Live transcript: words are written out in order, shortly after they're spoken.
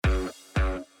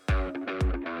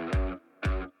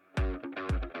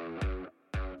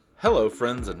Hello,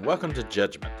 friends, and welcome to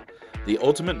Judgment, the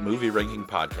ultimate movie ranking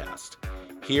podcast.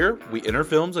 Here, we enter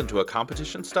films into a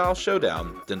competition-style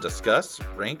showdown, then discuss,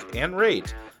 rank, and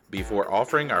rate before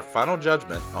offering our final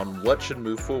judgment on what should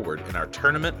move forward in our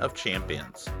Tournament of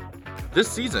Champions. This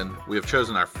season, we have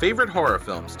chosen our favorite horror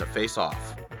films to face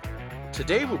off.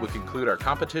 Today, we will conclude our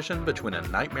competition between A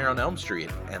Nightmare on Elm Street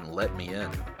and Let Me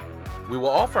In. We will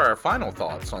offer our final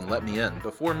thoughts on Let Me In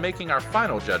before making our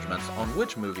final judgments on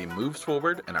which movie moves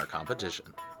forward in our competition.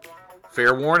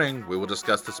 Fair warning, we will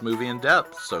discuss this movie in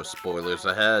depth, so spoilers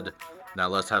ahead. Now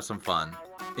let's have some fun.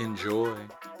 Enjoy.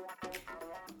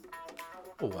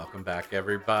 Well, welcome back,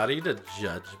 everybody, to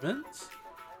Judgment.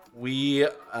 We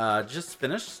just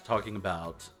finished talking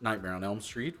about Nightmare on Elm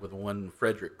Street with one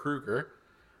Frederick Krueger.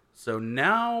 So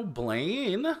now,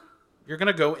 Blaine, you're going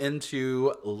to go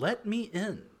into Let Me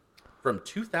In. From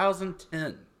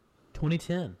 2010.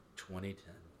 2010.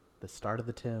 2010. The start of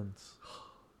the tens.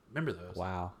 Remember those?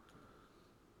 Wow.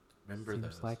 Remember Seems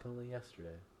those? like only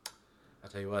yesterday. I'll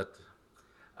tell you what.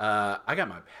 I got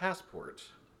my passport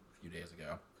a few days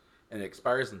ago, and it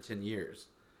expires in 10 years.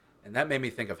 And that made me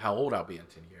think of how old I'll be in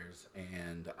 10 years.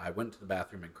 And I went to the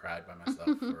bathroom and cried by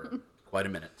myself for quite a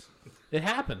minute. It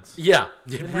happens. Yeah.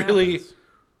 It really, happens.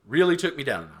 really took me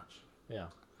down a notch. Yeah.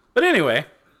 But anyway,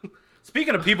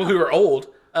 speaking of people who are old,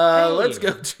 let's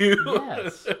go to...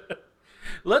 Yes.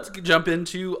 Let's jump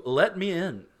into Let Me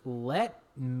In. Let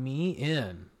Me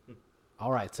In.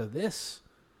 All right. So this,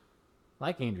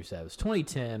 like Andrew said, was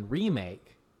 2010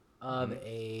 remake of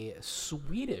a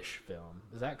Swedish film.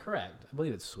 Is that correct? I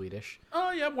believe it's Swedish.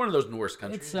 Oh, yeah, one of those Norse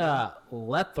countries. It's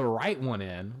Let the Right One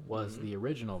In was the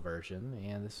original version,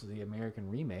 and this is the American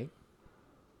remake.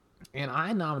 And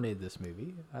I nominated this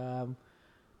movie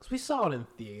because we saw it in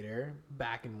theater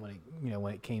back in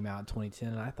when it came out in 2010,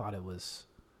 and I thought it was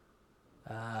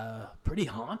pretty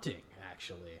haunting,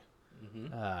 actually.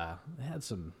 It had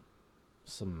some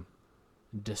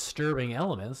disturbing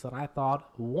elements that I thought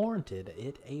warranted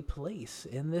it a place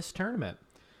in this tournament.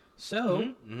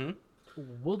 So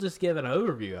we'll just give an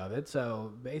overview of it.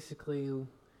 So basically,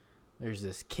 there's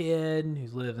this kid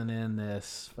who's living in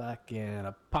this fucking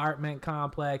apartment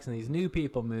complex, and these new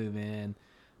people move in.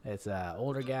 It's an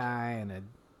older guy and a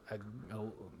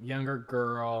younger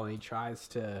girl, and he tries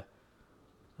to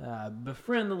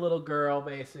befriend the little girl,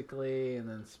 basically, and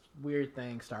then weird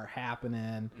things start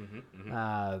happening.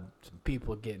 Some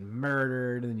people getting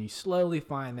murdered, and you slowly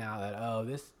find out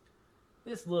that,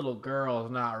 this little girl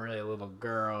is not really a little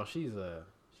girl. She's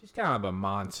kind of a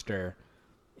monster.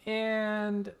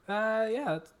 And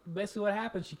that's basically what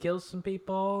happens. She kills some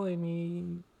people,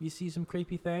 and you see some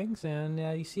creepy things, and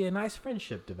you see a nice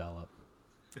friendship develop.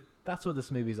 That's what this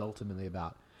movie is ultimately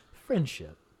about.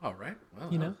 Friendship. All right.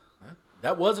 Well, You know?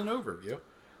 that was an overview.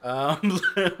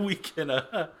 We can.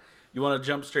 You want to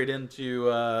jump straight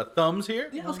into thumbs here?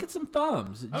 Yeah, let's get some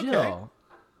thumbs. Okay. Jill,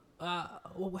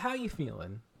 how you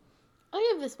feeling? I'll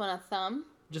give this one a thumb.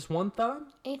 Just one thumb?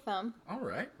 A thumb. All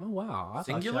right. Oh, wow. I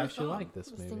Singular thought you actually thumb. liked this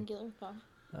A movie. singular thumb.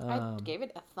 I gave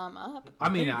it a thumb up. I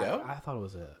mean, There you go. I thought it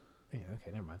was yeah,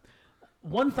 okay, never mind.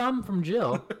 One thumb from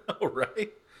Jill. All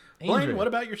right. Andrew. Blaine, what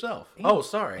about yourself? Oh,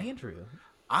 sorry. Andrew.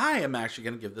 I am actually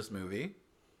going to give this movie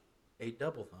a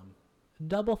double thumb.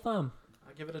 Double thumb.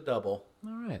 I'll give it a double.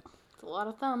 All right. It's a lot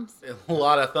of thumbs. A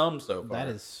lot of thumbs so far. That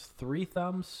is 3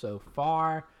 thumbs so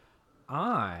far.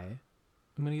 I'm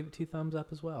going to give it 2 thumbs up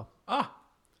as well. Ah,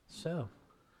 So,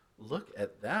 look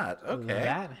at that. Okay.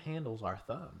 that handles our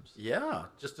thumbs. Yeah,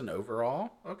 just an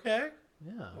overall. Okay.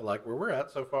 Yeah. I like where we're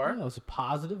at so far. Those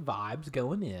positive vibes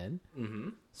going in. Mm-hmm.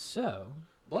 So,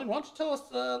 Blaine, why don't you tell us?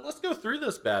 Let's go through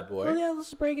this bad boy. well, yeah,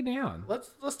 let's break it down.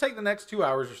 Let's take the next 2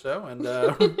 hours or so and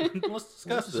let's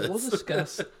discuss this. We'll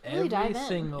discuss Really dive every in.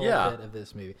 single Yeah. bit of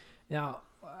this movie. Now,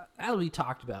 as we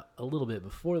talked about a little bit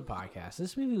before the podcast,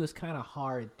 this movie was kind of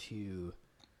hard to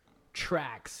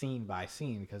track scene by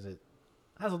scene because it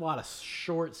has a lot of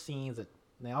short scenes that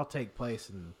they all take place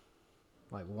in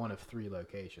like one of 3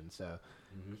 locations. So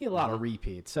you get a lot of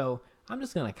repeats. So I'm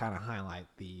just going to kind of highlight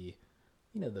the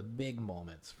big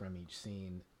moments from each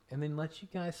scene and then let you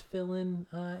guys fill in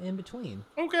between.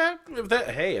 Okay.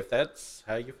 If that's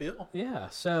how you feel. Yeah,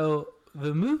 so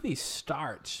the movie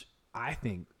starts, I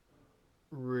think,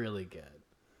 really good.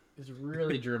 It's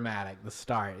really dramatic, the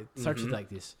start. It starts with like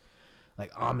this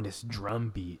ominous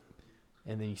drum beat.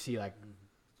 And then you see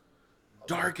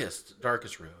Darkest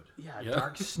road.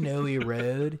 dark snowy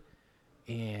road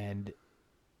and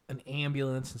an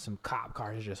ambulance and some cop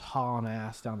cars just hauling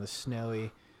ass down the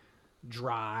snowy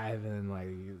drive, and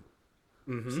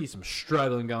you see some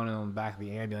struggling going on in the back of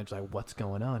the ambulance. Like, what's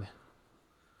going on?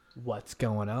 What's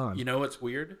going on? You know what's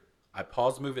weird? I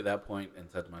paused the movie at that point and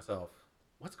said to myself,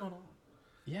 "What's going on?"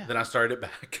 Yeah. Then I started it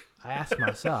back. I asked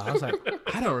myself, I was like,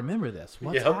 I don't remember this.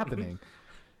 What's Yep. happening?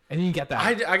 And then you get that.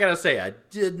 I gotta say, I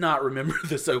did not remember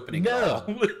this opening. at No,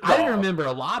 all. I didn't remember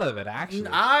a lot of it, actually.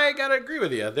 I gotta agree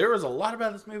with you. There was a lot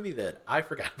about this movie that I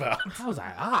forgot about. I was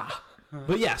like,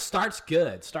 But yeah, starts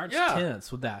good. Starts Yeah.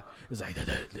 tense with that. It was like,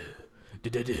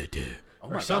 Oh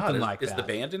or my something God, like is that. the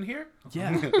band in here?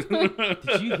 Yeah.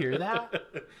 Did you hear that?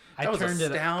 I was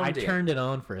astounding. turned it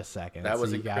on for a second. That so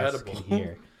was you guys incredible. could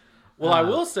hear. Well, I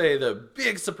will say the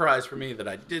big surprise for me that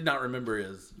I did not remember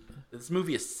is this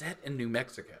movie is set in New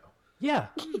Mexico. Yeah.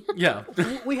 Yeah.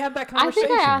 We had that I conversation.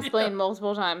 think I asked Blaine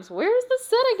multiple times, where's the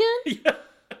set again?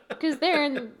 Because they're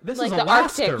in This like is the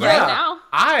Alaska, Arctic right? right now.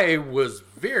 I was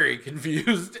very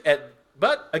confused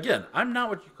but again, I'm not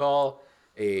what you call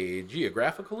a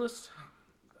geographicalist.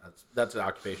 That's an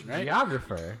occupation, right?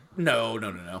 Geographer. No.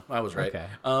 I was right. Okay.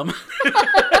 Yeah.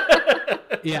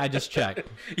 Yeah, I just checked.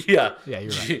 Yeah, you're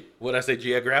right. Would I say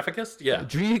geographicist? Yeah.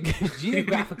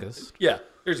 Geographicus. Yeah.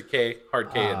 There's a K,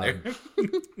 hard K in there.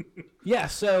 Yeah,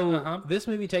 so Uh-huh. this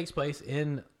movie takes place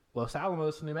in Los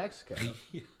Alamos, New Mexico,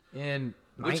 in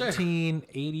Which I-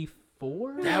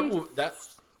 1984.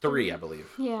 That's 3, I believe.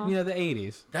 Yeah. You know, the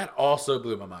 80s. That also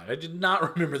blew my mind. I did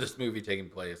not remember this movie taking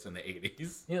place in the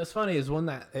 80s. You know, what's funny is when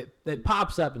it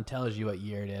pops up and tells you what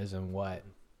year it is and what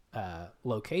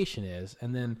location is,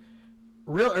 and then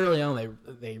real early on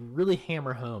they really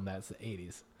hammer home that's the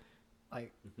 80s.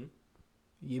 Like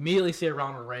you immediately see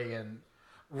Ronald Reagan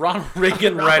Ronald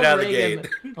Reagan right out of the gate.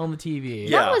 on the TV.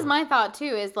 Yeah. That was my thought too,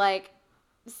 is like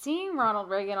seeing Ronald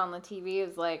Reagan on the TV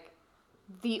is like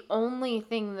the only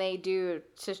thing they do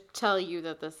to tell you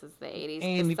that this is the 80s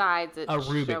And besides it a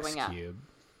showing Rubik's up. Cube,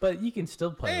 but you can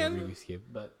still play And- the Rubik's Cube.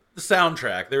 But The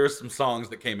soundtrack, there were some songs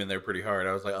that came in there pretty hard.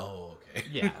 I was like, oh, okay.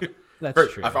 yeah,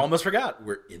 that's true. I almost forgot.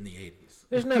 We're in the 80s.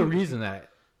 There's no reason that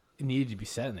it needed to be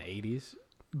set in the 80s,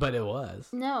 but it was.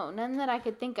 No, none that I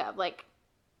could think of. Like,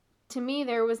 to me,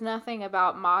 there was nothing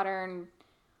about modern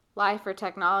life or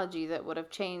technology that would have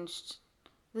changed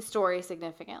the story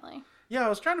significantly. Yeah, I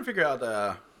was trying to figure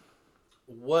out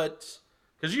what...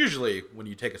 Because usually when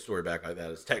you take a story back like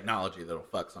that, it's technology that'll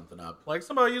fuck something up. Like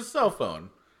somebody used a cell phone,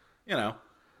 you know.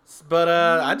 But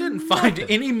I didn't find Nothing.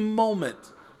 any moment,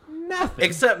 Nothing.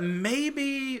 except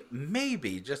maybe,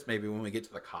 just maybe when we get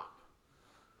to the cop.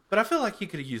 But I feel like he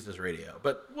could have used his radio.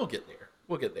 But we'll get there.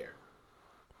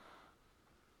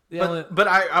 But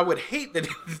I would hate that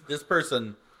this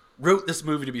person wrote this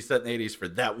movie to be set in the 80s for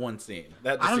that one scene.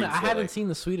 That just I don't know. seems I silly. haven't seen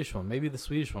the Swedish one. Maybe the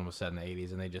Swedish one was set in the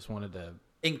 80s and they just wanted to.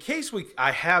 In case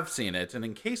I have seen it, and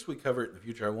in case we cover it in the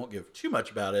future, I won't give too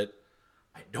much about it.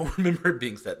 I don't remember it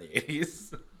being set in the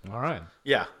 80s. All right.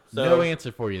 Yeah. So, No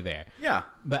answer for you there. yeah.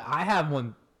 But I have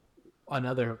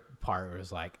another part where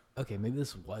it's like, okay, maybe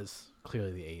this was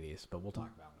clearly the 80s, but we'll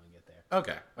talk about it when we get there.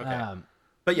 Okay.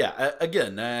 But yeah,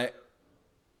 again,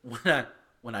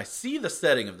 when I see the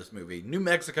setting of this movie, New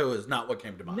Mexico is not what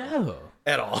came to mind. No.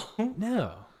 At all.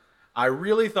 No. I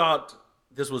really thought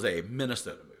this was a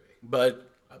Minnesota movie. But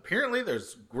apparently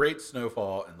there's great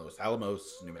snowfall in Los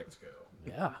Alamos, New Mexico.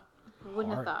 Yeah.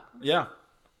 Wouldn't Hard. have thought. Yeah.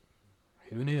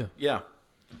 Who knew? Yeah.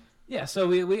 Yeah, so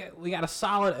we got a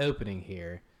solid opening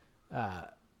here. And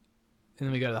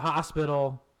then we go to the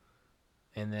hospital,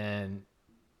 and then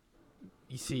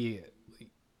you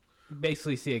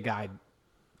basically see a guy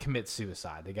commit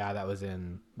suicide. The guy that was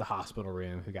in the hospital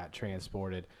room who got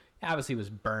transported. He obviously was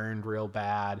burned real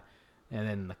bad. And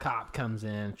then the cop comes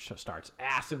in, starts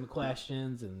asking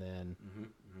questions, and then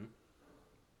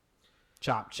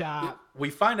chop. We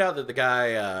find out that the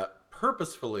guy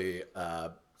purposefully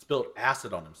spilled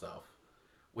acid on himself.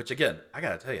 Which, again, I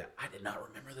got to tell you, I did not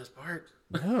remember this part.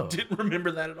 No. Didn't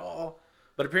remember that at all.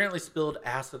 But apparently spilled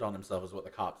acid on himself is what the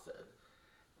cop said.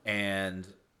 And,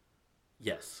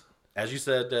 yes, as you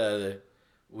said,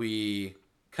 we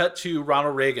cut to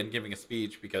Ronald Reagan giving a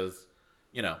speech because,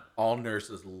 you know, all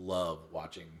nurses love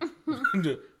watching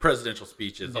presidential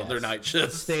speeches on their Yes. night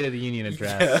shifts. State of the Union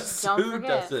address. Yes, Don't who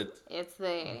forget, doesn't? it's the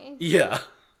 80s. Yeah.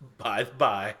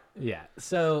 Bye. Yeah,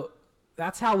 so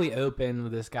that's how we open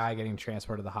with this guy getting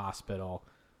transported to the hospital.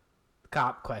 The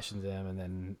cop questions him, and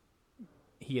then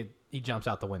he jumps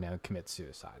out the window and commits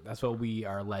suicide. That's what we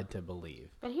are led to believe.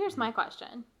 But here's my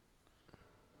question.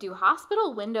 Do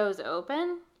hospital windows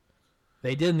open?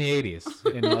 They did in the 80s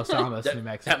in Los Alamos, New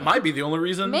Mexico. That might be the only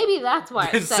reason Maybe that's why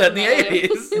it's it's set in the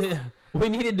 80s. Yeah. We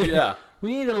needed to. Yeah.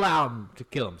 We needed to allow him to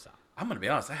kill himself. I'm going to be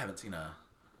honest, I haven't seen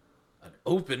an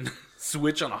open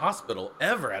switch on a hospital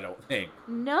ever, I don't think.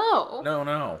 No.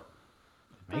 No.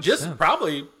 Makes Just sense.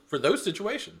 probably for those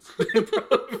situations.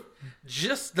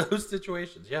 Just those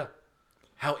situations, yeah.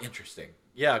 How interesting.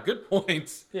 Yeah, good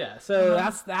points. Yeah, so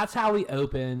that's how we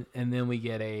open, and then we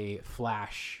get a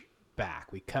flashback.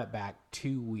 We cut back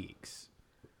 2 weeks,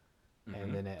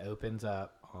 and then it opens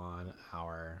up on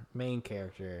our main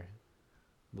character,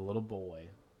 the little boy,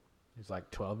 who's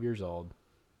like 12 years old,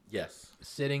 Yes.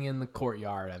 sitting in the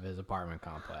courtyard of his apartment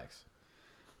complex.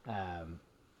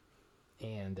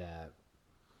 He's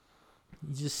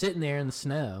just sitting there in the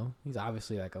snow. He's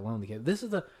obviously like a lonely kid. This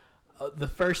is the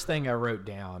first thing I wrote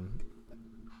down.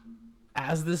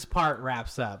 As this part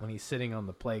wraps up, when he's sitting on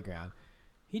the playground,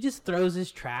 he just throws his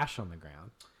trash on the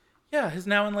ground. Yeah, his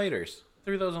now and laters.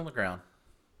 Threw those on the ground.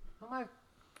 I'm like,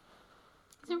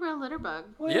 He's a real litter bug.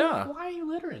 Yeah. Why are you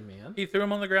littering, man? He threw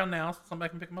them on the ground now, so somebody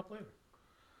can pick them up later.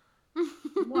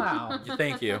 Wow.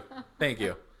 Thank you.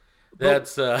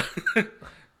 That's the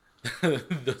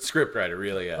scriptwriter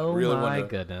really. Oh really my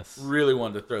goodness. Really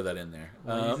wanted to throw that in there.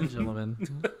 Ladies and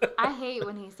gentlemen. I hate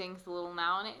when he sings the little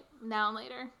now and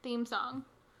later theme song.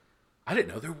 I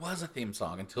didn't know there was a theme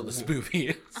song until this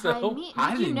movie. So Did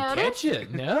I you didn't notice? catch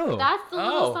it. No. That's the Oh.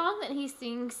 little song that he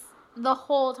sings the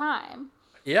whole time.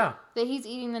 yeah, That he's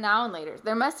eating the now and later.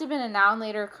 There must have been a now and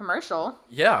later commercial.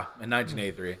 yeah, in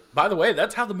 1983. By the way,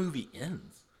 that's how the movie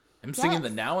ends. Him singing Yes. the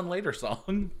now and later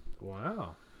song.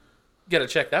 Wow. Got to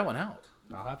check that one out.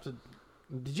 I'll have to.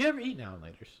 Did you ever eat now and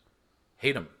laters?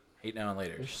 Hate them. Hate now and They're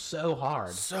later. so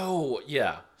hard. So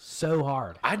yeah, So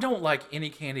hard. I don't like any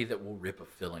candy that will rip a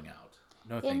filling out.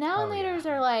 No Yeah, thank you. now and Oh, yeah. laters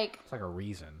are like, It's like a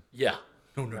reason. Yeah.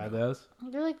 No, no, Try no. those?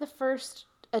 they're like the first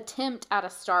attempt at a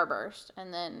Starburst.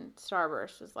 And then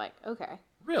Starburst was like, okay,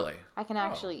 Really? I can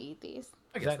actually eat these.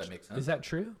 I guess that makes sense. Is that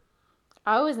true?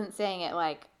 I wasn't saying it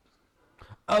like,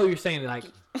 Oh, you're saying like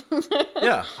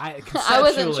Yeah. I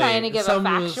wasn't trying to give a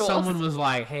factuals. Someone was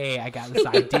like, "Hey, I got this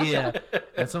idea,"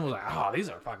 and someone was like, "Oh, these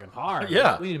are fucking hard.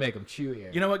 Yeah. we need to make them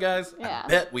chewier." You know what, guys? Yeah. I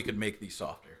bet we could make these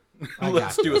softer. I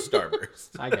Let's got do a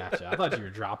Starburst. I gotcha. I thought you were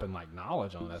dropping like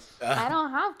knowledge on this. I don't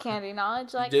have candy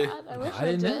knowledge like Did- that. I wish I I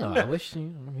didn't did. know. I wish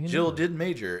you. Jill did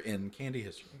major in candy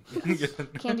history.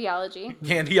 Candyology.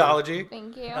 Candyology.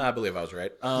 Thank you. I believe I was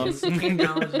right.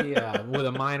 Technology with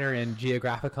a minor in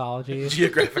geographicology.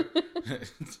 Geographic.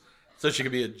 So she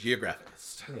could be a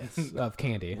geographicist Yes, of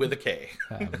candy. with a K.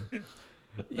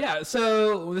 Yeah,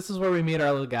 so this is where we meet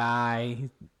our little guy.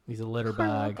 He's a litter Poor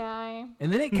little bug. guy.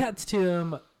 And then it cuts to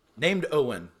him, Named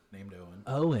Owen.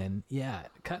 Owen. Yeah,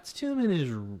 it cuts to him in his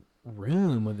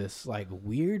room with this like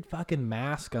weird fucking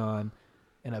mask on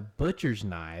and a butcher's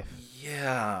knife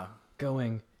Yeah.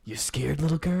 going, "You scared,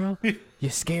 little girl? You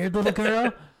scared, little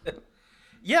girl?"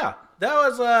 Yeah. That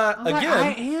was, I'm like, again,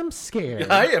 I am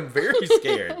scared. I am very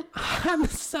scared. I'm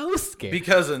so scared.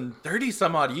 Because in 30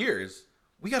 some odd years,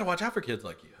 we got to watch out for kids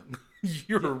like you.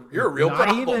 You're a real Not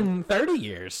problem. even 30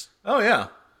 years. Oh, yeah.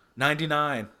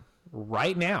 99.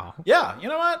 Right now. Yeah, you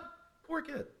know what? Poor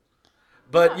kid.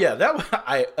 But yeah,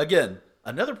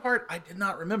 another part I did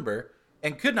not remember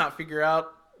and could not figure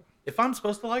out if I'm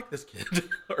supposed to like this kid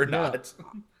or not.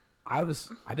 I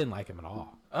didn't like him at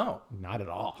all. Oh, Not at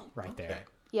all. Right there. okay.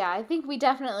 Yeah, I think we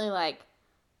definitely like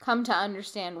come to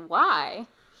understand why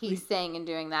he's saying and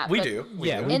doing that. We But do.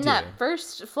 Yeah, do. we In do. that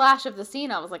first flash of the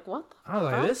scene, I was like, "What the I was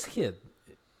like, fuck?" this kid,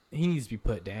 he needs to be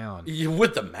put down.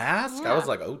 With the mask, I was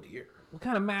like, oh dear. What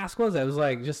kind of mask was that? It was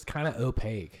like just kind of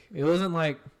opaque. It wasn't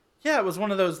like Yeah, it was one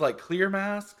of those like clear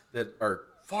masks that are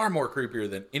far more creepier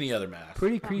than any other mask.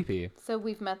 pretty creepy. So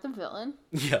we've met the villain.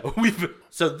 Yeah,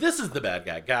 so this is the bad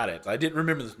guy. Got it. I didn't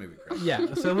remember this movie correctly.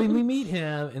 Yeah. So we meet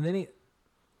him, and then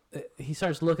he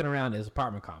starts looking around his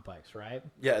apartment complex, right?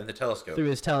 Yeah, in the telescope. Through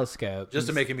his telescope. Just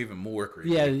to make him even more creepy.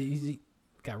 Yeah, he's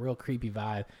got a real creepy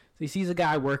vibe. So he sees a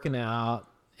guy working out,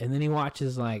 and then he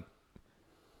watches like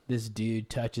this dude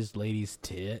touch his lady's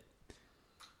tit.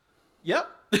 Yep.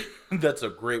 That's a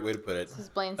great way to put it. This is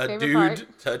Blaine's A favorite dude part.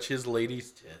 touch his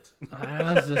lady's tit.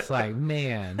 I was just like,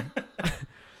 man.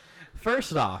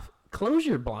 First off, close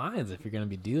your blinds if you're going to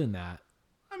be doing that.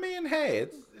 I mean, hey,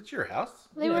 it's your house.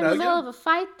 They were in the middle of a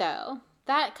fight, though.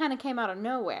 That kind of came out of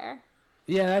nowhere.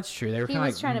 Yeah, that's true. They were He kind of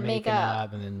was like trying to make making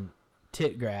up. and then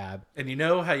tit grab. And you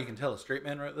know how you can tell a straight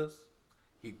man wrote this?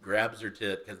 He grabs her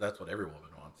tit because that's what every woman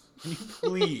wants.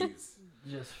 Please.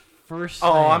 Just first.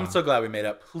 Oh, thing. I'm so glad we made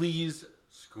up. Please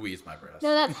squeeze my breast.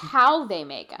 No, that's how they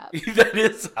make up. That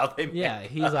is how they make Yeah, up.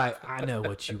 he's like, I know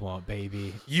what you want,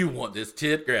 baby. You want this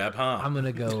tit grab, huh? I'm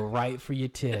gonna go right for your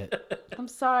tit. I'm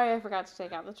sorry I forgot to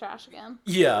take out the trash again.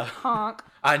 Yeah. Honk.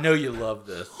 I know you love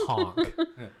this. Honk.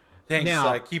 Thanks. Now-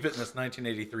 I keep it in this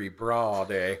 1983 bra all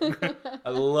day. I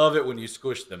love it when you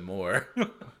squish them more.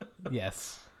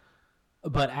 Yes.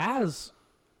 But as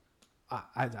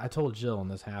I told Jill when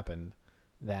this happened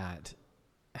that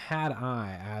had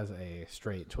I, as a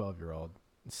straight 12-year-old,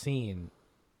 seen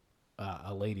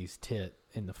a lady's tit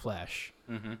in the flesh,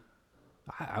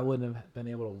 I wouldn't have been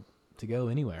able to go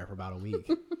anywhere for about a week.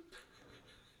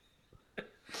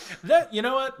 That, you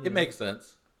know what? It makes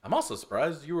sense. I'm also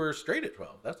surprised you were straight at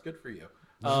 12. That's good for you.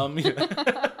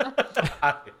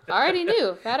 I already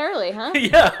knew that early, huh?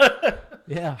 Yeah.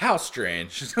 Yeah. How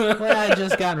strange. Well, I had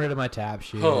just gotten rid of my tap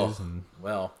shoes. Oh, And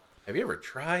well, have you ever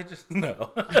tried?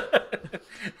 No.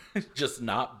 Just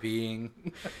not being.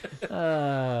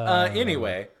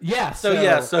 Anyway. yeah. So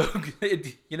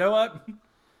you know what?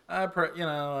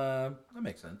 That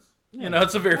makes sense. Yeah,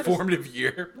 it's a very formative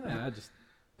year. Yeah,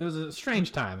 it was a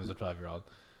strange time as a 12-year-old.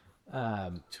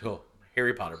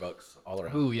 Harry Potter books all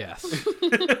around. Ooh, yes.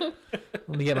 Let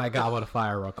me get my goblet of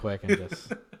fire real quick and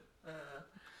just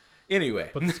Anyway.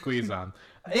 put the squeeze on.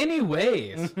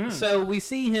 Anyways, so we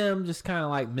see him just kind of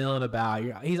like milling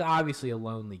about. He's obviously a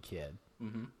lonely kid.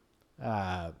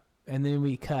 And then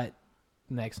we cut.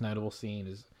 Next notable scene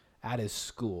is at his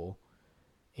school,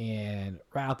 and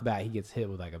right off the bat, he gets hit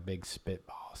with like a big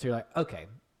spitball. So you're like, okay,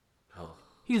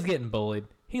 he's getting bullied.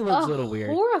 He looks a little weird.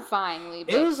 Horrifyingly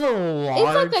big. It was a large.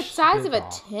 It's like the size of a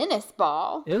spitball. tennis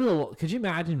ball. It was could you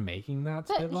imagine making that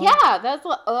spitball? Yeah, that's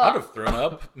what. I'd have thrown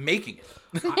up making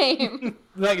it. Same.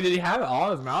 Like, did he have it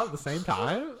all in his mouth at the same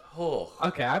time? Oh.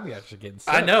 Okay, I'm actually getting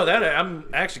sick. I know that. I'm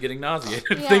actually getting nauseated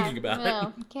Yeah, thinking about it.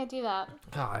 no, can't do that.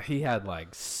 God, he had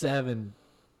like 7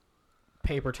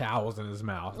 paper towels in his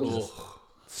mouth. Just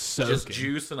soaking. Just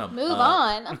juicing them. Move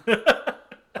on.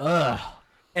 Ugh.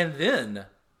 And then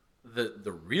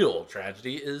the real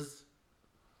tragedy is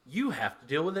you have to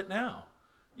deal with it now.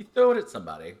 You throw it at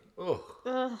somebody. Oh.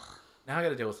 Ugh. Now I got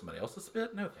to deal with somebody else's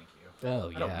spit? No, thank you.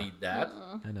 Oh, I don't need that.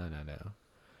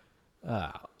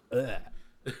 No.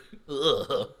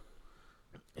 Ugh.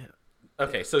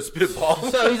 Okay, so spitball.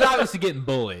 So he's obviously getting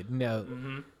bullied.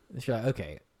 It's like,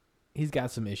 okay, he's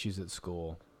got some issues at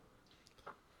school.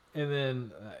 And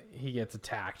then he gets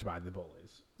attacked by the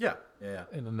bullies yeah.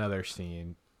 in another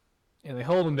scene. And they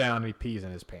hold him down and he pees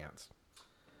in his pants.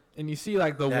 And you see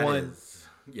like That one... is-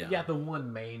 yeah. You got the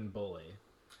one main bully.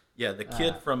 Yeah, the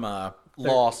kid from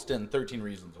Lost and 13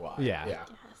 Reasons Why. Yeah.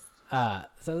 Yeah.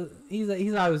 So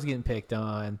he's always getting picked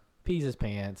on, pees his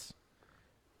pants,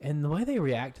 and the way they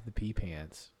react to the pee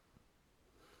pants,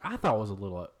 I thought was a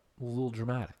little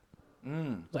dramatic.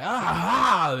 It's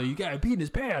like, you got to pee in his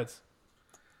pants.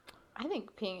 I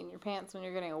think peeing in your pants when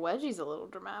you're getting a wedgie's a little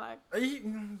dramatic.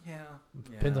 Yeah.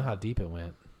 Depends on how deep it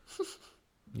went.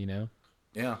 You know?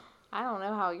 Yeah. I don't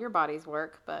know how your bodies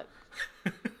work, but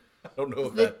I don't know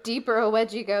if the that. deeper a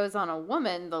wedgie goes on a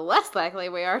woman, the less likely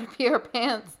we are to pee our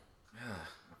pants. I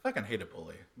fucking hate a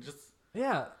bully. Just.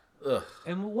 Yeah. Ugh.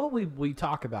 And what we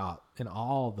talk about in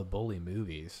all the bully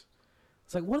movies,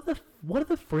 it's like, what do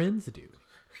the friends do?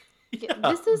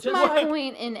 This is just my like-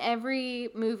 point in every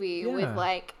movie with Yeah.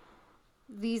 like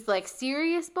these like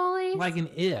serious bullies. Like in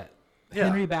It, Yeah.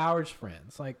 Henry Bowers'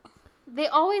 friends. Like, They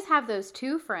always have those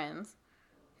two friends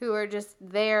who are just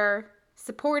there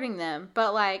supporting them,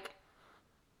 but like,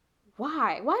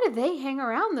 why? Why do they hang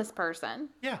around this person?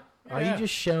 Yeah. are you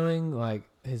just showing like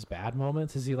his bad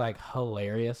moments? Is he like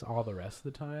hilarious all the rest of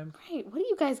the time? Right? What do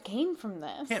you guys gain from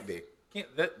this? Can't be. Can't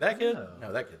that kid? No.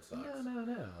 No, that kid sucks.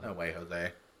 No. No way,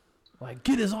 Jose. Like,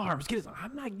 get his arms.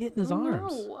 I'm not getting his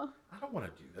arms. No. I don't want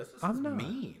to do this. This I'm is not.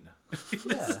 mean. Yeah.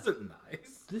 This isn't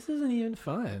nice. This isn't even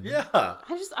fun. Yeah.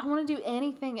 I want to do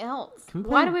anything else. Can we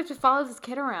Why play- do we have to follow this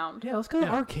kid around? Yeah, let's go to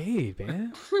the arcade,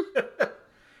 man.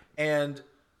 And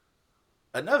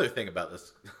another thing about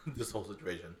this whole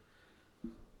situation,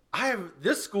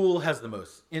 this school has the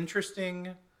most interesting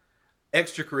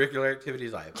extracurricular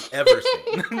activities I have ever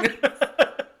seen.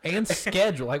 And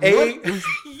schedule. Like,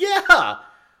 Yeah,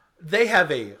 they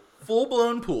have a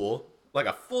full-blown pool, like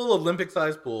a full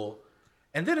Olympic-sized pool,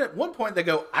 and then at one point they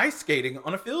go ice skating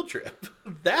on a field trip.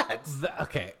 That's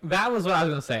Okay, that was what I was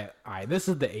going to say. All right, this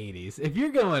is the 80s. If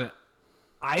you're going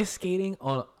ice skating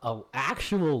on an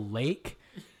actual lake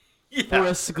for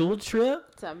a school trip,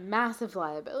 It's a massive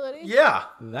liability. yeah.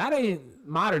 that ain't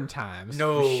modern times.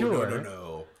 No, for sure.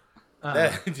 no.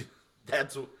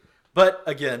 That's. But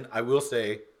again, I will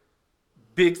say,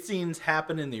 big scenes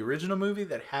happen in the original movie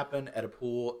that happen at a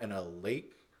pool and a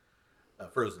lake, a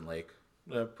frozen lake,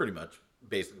 pretty much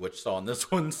basically what you saw in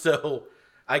this one. So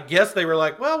I guess they were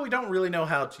like, well, we don't really know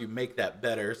how to make that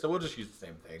better, so we'll just use the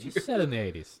same thing. It's set in the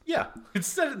 80s. Yeah, it's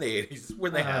set in the 80s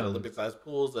when they had Um, Olympic-sized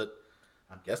pools at,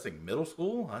 I'm guessing, middle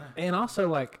school. And also,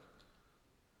 like,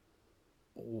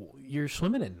 you're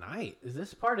swimming at night. Is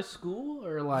this part of school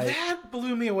or like That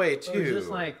blew me away or too. is this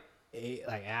like a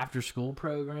after school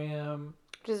program?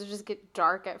 Does it just get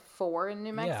dark at 4 in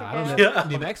New Mexico? Yeah, I don't know. Yeah.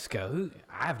 New Mexico.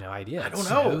 I have no idea. I don't It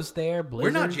know. snows there.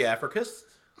 We're not blizzards. Geoffricists.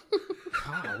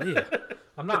 Golly.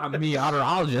 I'm not a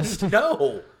meteorologist.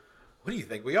 No. What do you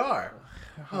think we are?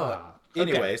 Okay.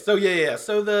 Anyway, so yeah.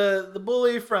 So the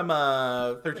bully from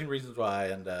 13 Reasons Why,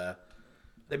 and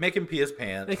they make him pee his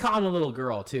pants. They call him a little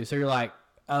girl too, so you're like,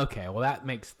 okay, well that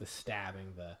makes the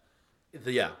stabbing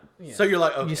Yeah. So you're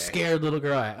like, okay. You scared little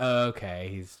girl. Like, oh, okay,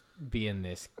 he's being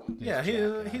this. Yeah,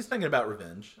 jackass. he's thinking about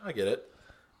revenge. I get it.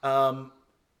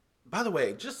 By the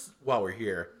way, just while we're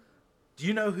here, do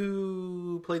you know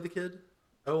who played the kid?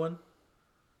 Owen?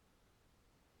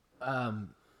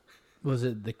 Was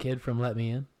it the kid from Let Me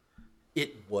In?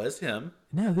 It was him.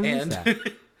 No, who is And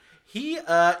that? he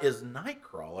is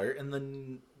Nightcrawler in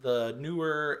the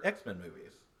newer X-Men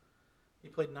movies. He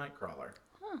played Nightcrawler.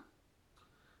 Huh.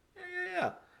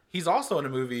 Yeah. He's also in a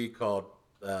movie called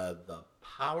The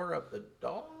Power of the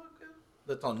Dog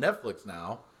that's on Netflix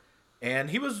now. And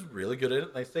he was really good at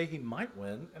it. They say he might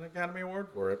win an Academy Award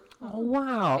for it. Oh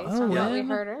wow! Based on what we Owen.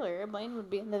 heard earlier, Blaine would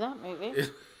be into that movie.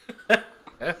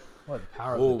 What, the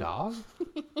Power Whoa. of the Dog?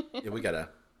 Yeah, we got a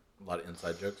lot of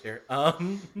inside jokes here. I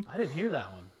didn't hear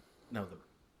that one. No,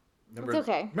 remember, It's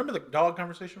okay. Remember the dog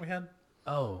conversation we had?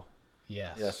 Oh,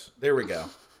 yes. Yes, there we go.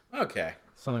 Okay,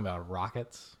 Something about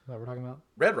rockets that we're talking about.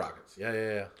 Red Rockets.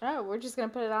 Yeah. Oh, we're just gonna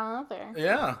put it all out there.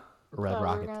 Yeah. Red So we're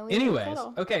rockets. gonna leave it Anyways,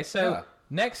 settle. okay, so Yeah.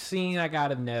 next scene I got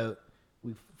to note,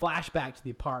 we flash back to the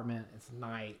apartment. It's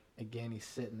night. Again, he's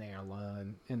sitting there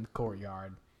alone in the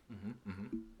courtyard.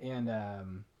 And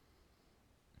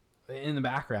in the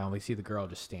background, we see the girl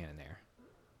just standing there.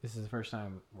 This is the first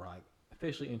time we're like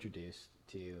officially introduced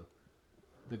to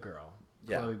the girl.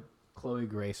 Yeah. Chloe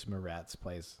Grace Moretz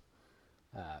plays,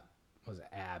 was it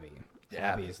Abby? Yeah,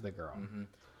 Abby Abby. is the girl.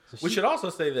 So We she- should also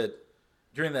say that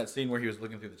during that scene where he was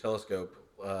looking through the telescope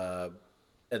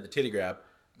at the titty grab,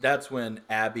 that's when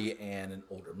Abby and an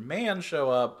older man show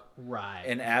up, Right.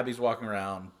 and Abby's walking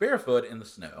around barefoot in the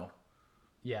snow.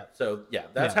 yeah. So yeah,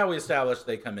 that's Yeah. how we establish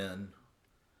they come in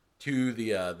to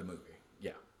the movie.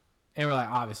 Yeah. And we're like,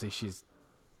 obviously, she's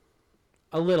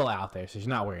a little out there, so she's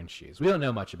not wearing shoes. We don't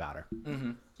know much about her.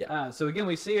 Yeah. So again,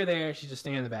 we see her there. She's just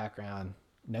standing in the background,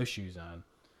 no shoes on.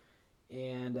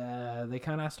 And they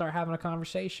kind of start having a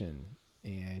conversation.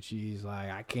 And she's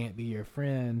like, I can't be your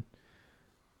friend.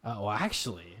 Well,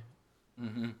 actually,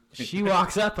 she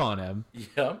walks up on him,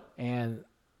 Yeah. and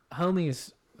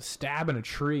homie's stabbing a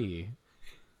tree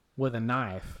with a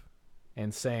knife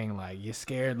and saying, like, you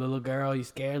scared little girl, you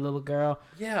scared little girl.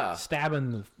 Yeah.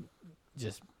 Stabbing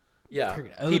just Yeah.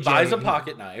 Freaking He OJ. buys a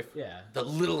pocket knife. Yeah. The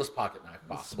littlest pocket knife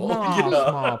possible. small, You know?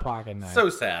 small pocket knife. So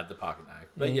sad, the pocket knife.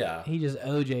 But And yeah. he just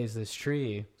OJ's this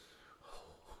tree.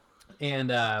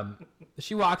 And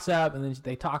she walks up, and then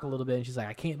they talk a little bit, and she's like,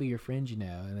 I can't be your friend, you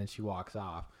know. And then she walks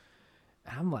off.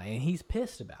 And I'm like, and he's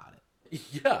pissed about it.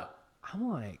 Yeah. I'm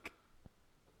like,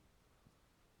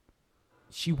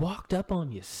 she walked up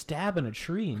on you, stabbing a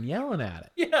tree and yelling at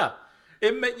it. Yeah.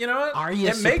 You know what? Are you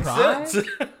it makes surprised? sense.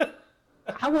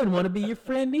 I wouldn't want to be your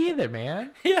friend either,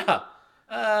 man.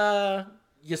 Yeah.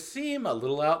 You seem a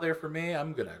little out there for me.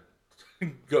 I'm going to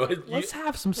go ahead. Let's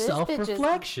have some This bitch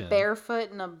self-reflection. is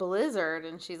barefoot in a blizzard,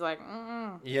 and she's like,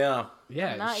 mm-mm. Yeah.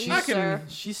 Yeah, Not she's, you, sir.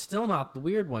 she's still not the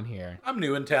weird one here. I'm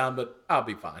new in town, but I'll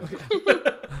be fine.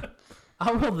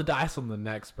 I'll roll the dice on the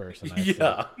next person. I say.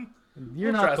 Yeah.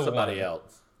 You're We'll not try the somebody one.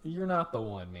 else. You're not the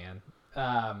one, man.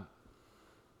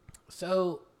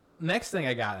 So next thing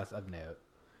I got as a note,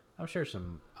 I'm sure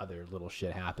some other little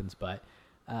shit happens, but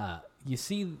you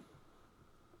see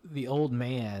the old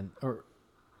man, or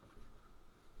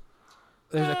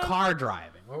there's a car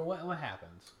driving. Or what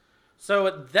happens? So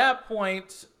at that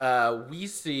point, we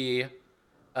see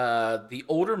the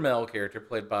older male character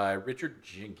played by Richard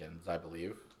Jenkins, I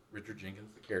believe. Richard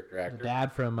Jenkins, the character actor.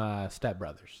 Dad from Step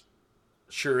Brothers.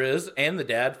 Sure is. And the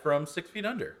dad from 6 Feet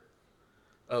Under,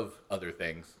 of other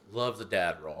things. Loves a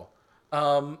dad role.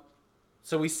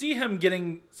 So we see him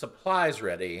getting supplies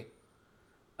ready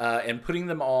and putting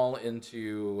them all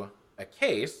into a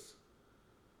case.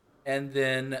 And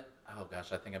then, oh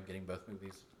gosh, I think I'm getting both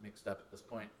movies mixed up at this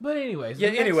point. But anyways,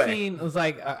 Yeah, the next anyway. scene was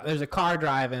like there's a car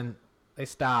driving. They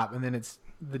stop, and then it's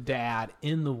the dad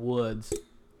in the woods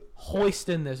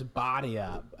hoisting this body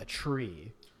up a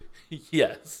tree.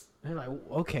 Yes. And they're like,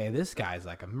 okay, this guy's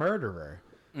like a murderer.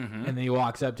 Mm-hmm. And then he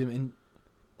walks up to him, and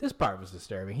this part was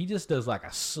disturbing. He just does like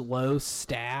a slow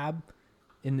stab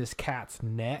in this cat's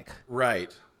neck,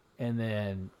 Right. and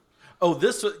then Oh,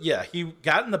 he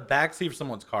got in the backseat of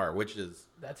someone's car, which is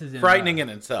That's his frightening MO. in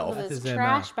itself. With his his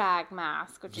trash bag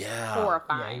mask, which is Yeah.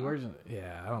 horrifying. Yeah, he wears.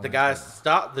 Yeah, I don't. The like guy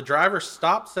that. the driver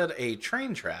stops at a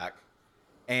train track,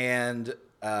 and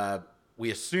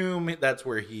we assume that's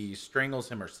where he strangles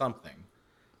him or something,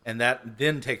 and that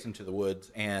then takes him to the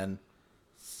woods and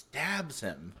stabs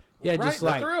him. Yeah, right just in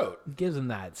the like throat. gives him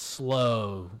that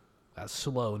slow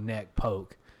neck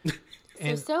poke.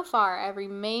 So far, every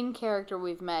main character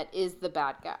we've met is the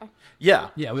bad guy. Yeah,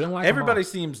 Yeah, we don't like everybody them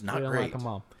all. seems not we don't great. like them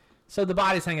all. So the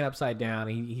body's hanging upside down.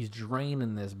 He's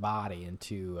draining this body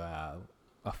into a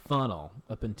funnel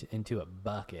up into a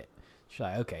bucket. She's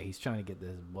like, okay, he's trying to get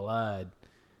this blood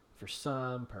for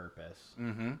some purpose.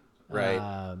 Mm-hmm.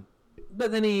 Right.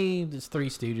 But then he just Three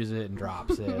Stooges it and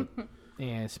drops it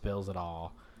and spills it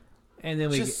all. And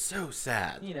then Just so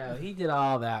sad. he did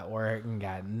all that work and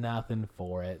got nothing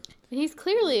for it. He's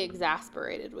clearly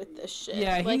exasperated with this shit.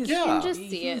 Yeah, like, he's, you can yeah. just see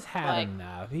he's it. had Like,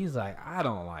 enough. He's like, I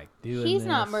don't like doing he's this.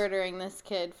 not murdering this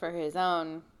kid for his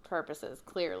own purposes,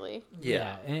 clearly.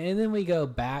 Yeah. And then we go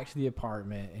back to the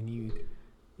apartment, and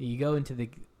you go into the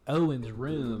Owen's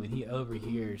room, and he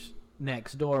overhears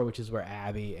next door, which is where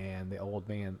Abby and the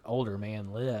older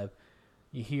man live.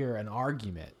 You hear an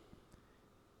argument,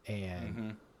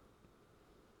 and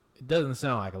it doesn't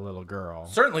sound like a little girl.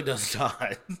 Certainly does not.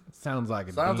 It sounds like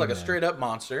a Sounds like a demon. straight up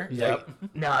monster. He's Yep.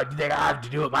 like, no, do you think I have to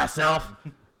do it myself?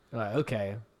 You're like,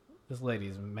 okay, this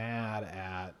lady's mad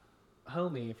at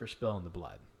homie for spilling the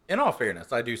blood. In all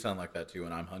fairness, I do sound like that too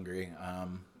when I'm hungry.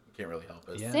 Can't really help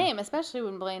it. Yeah. Same, especially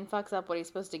when Blaine fucks up what he's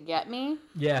supposed to get me.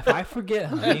 Yeah, if I forget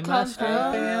honey mustard,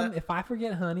 home. fam, if I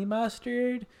forget honey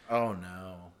mustard, Oh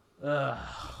no. ugh,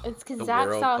 It's because The Zach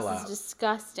world sauce collapsed. is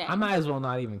disgusting. I might as well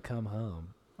not even come home.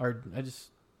 Or I just,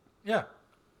 Yeah.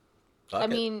 Fuck I it.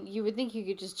 mean, you would think you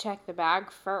could just check the bag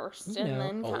first and No.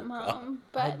 then Oh, come God. home,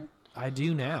 but I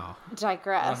do now.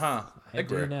 digress. Uh-huh. I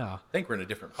do now. I think we're in a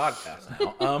different podcast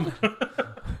now.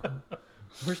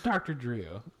 Where's Dr.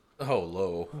 Drew? Oh,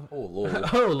 low. Oh, low.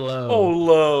 Oh, low. Oh,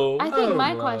 low. I think Oh,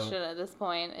 my wow. question at this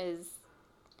point is,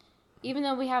 even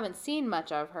though we haven't seen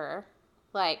much of her,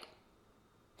 like,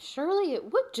 surely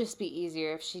it would just be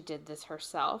easier if she did this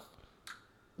herself.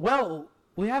 Well,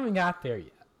 we haven't got there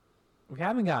yet. We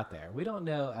haven't got there. We don't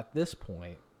know at this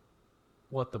point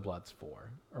what the blood's for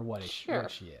or what Sure.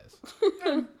 what she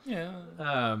is.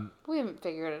 Yeah. We haven't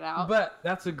figured it out. But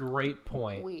that's a great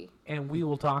point, and we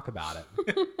will talk about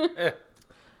it.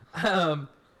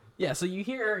 Yeah, so you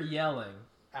hear yelling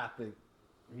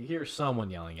you hear someone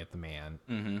yelling at the man,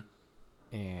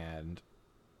 and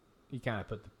you kind of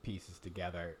put the pieces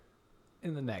together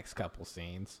in the next couple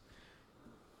scenes.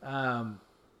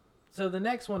 So the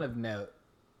next one of note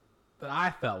that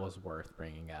I felt was worth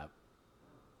bringing up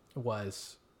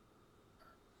was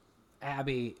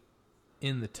Abby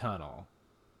in the tunnel.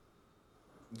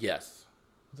 Yes.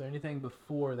 Is there anything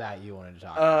before that you wanted to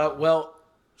talk about? Well,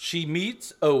 she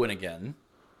meets Owen again,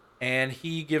 and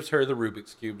he gives her the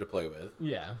Rubik's Cube to play with.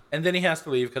 Yeah. And then he has to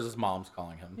leave because his mom's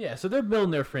calling him. Yeah, so they're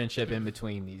building their friendship in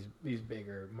between these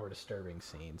bigger, more disturbing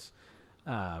scenes.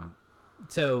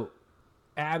 So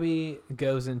Abby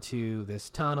goes into this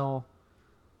tunnel,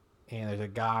 and there's a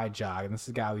guy jogging. This is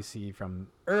a guy we see from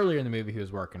earlier in the movie who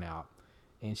was working out.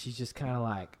 And she's just kind of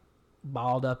like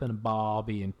balled up in a ball,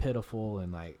 being pitiful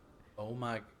and like... Oh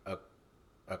my...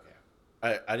 okay.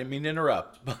 I didn't mean to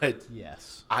interrupt, but...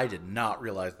 Yes. I did not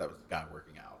realize that was the guy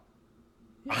working out.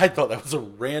 Yeah. I thought that was a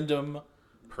random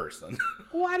person.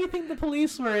 Why do you think the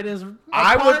police were in his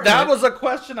That was a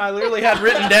question I literally had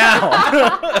written down.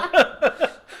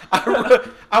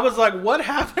 I was like, what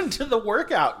happened to the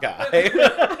workout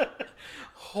guy?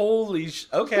 Holy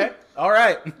okay. All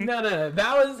right. No.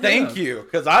 That was Thank you,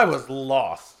 because I was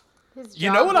lost. His You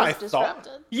know job what was I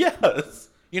disrupted. thought? Yes.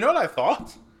 You know what I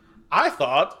thought? I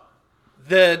thought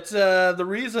that the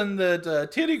reason that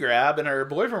Titty Grab and her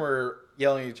boyfriend were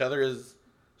yelling at each other is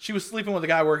she was sleeping with a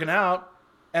guy working out,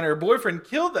 and her boyfriend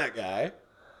killed that guy,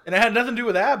 and it had nothing to do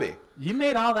with Abby. You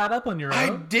made all that up on your own?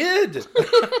 I did.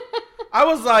 I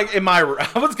was like,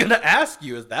 I was going to ask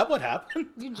you, is that what happened?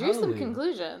 You drew some Holy-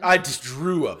 conclusions. I just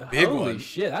drew a big Holy one.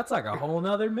 shit, that's like a whole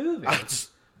nother movie.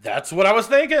 That's what I was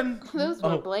thinking. Those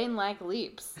were Blaine-like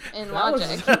leaps in That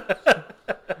was-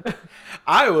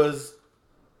 logic.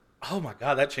 Oh my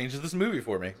god, that changes this movie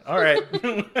for me. All right.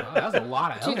 Wow, that was a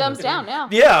lot of 2 thumbs down now.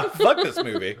 Yeah, fuck this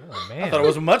movie. Oh, man. I thought it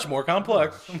was much more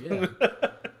complex. Shit.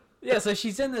 Yeah, so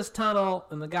she's in this tunnel,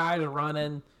 and the guy's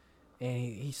running, and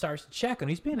he starts to check him.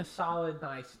 He's being a solid,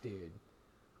 nice dude.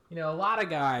 You know, a lot of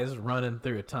guys running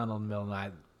through a tunnel in the middle of the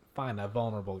night find a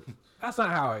vulnerable. That's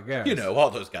not how it goes. You know, all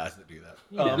those guys that do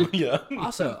that. Yeah.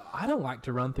 Also, I don't like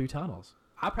to run through tunnels.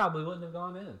 I probably wouldn't have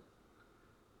gone in.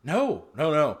 No.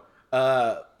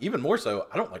 Even more so,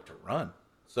 I don't like to run.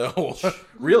 So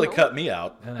really cut me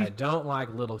out. And I don't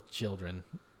like little children.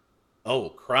 Oh,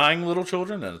 crying little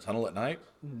children in a tunnel at night?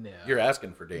 No. You're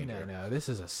asking for danger. No. This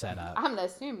is a setup. I'm gonna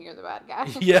assume you're the bad guy.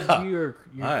 Yeah. You're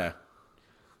Aye.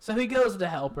 So he goes to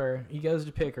help her. He goes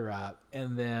to pick her up,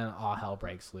 and then all hell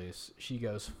breaks loose. She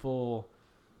goes full,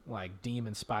 like,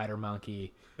 demon spider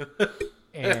monkey,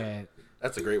 and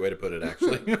That's a great way to put it,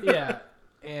 actually. yeah,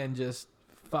 and just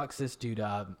fucks this dude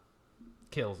up,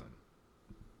 kills him.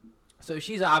 So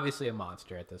she's obviously a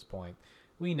monster at this point.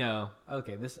 We know.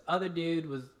 Okay, this other dude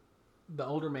was the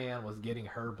older man was getting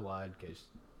her blood because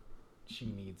she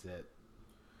needs it,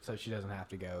 so she doesn't have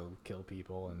to go kill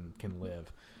people and can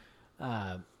live.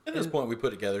 At this point, we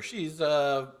put together she's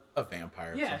a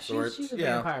vampire Yeah, of some sort. she's a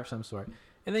vampire of some sort.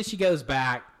 And then she goes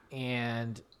back,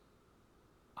 and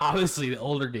obviously the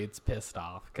older dude's pissed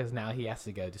off because now he has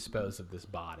to go dispose of this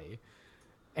body.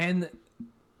 And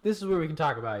this is where we can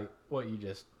talk about what you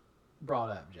just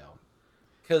brought up, Joe.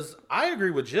 Because I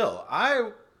agree with Jill.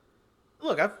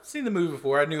 Look, I've seen the movie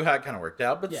before. I knew how it kind of worked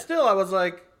out. But Yeah. still, I was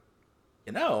like,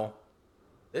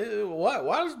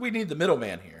 why does we need the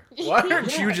middleman here? Why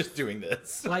aren't you just doing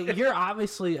this? Like, you're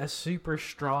obviously a super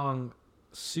strong,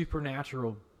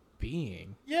 supernatural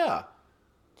being. Yeah.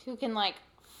 Who can like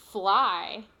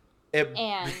fly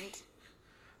and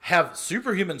Have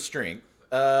superhuman strength.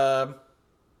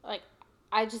 like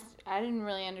I didn't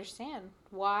really understand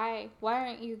why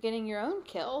aren't you getting your own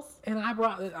kills? And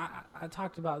I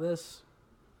talked about this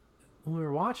when we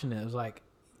were watching it. It was like,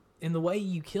 in the way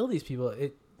you kill these people,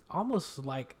 it almost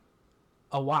like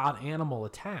a wild animal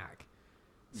attack.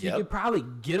 So Yep. you could probably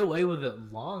get away with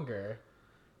it longer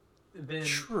than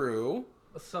True.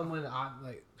 someone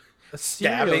like a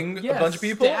Stabbing a bunch of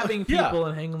people? stabbing Yeah. people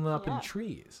and hanging them up Yeah. in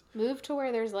trees. Move to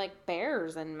where there's like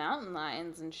bears and mountain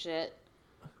lions and shit.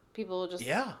 People will just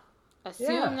Yeah.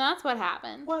 assume Yeah. that's what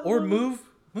happened. Or move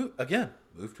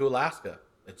to Alaska.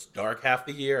 It's dark half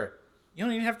the year. You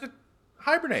don't even have to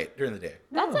hibernate during the day.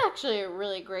 That's No. actually a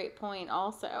really great point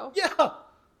also.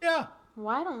 Yeah.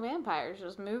 Why don't vampires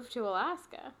just move to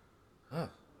Alaska?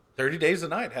 30 days a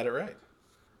night had it right.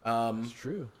 It's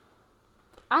true.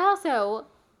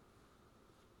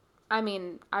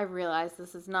 I realize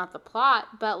this is not the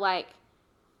plot, but like,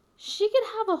 she could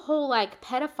have a whole like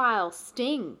pedophile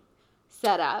sting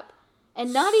set up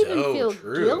and not even So feel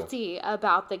true. guilty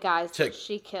about the guys that Check.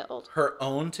 she killed. Her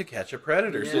own To Catch a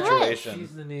Predator Yeah. situation.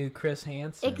 She's the new Chris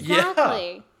Hansen.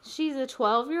 Exactly. She's a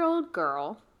 12-year-old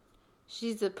girl.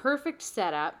 She's the perfect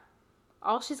setup.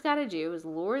 All she's got to do is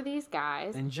lure these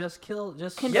guys, And just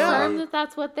confirm that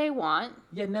that's what they want.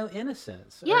 Yeah, no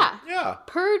innocence. Yeah. Yeah.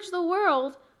 Purge the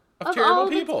world Of of terrible all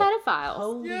of its people. pedophiles.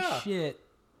 Holy Yeah. shit.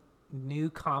 New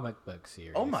comic book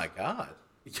series. Oh my god.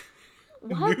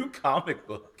 What? New comic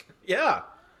book. Yeah.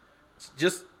 It's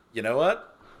just, you know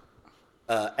what?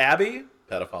 Abby,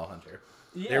 pedophile hunter.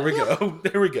 Yeah. There we go.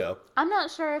 There we go. I'm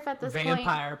not sure if at this point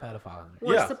Vampire pedophile.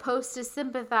 we're Yeah. supposed to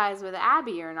sympathize with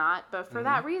Abby or not, but for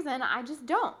that reason, I just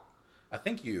don't. I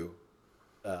think you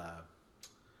put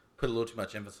a little too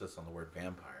much emphasis on the word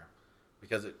vampire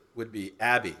because it would be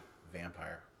Abby,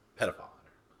 vampire, pedophile hunter.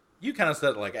 You kind of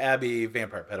said it like Abby,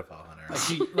 vampire, pedophile hunter.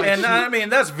 I mean,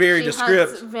 that's very She descriptive.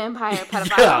 hunts vampire Yeah,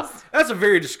 pedophiles. that's a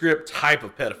very descriptive type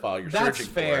of pedophile you're That's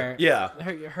searching fair. for. Yeah.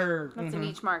 Her That's a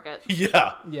niche market.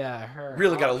 Yeah. her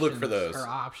Really gotta look for options- those. Her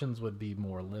options would be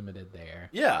more limited there.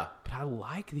 Yeah. But I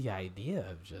like the idea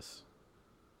of just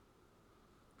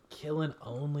killing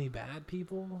only bad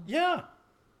people. Yeah.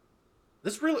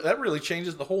 That really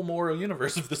changes the whole moral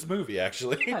universe of this movie,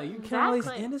 actually. Yeah, you kill all these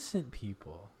Exactly. innocent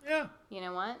people. Yeah. You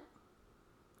know what?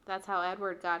 That's how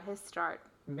Edward got his start.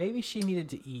 Maybe she needed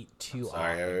to eat too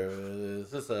Sorry, often.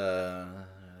 is this a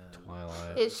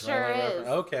Twilight. It sure is.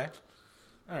 Okay.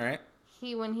 All right.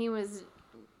 When he was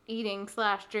eating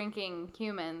 / drinking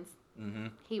humans,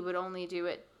 he would only do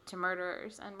it to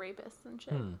murderers and rapists and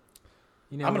shit.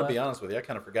 You know I'm gonna what? be honest with you. I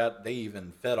kind of forgot they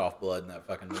even fed off blood in that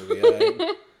fucking movie.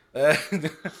 I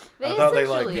thought they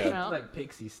like. essentially, you know. Like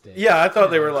pixie sticks. Yeah, I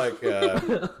thought they were like.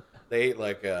 They ate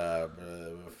like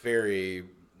fairy.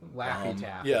 Laffy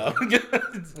Taffy. Yeah.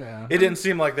 Yeah. It didn't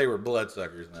seem like they were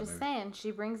bloodsuckers in that Just movie. saying,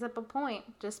 she brings up a point.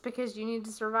 Just because you need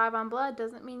to survive on blood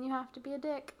doesn't mean you have to be a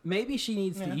dick. Maybe she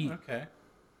needs to eat Okay.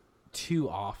 too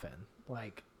often.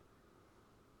 Like,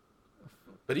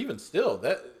 But even still,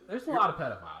 that. there's a lot of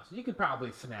pedophiles. You could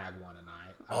probably snag one a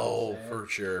night. I would Oh, say. for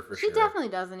sure, for She sure. definitely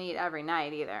doesn't eat every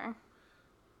night either.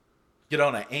 get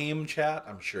on an AIM chat.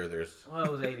 I'm sure there's. Well,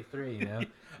 it was 83, you know.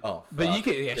 Oh, But fuck. you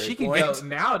could, yeah, Great she can point. go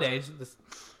nowadays. The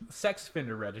sex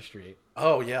offender registry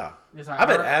Oh yeah, It's like, I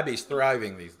bet all right. Abby's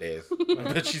thriving these days. I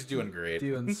bet she's doing great.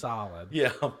 doing solid.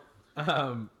 Yeah.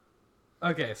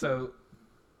 Okay, so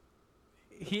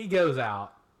he goes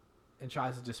out and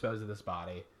tries to dispose of this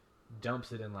body,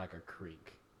 dumps it in like a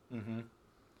creek.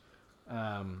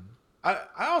 I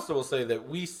also will say that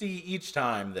we see each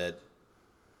time that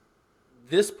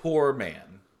this poor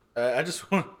man. I just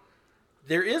want.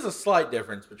 There is a slight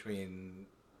difference between.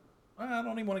 I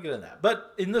don't even want to get in that,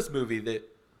 but in this movie, that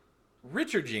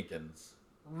Richard Jenkins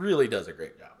really does a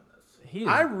great job in this. He is-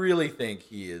 I really think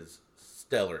he is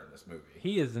stellar in this movie.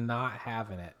 He is not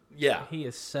having it. Yeah. He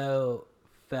is so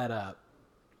fed up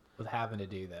with having to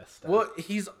do this stuff. Well,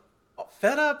 he's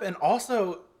fed up, and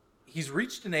also he's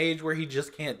reached an age where he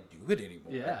just can't do it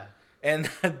anymore. Yeah. And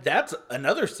that's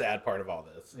another sad part of all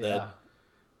this. That Yeah.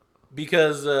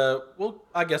 Because, well,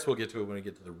 I guess we'll get to it when we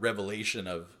get to the revelation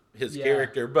of his Yeah.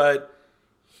 character, but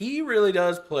he really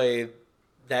does play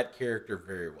that character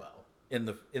very well in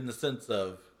the sense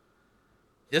of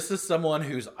this is someone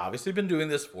who's obviously been doing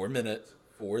this for a minute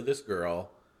for this girl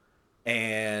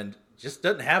and just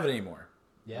doesn't have it anymore.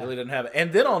 Yeah. Really doesn't have it.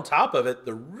 And then on top of it,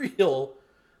 the real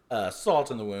salt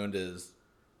in the wound is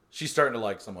she's starting to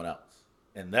like someone else,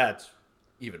 and that's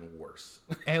even worse.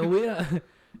 And we don't,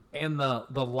 and the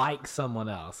like someone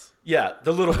else. Yeah,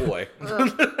 the little boy.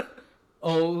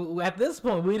 Oh, at this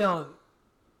point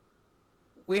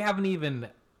we haven't even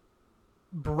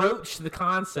broached the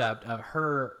concept of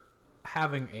her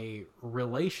having a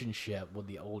relationship with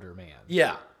the older man.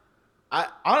 Yeah. I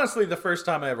honestly, the first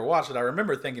time I ever watched it, I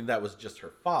remember thinking that was just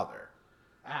her father.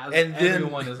 As And then-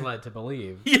 everyone is led to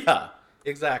believe. Yeah,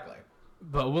 exactly.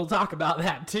 But we'll talk about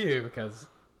that too, because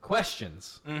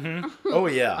questions. Oh,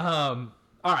 yeah.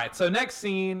 All right, so next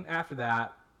scene after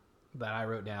that I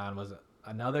wrote down was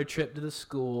another trip to the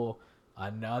school,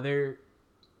 another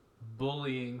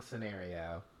bullying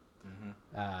scenario.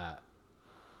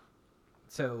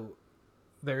 So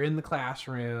they're in the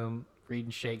classroom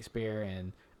reading Shakespeare,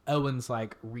 and Owen's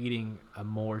like reading a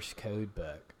Morse code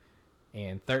book,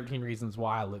 and 13 Reasons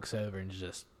Why looks over and is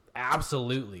just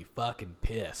absolutely fucking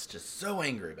pissed. Just so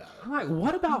angry about it. I'm like,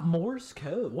 what about Morse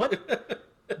code? What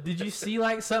did you see?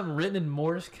 Like something written in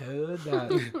Morse code that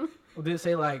did it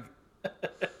say like,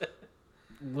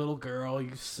 "Little girl,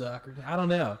 you suck"? Or I don't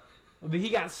know. But he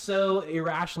got so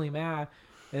irrationally mad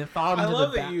and followed him I to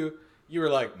love the that back. you were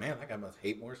like, man, that guy must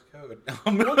hate Morse code.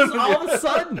 Just all of a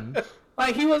sudden,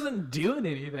 like he wasn't doing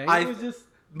anything. He was just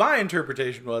My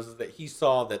interpretation was that he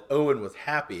saw that Owen was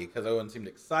happy because Owen seemed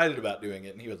excited about doing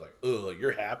it, and he was like, "Ugh,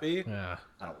 you're happy? yeah.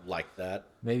 I don't like that."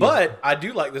 Maybe But I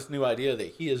do like this new idea that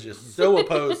he is just so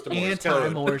opposed to Morse code.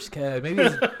 Anti-Morse code.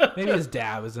 Maybe his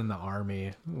dad was in the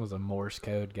army. Was a Morse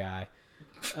code guy.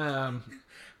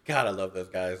 God, I love those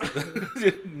guys.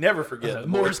 Never forget the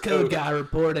Morse code guy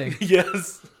reporting.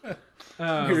 Yes. You're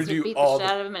gonna To do beat the all shit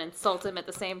out of him and insult him at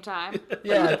the same time.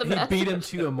 Yeah, The he best. beat him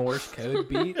to a Morse code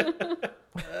beat.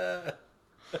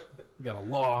 Got a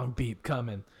long beat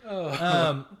coming.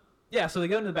 Yeah, so they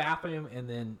go into the bathroom, and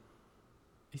then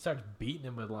he starts beating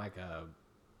him with like a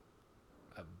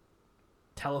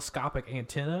telescopic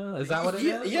antenna. Is that what it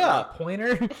is? Yeah. Like a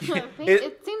pointer. I think It-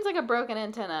 it seems like a broken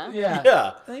antenna. Yeah.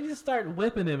 Yeah. They just start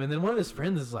whipping him, and then one of his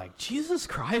friends is like, "Jesus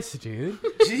Christ, dude!"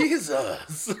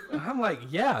 Jesus. I'm like,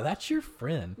 "Yeah, that's your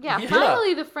friend." Yeah, Yeah.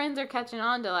 finally the friends are catching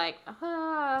on to like,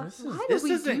 This is- why this do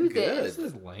we isn't do good. this?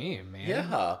 This is lame, man.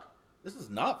 Yeah. This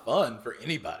is not fun for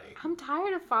anybody. I'm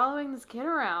tired of following this kid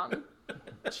around.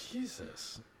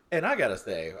 Jesus. And I gotta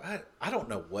say, I don't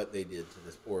know what they did to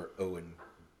this poor Owen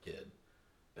kid,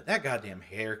 but that goddamn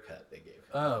haircut they gave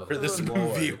him for this Lord.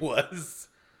 movie was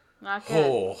Not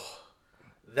good.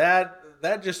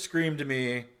 that just screamed to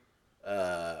me.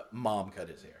 Mom cut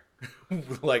his hair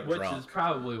like Which drunk is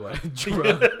probably what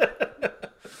drunk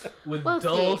with Well,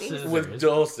 dull see. scissors. with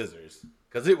dull scissors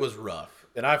because it was rough,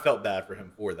 and I felt bad for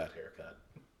him for that haircut.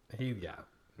 It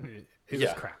was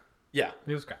Yeah. crap. Yeah.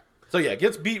 It was crap. So yeah,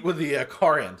 gets beat with the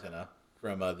car antenna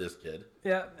from this kid.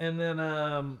 Yeah, and then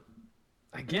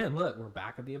again, look, we're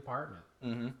back at the apartment.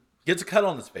 Gets a cut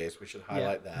on his face. We should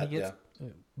highlight He that. gets Yeah.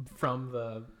 from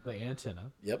the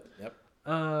antenna. Yep. Yep.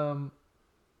 And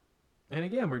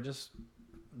again, we're just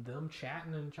them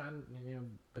chatting and trying,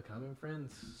 becoming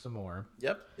friends some more.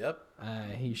 Yep. Yep.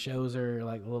 He shows her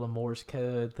like little Morse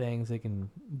code things. They can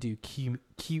do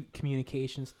cute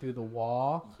communications through the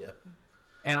wall. Yep.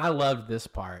 And I loved this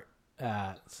part.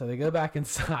 So they go back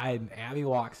inside, and Abby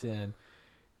walks in,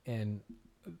 and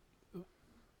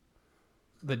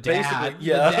the dad. Basically,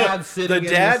 yeah. The dad sitting The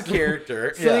dad in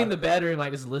character, sitting yeah. in the bedroom,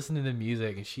 like just listening to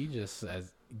music, and she just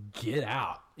says, "Get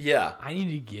out! Yeah. I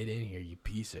need to get in here, you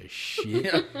piece of shit."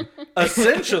 Yeah.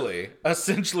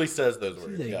 essentially says those words.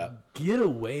 She's like, Yeah. "Get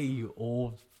away, you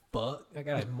old fuck! I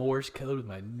got a Morse code with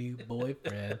my new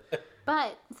boyfriend."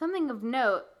 But something of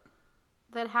note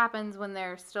that happens when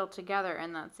they're still together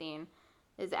in that scene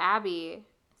is Abby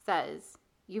says,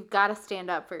 "You've got to stand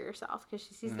up for yourself," because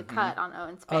she sees the cut on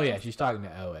Owen's face. Oh yeah, she's talking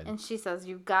to Owen. And she says,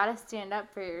 "You've got to stand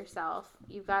up for yourself.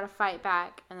 You've got to fight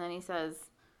back." And then he says,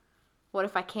 "What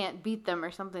if I can't beat them,"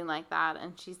 or something like that?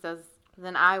 And she says,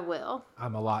 "Then I will."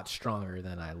 I'm a lot stronger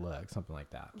than I look, something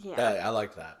like that. Yeah. I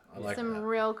like that. I like Some that.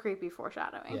 real creepy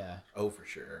foreshadowing. Yeah. Oh, for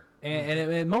sure.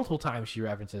 And multiple times she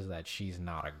references that she's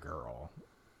not a girl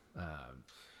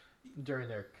during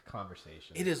their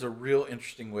conversation. It is a real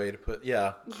interesting way to put.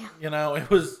 Yeah. Yeah. You know, it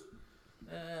was.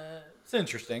 It's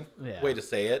interesting Yeah. way to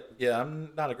say it. Yeah,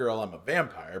 I'm not a girl. I'm a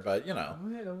vampire. But you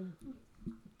know,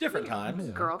 different times.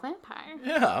 Girl vampire.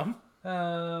 Yeah.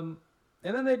 And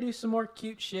then they do some more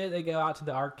cute shit. They go out to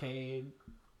the arcade.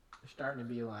 They're starting to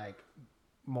be like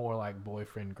more like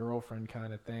boyfriend girlfriend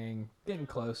kind of thing, getting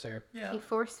closer. Yeah. He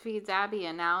force feeds Abby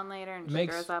a now and later, and she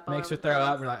Makes throws up. all her over the throw place.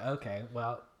 up. We're like, okay,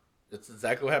 well, It's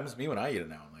exactly what happens to me when I eat it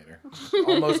now and later.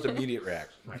 Almost immediate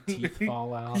reaction. my teeth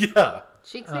fall out. Yeah.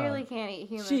 She clearly can't eat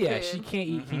human She food. can't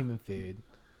eat human food.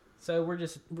 So we're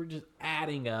just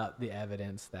adding up the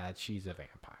evidence that she's a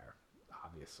vampire,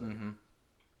 obviously.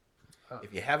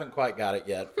 If you haven't quite got it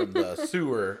yet from the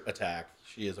sewer attack,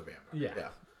 she is a vampire. Yeah. Yeah.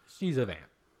 She's a vamp.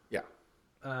 Yeah.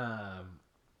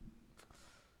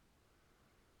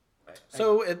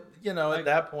 So at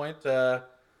that point,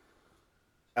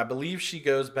 I believe she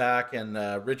goes back and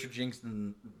Richard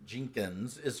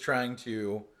Jenkins is trying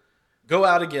to go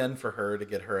out again for her to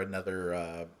get her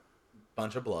another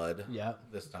bunch of blood. Yep.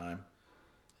 This time.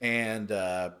 And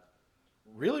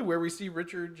really where we see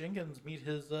Richard Jenkins meet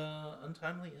his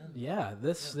untimely end. Yeah,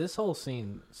 this whole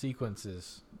sequence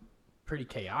is pretty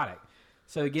chaotic.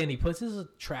 So again, he puts his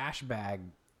trash bag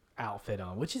outfit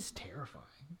on, which is terrifying.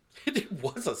 It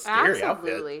was a scary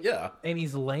Absolutely. outfit. Yeah. And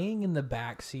he's laying in the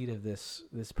back seat of this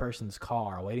person's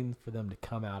car, waiting for them to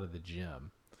come out of the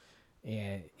gym.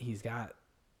 And he's got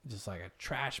just like a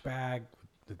trash bag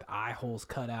with the eye holes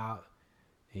cut out.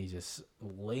 He's just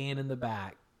laying in the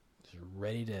back, just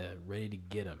ready to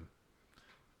get him.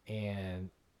 And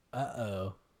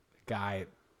the guy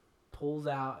pulls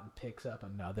out and picks up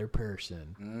another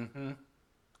person. Mm-hmm.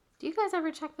 Do you guys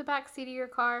ever check the back seat of your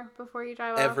car before you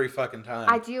drive off? Every fucking time.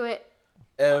 I do it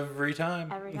Every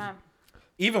time. every time.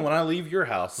 Even when I leave your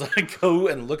house, I go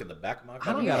and look at the back of my I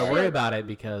car. don't got to worry about it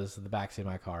because the backseat of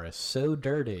my car is so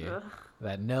dirty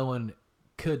that no one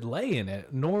could lay in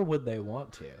it, nor would they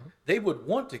want to. They would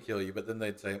want to kill you, but then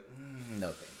they'd say, no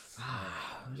thanks.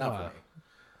 Not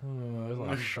for me. There's a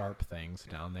lot of sharp things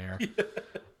down there.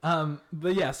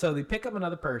 But yeah, so they pick up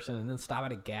another person and then stop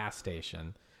at a gas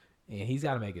station, and he's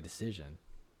got to make a decision.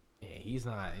 Yeah, he's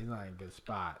not in a good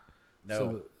spot.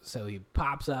 No. So he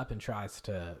pops up and tries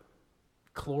to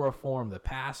chloroform the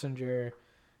passenger,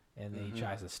 and then he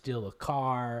tries to steal the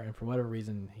car, and for whatever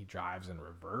reason he drives in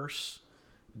reverse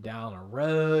down a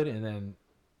road, and then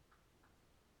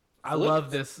I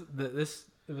love this. It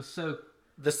was so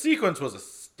The sequence was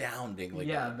astoundingly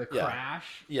good. the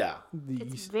crash. Yeah.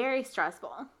 It's very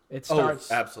stressful. It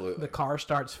starts absolutely. The car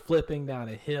starts flipping down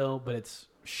a hill, but it's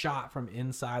shot from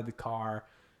inside the car,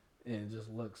 and it just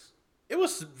looks. It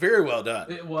was very well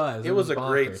done. It was. It was a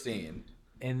great bonkers. scene.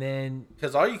 And then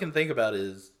Because all you can think about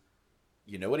is,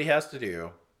 you know what he has to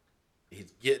do.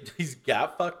 He's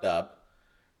got fucked up.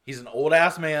 He's an old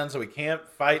ass man, so he can't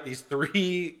fight these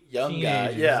three young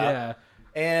guys. teenagers, Yeah.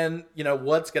 And you know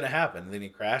what's gonna happen. And then he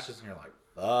crashes, and you're like,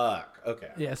 "Fuck."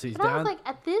 Okay. Yeah, so he's But I down. was like,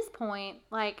 at this point,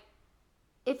 like,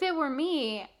 if it were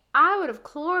me, I would have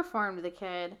chloroformed the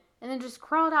kid and then just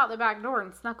crawled out the back door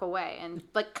and snuck away and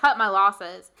like cut my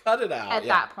losses Cut it out. at yeah.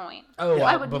 that point. oh,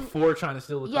 I would before trying to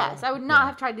steal the car? Yes, I would not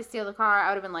have tried to steal the car. I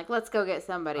would have been like, let's go get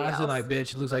somebody I else. was like,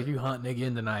 bitch, it looks like you hunting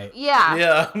again tonight. yeah.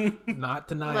 Yeah. Not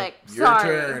tonight. Like, Your sorry.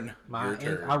 turn. My Your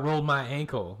turn. I rolled my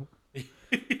ankle.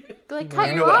 Like, cut You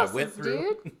your know what I losses, went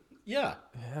through? dude. Yeah.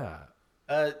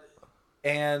 Yeah.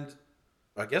 And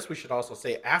I guess we should also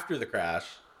say after the crash,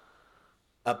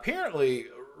 apparently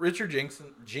Richard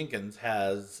Jenkins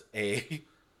has a,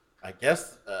 I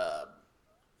guess,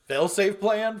 fail-safe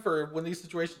plan for when these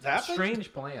situations happen.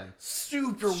 Strange plan.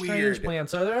 Super Strange weird. plan.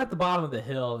 So they're at the bottom of the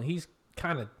hill, and he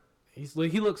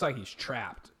looks like he's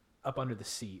trapped up under the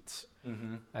seats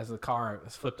as the car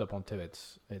is flipped up onto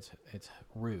its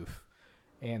roof,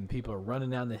 and people are running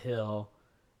down the hill.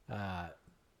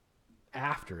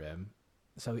 after him.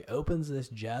 So he opens this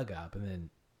jug up and then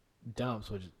dumps,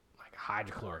 which is like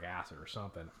hydrochloric acid or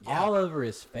something, all over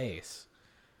his face.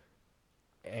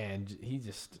 And he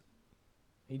just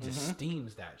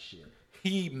steams that shit.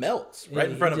 He melts right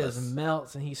in front of us. He just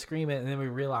melts, and he's screaming, and then we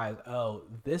realize, oh,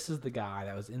 this is the guy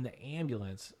that was in the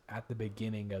ambulance at the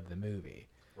beginning of the movie.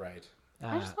 Right.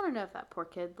 I just want to know if that poor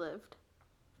kid lived.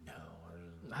 No.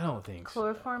 I don't think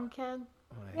Chloroform kid?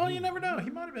 Well, you never know. He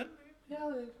might have been.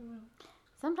 Yeah,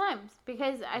 Sometimes,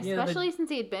 because especially since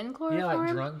he had been chloroformed.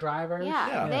 like drunk drivers.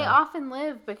 Yeah, they often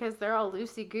live because they're all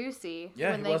loosey-goosey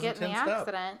when they get in the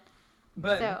accident.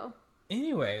 But so,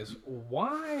 anyways,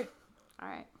 why... All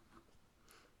right.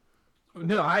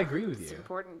 No, I agree with It's you.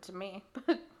 important to me.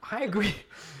 I agree.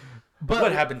 But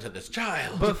what happened to this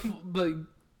child? But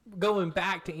going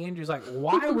back to Andrew's, like,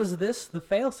 why was this the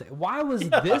failsafe? Why was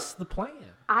this the plan?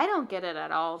 I don't get it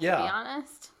at all, to be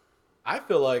honest. I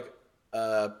feel like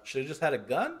should have just had a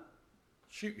gun.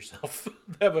 Shoot yourself.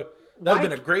 that would have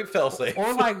been a great failsafe.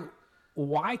 Or like,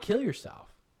 why kill yourself?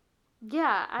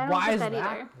 Yeah, I don't Why get is that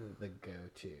that either. the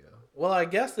go-to? Well, I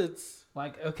guess it's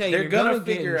Like, okay, they're you're gonna gonna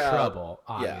get in figure out- trouble,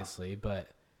 obviously, but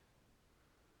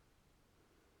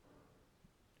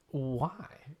why?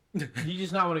 You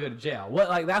just not want to go to jail? What?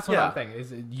 Like, that's what I'm thinking.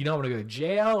 Is it, you don't want to go to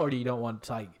jail, or do you don't want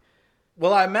to like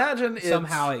well, I imagine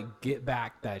somehow get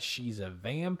back that she's a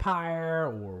vampire,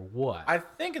 or what? I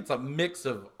think it's a mix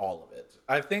of all of it.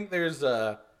 I think there's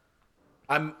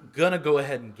I'm gonna go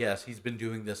ahead and guess he's been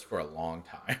doing this for a long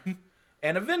time.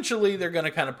 And eventually they're going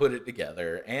to kind of put it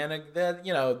together. And then,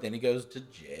 then he goes to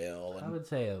jail. And I would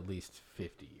say at least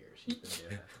 50 years he's been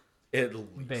doing at it.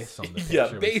 least. Based on the yeah,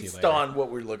 picture we see based later. on what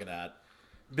we're looking at.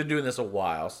 Been doing this a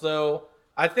while. So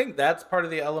I think that's part of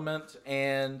the element.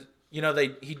 And, he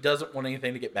doesn't want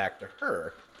anything to get back to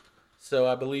her. So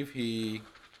I believe he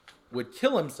would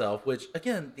kill himself, which,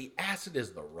 again, the acid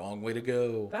is the wrong way to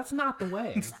go. That's not the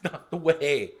way. It's not the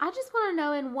way. I just want to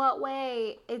know in what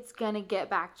way it's going to get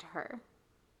back to her.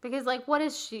 Because, like, what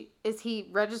is she? Is he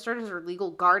registered as her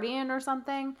legal guardian or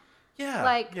something? Yeah.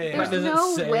 Like, yeah. there's Does it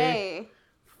no say- way.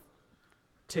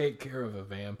 Take care of a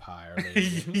vampire.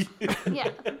 Lady.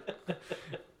 Yeah.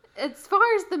 As far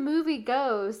as the movie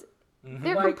goes,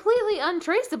 they're Like- completely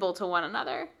untraceable to one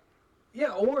another.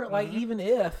 Yeah, or like even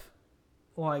if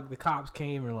like the cops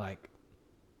came and like,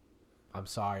 I'm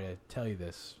sorry to tell you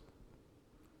this,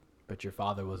 but your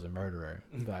father was a murderer.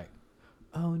 You'd be like,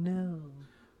 oh no,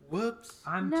 Whoops.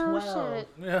 I'm No 12. shit.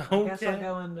 Yeah, I guess I'll okay.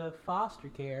 go into foster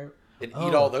care. And Oh.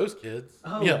 eat all those kids.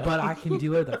 Oh, yeah. but I can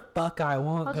do whatever the fuck I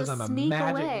want I'll because just I'm a sneak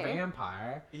magic away.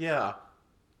 vampire. Yeah.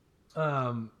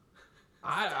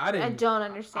 I didn't. I don't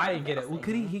understand. I didn't get what it. Well, they're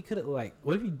could he? saying. He could have like.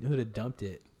 What if he would have dumped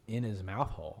it in his mouth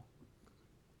hole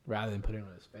rather than putting it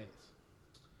on his face?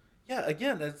 Yeah,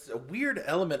 again, it's a weird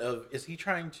element of, is he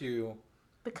trying to...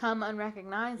 Become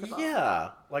unrecognizable.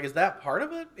 Yeah. Like, is that part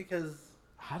of it? Because,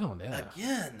 I don't know.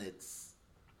 again, it's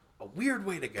a weird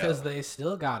way to go. Because they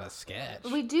still got a sketch.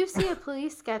 We do see a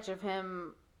police sketch of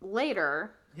him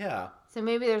later. Yeah. So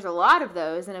maybe there's a lot of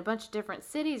those in a bunch of different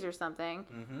cities or something.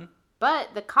 Mm-hmm. But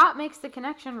the cop makes the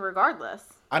connection regardless.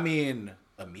 I mean,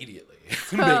 immediately makes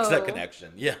So- that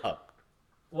connection. Yeah.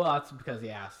 Well, that's because he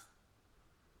asked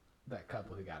that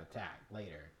couple who got attacked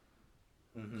later.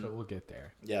 Mm-hmm. So we'll get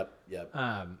there. Yep.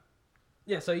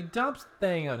 Yeah, so he dumps the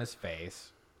thing on his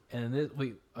face, and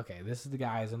this is the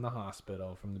guys in the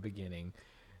hospital from the beginning,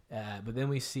 but then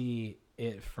we see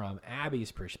it from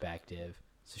Abby's perspective.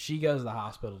 So she goes to the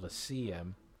hospital to see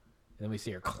him, and then we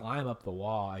see her climb up the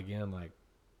wall again, like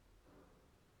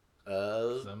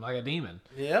something like a demon.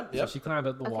 Yep. So she climbed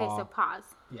up the Okay, wall. so pause.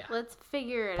 Yeah. Let's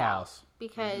figure it Pause. out.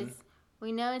 Because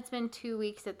we know it's been 2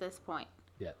 weeks at this point.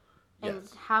 Yeah, And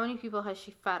Yes. how many people has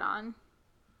she fed on?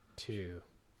 2.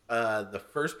 The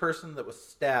first person that was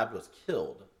stabbed was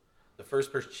killed. The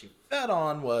first person she fed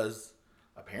on was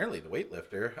apparently the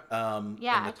weightlifter in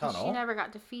Yeah, the because tunnel. she never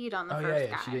got to feed on the Oh first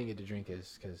yeah, guy. she didn't get to drink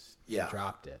his because Yeah. she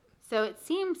dropped it. So it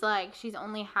seems like she's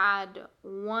only had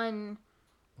one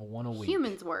One a week.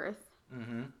 human's worth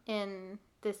Mm-hmm. in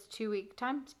this 2 week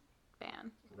time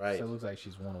span. Right. So it looks like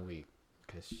she's one a week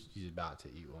because she's about to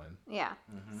eat one. Yeah.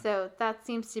 Mm-hmm. So that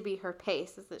seems to be her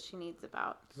pace, is that she needs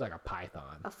about It's like a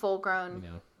python, a full grown, you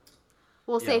know.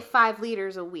 we'll say Yeah. 5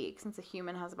 liters a week, since a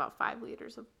human has about 5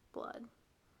 liters of blood.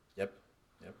 Yep.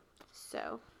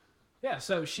 So, Yeah,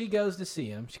 so she goes to see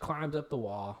him. She climbs up the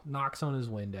wall, knocks on his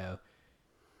window.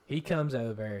 He comes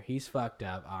over. He's fucked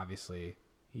up, obviously.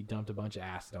 He dumped a bunch of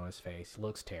acid on his face.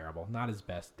 Looks terrible. Not his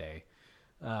best day.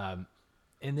 And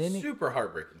then Super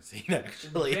heartbreaking scene,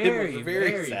 actually. It Very, was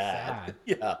very very sad. sad.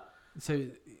 Yeah. so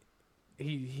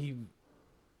they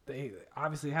they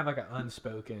obviously have like an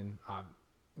unspoken,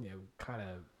 kind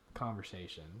of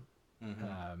conversation.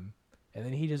 And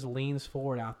then he just leans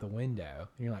forward out the window,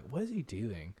 and you're like, "What is he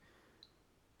doing?"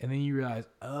 And then you realize,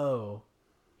 oh,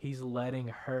 he's letting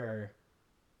her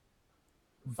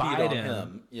bite on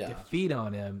him, him. to feed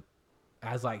on him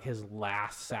as like his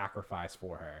last sacrifice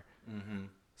for her.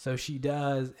 So she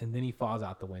does, and then he falls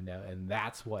out the window, and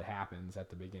that's what happens at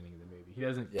the beginning of the movie. He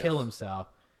doesn't kill himself.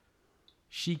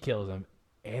 She kills him,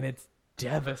 and it's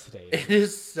devastating. It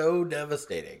is so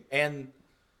devastating. And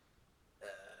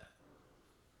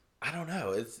I don't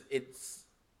know. It's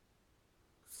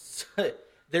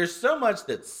there's so much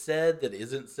that's said that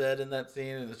isn't said in that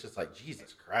scene, and it's just like,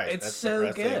 Jesus Christ. It's that's so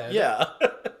depressing. good. Yeah.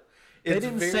 They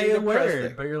didn't say a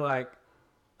word, but you're like,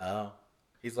 oh.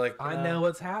 He's like, I know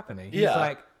what's happening. He's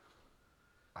like,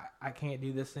 I can't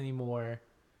do this anymore.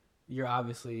 You're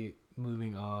obviously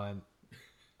moving on.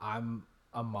 I'm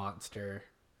a monster.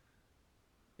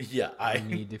 Yeah, I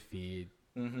need to feed.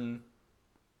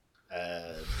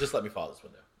 Just let me fall this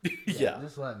window. Yeah.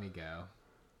 Just let me go.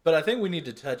 But I think we need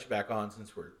to touch back on,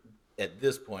 since we're at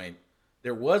this point,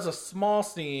 there was a small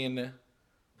scene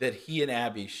that he and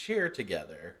Abby share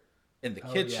together in the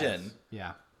kitchen. Yes.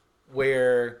 Yeah.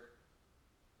 Where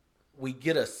we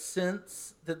get a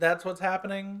sense that that's what's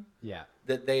happening. Yeah.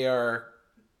 That they're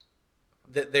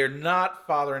not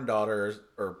father and daughters,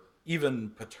 or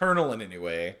even paternal in any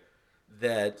way.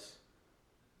 That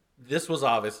this was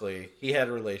obviously, he had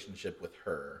a relationship with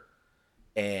her,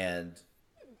 and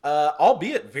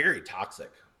albeit very toxic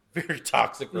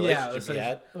relationship he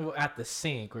had at the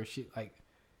sink, where she, like,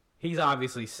 he's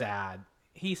obviously sad.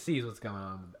 He sees what's going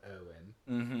on with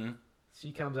Owen.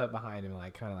 She comes up behind him,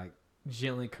 like, kind of like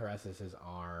gently caresses his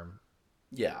arm.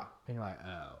 Yeah. And you're like,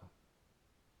 oh,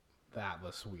 that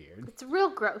was weird. It's real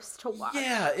gross to watch.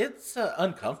 Yeah, it's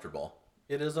uncomfortable.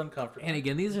 It is uncomfortable. And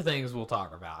again, these are things we'll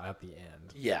talk about at the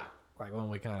end. Yeah. Like when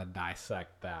we kind of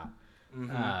dissect that.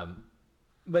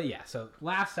 But yeah, so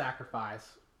last sacrifice,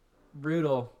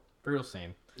 brutal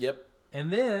scene. Yep.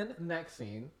 And then next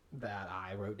scene that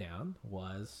I wrote down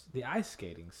was the ice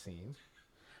skating scene.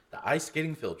 The ice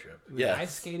skating field trip. The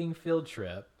ice skating field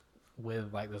trip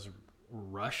with like this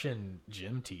Russian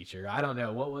gym teacher. I don't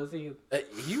know, what was he?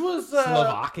 He was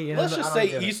Slovakian. Let's just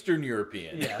say Eastern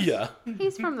European. Yes. Yeah.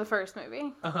 He's from the first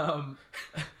movie.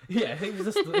 Yeah, he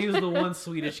was the one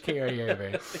Swedish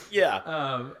carryover.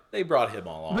 Yeah. They brought him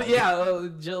along. But yeah,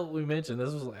 Jill, we mentioned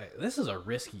this is a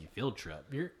risky field trip.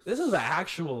 This is an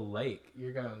actual lake.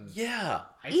 You're going. Yeah.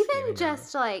 Even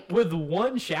just like with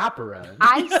one chaperone.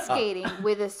 Ice skating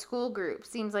with a school group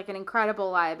seems like an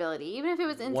incredible liability, even if it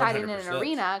was inside in an 100%.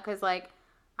 arena, because like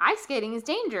ice skating is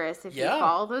dangerous if you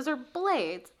fall. Those are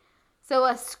blades. So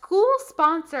a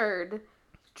school-sponsored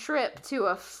trip to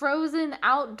a frozen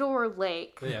outdoor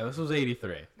lake. Yeah, this was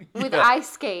 83. With ice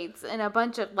skates and a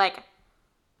bunch of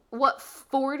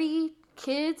 40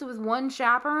 kids with one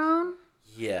chaperone?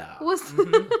 Yeah. Was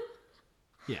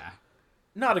Yeah.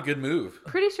 Not a good move.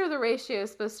 pretty sure the ratio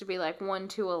is supposed to be like 1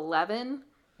 to 11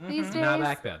 these days. Not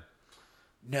back then.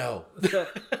 No.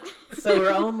 So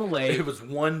we're on the lake. It was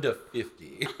 1 to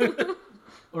 50.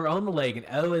 We're on the lake, and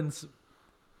Owen's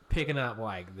picking up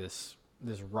like this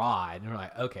rod, and we're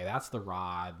like, okay, that's the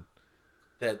rod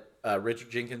that Richard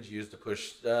Jenkins used to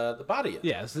push the body in.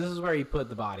 Yes, this is where he put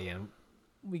the body in.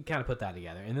 We kind of put that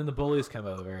together, and then the bullies come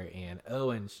over, and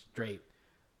Owen straight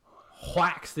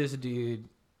whacks this dude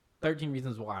 13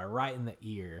 Reasons Why right in the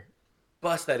ear.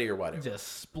 Bust that ear wide open.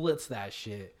 Just splits that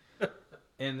shit.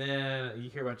 And then you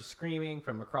hear a bunch of screaming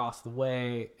from across the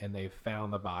way, and they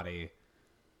found the body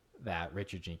that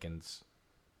Richard Jenkins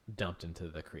dumped into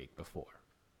the creek before.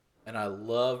 And I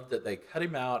loved that they cut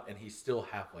him out, and he's still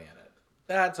halfway in it.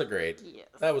 That was a great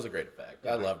effect.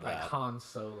 I loved like that. Han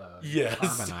Solo. Yes,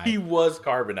 Carbonite. he was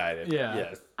carbonated. Yeah.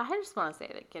 Yes. I just want to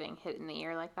say that getting hit in the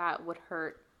ear like that would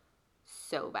hurt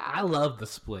so bad. I love the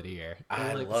split ear.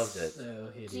 I loved it. So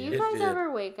hideous. Do you It guys did.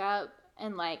 ever wake up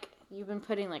and you've been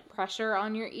putting pressure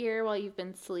on your ear while you've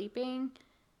been sleeping,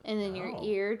 and then your No.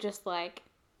 ear just hurts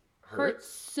Hurts?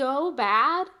 so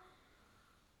bad?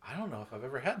 I don't know if I've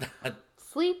ever had that.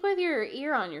 Sleep with your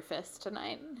ear on your fist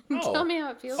tonight. Oh. Tell me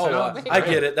how it feels. Oh, Sounds like. I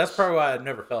get it. That's probably why I've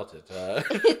never felt it.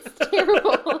 It's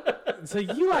terrible. So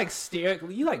you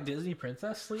like Disney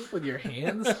princess sleep with your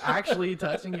hands actually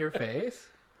touching your face?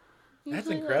 That's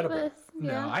Usually like incredible. this.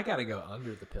 Yeah. No, I gotta go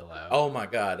under the pillow. Oh my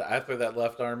God. I throw that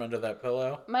left arm under that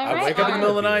pillow. My I right wake up in the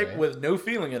middle of the arm- night with no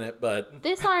feeling in it, but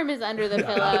This arm is under the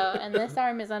pillow, and this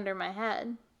arm is under my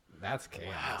head. That's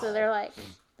chaos. So they're like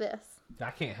this.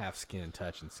 I can't have skin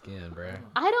touching skin, bro.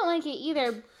 I don't like it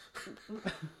either.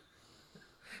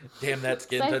 Damn, that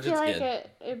skin So I touches feel like skin.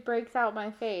 it breaks out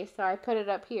my face, so I put it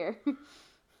up here.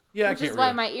 Yeah, I Which can't is why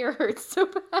really. my ear hurts so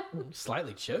bad. You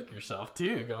slightly choke yourself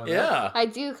too. Going up. Yeah, I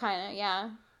do kind of, yeah.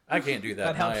 I can't do that.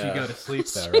 That helps My, you go to sleep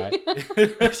though,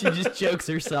 right? She just chokes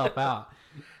herself out.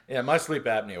 Yeah, my sleep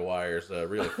apnea wires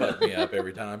really fuck me up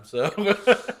every time. So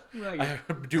Like I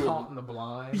do. caught in the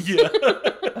blind.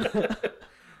 Yeah.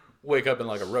 Wake up in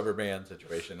like a rubber band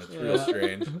situation. It's real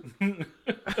strange.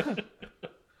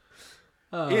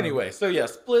 Anyway, so yeah,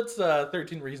 Split's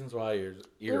 13 Reasons Why your It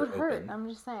ear would open. hurt, I'm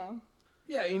just saying.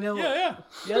 Yeah, you know. Yeah.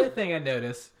 The other thing I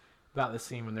noticed about the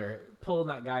scene when they're pulling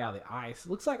that guy out of the ice,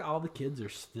 it looks like all the kids are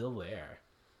still there.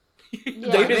 They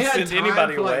Yeah. didn't had send time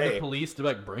anybody for, like, away. the police to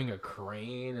like bring a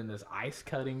crane and this ice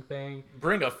cutting thing.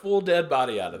 Bring a full dead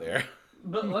body out of there.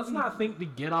 But let's not think to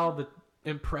get all the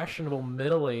impressionable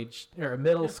middle-aged or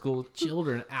middle school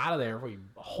children out of there before you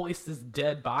hoist this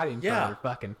dead body in front Yeah. of their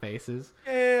fucking faces.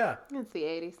 Yeah. It's the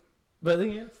 80s. But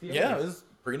then, yeah, it's the Yeah, 80s. it was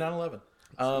pre 9/11.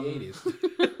 It's the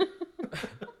 80s.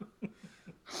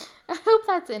 I hope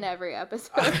that's in every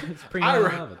episode. It's pre I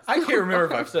 9/11. can't remember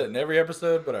if I've said it in every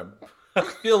episode, but I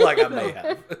feel like I may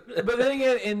have. But then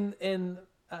again, in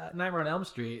Nightmare on Elm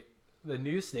Street, the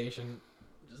news station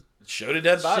Showed a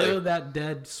dead body. showed that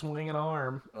dead swinging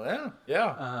arm. Well,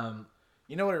 yeah.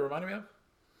 You know what it reminded me of?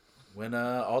 When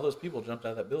all those people jumped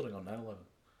out of that building on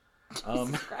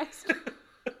 9/11. Jesus Christ.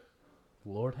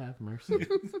 Lord have mercy.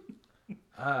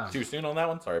 Too soon on that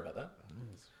one? Sorry about that.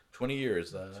 20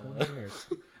 years. 20 years.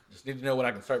 Just need to know when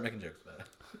I can start making jokes about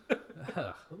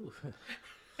it. Ooh.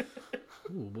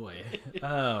 Ooh, boy.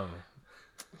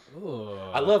 Ooh.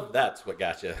 I love that's what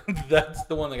got you. That's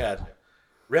the one that got you.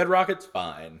 Red Rocket's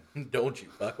fine. Don't you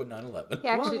fuck with 9/11. He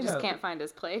actually Well, just yeah. can't find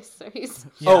his place, so he's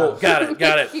Oh, got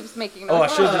it. keeps making Oh, I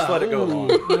noise. should have just let it go Ooh.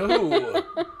 along.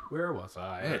 No. Where was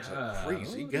I? That's a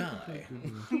crazy guy.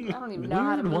 I don't even know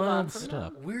how to Weird move on wild from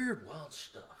stuff. Weird, wild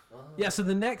stuff. Yeah, so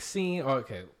the next scene,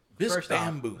 okay. This First off,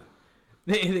 bamboo.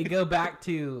 they go back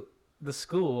to the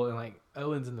school and like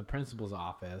Owen's in the principal's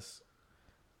office,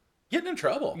 Getting in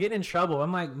trouble. getting in trouble.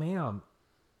 I'm like, ma'am,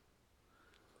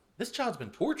 This child's been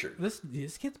tortured.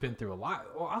 this kid's been through a lot.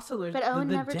 Well, also there's But Owen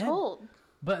the never dead, told.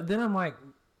 But then I'm like,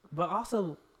 but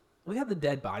also we have the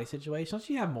dead body situation. Don't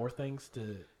you have more things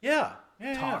to Yeah.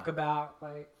 talk about?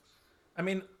 Like, I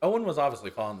mean, Owen was obviously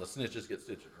following the snitches get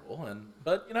stitches rule,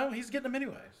 but you know he's getting them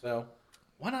anyway. So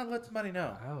why not let somebody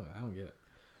know? I don't get it.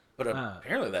 But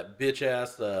apparently that bitch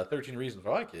ass 13 Reasons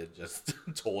Why kid just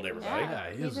told everybody. Yeah,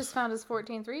 he he was- just found his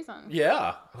 14th reason.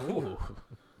 Yeah. Ooh,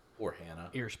 Poor Hannah.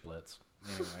 ear splits.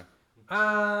 Anyway.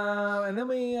 And then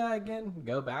we again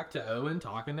go back to Owen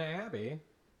talking to Abby,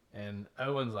 and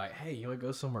Owen's like, "Hey, you want to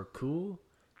go somewhere cool?"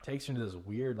 Takes her into this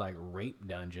weird like rape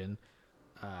dungeon.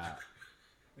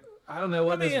 I don't know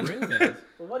what this room is.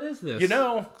 What is this? You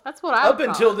know, That's what I up would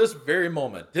call until it. this very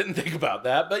moment, didn't think about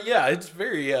that. But yeah, it's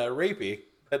very rapey,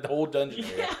 that whole dungeon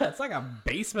area. Yeah, it's like a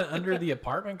basement under the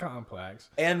apartment complex.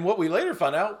 And what we later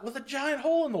find out was a giant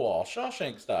hole in the wall,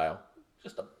 Shawshank style.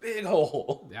 Just a big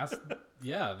hole. That's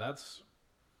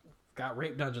got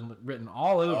rape dungeon written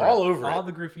all over. All over all it.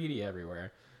 the graffiti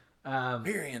everywhere.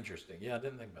 Very interesting. Yeah, I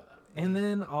didn't think about that. And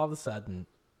then all of a sudden,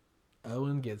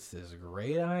 Owen gets this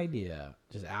great idea,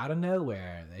 just out of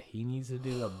nowhere, that he needs to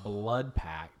do a blood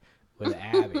pact with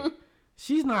Abby.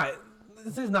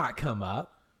 This has not come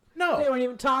up. They No. weren't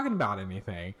even talking about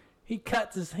anything. He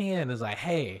cuts his hand and is like,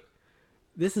 hey,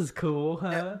 this is cool,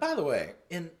 huh? By the way,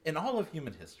 in all of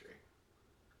human history,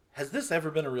 has this ever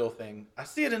been a real thing? I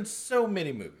see it in so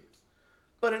many movies.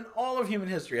 But in all of human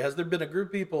history, has there been a group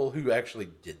of people who actually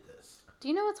did this? Do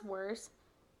you know what's worse?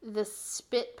 The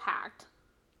spit pact.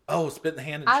 Oh, spit in the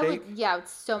hand and I shake? would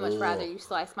so much rather Ugh. you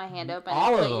slice my hand open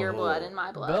All and of put your them. blood in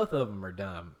my blood. Both of them are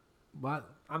dumb. But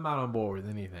I'm not on board with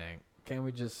anything. Can't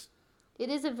we just... It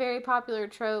is a very popular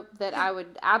trope that I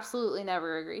would absolutely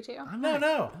never agree to.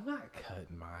 No. I'm not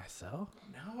cutting myself.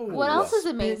 No. What else is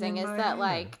Spitting amazing in is my that, hand.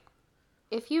 like,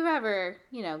 if you've ever,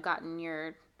 gotten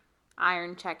your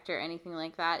iron checked or anything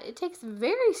like that, it takes a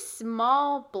very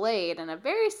small blade and a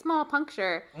very small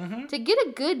puncture to get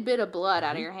a good bit of blood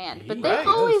out of your hand. But they Right.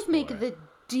 always Goes make for it. the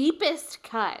deepest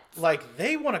cuts. Like,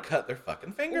 they want to cut their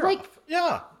fucking finger Like- off.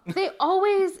 Yeah. They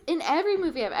always, in every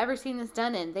movie I've ever seen this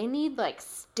done in, they need, like,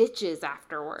 stitches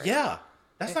afterwards. Yeah.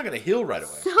 That's not going to heal right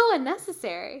away. So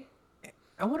unnecessary.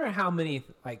 I wonder how many,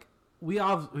 like,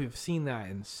 we've seen that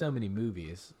in so many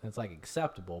movies. It's, like,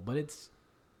 acceptable, but it's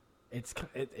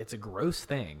a gross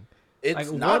thing. It's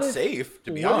Like, not what if- safe,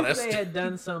 to be what honest. if they had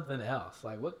done something else?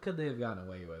 Like, what could they have gotten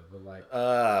away with? But, like,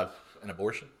 An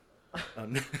abortion?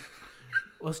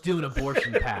 let's do an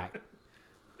abortion pact.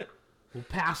 We'll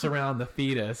pass around the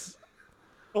fetus.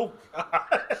 Oh,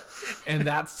 God. And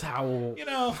that's how we'll You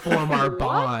know. form our What?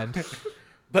 bond.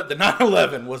 But the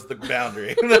 9/11 was the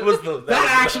boundary. That was the... That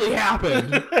actually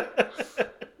happened.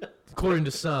 According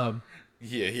to some.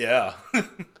 Yeah.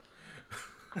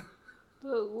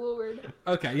 Oh, Lord.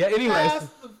 Okay, yeah, anyways. Pass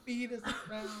the fetus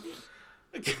around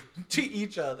to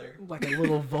each other. Like a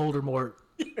little Voldemort.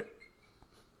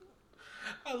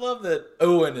 I love that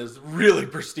Owen is really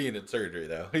pristine at surgery,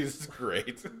 though. He's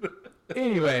great.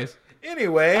 Anyways,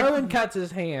 Anyway. Owen cuts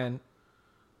his hand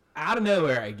out of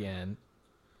nowhere again,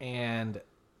 and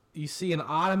you see an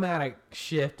automatic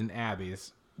shift in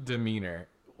Abby's demeanor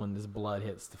when this blood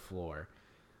hits the floor.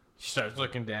 She starts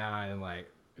looking down and like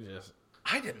just.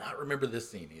 I did not remember this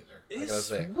scene either. I gotta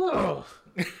say. Whoa,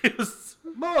 It was,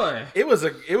 boy. it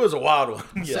was a wild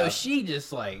one. So Yeah. she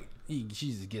just like she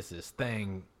just gets this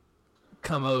thing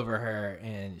come over her,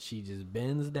 and she just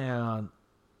bends down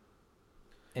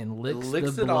and licks the it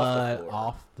off the blood floor.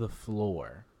 off the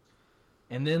floor,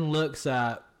 and then looks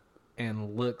up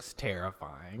and looks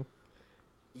terrifying,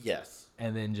 Yes.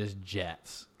 and then just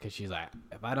jets because she's like,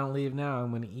 if I don't leave now,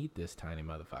 I'm gonna eat this tiny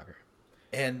motherfucker.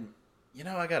 And,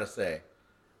 I gotta say,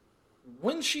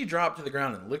 when she dropped to the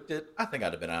ground and licked it, I think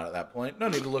I'd have been out at that point. No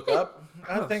need to look up.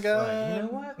 I was think, like, you know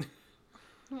what?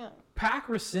 Yeah. Pack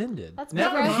rescinded. That's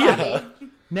never gross, mind. Abby.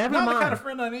 Never not mind. the kind of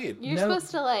friend I need. You're No.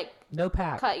 supposed to, like, No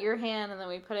pack. cut your hand and then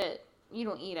we put it... You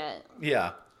don't eat it.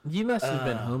 Yeah. You must have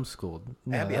been homeschooled.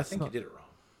 No, Abby, I that's think not- you did it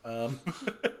wrong.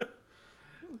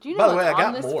 Do you know By the what's way, I on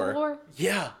got this more. floor?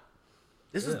 Yeah.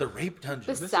 This is the rape dungeon.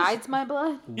 Besides my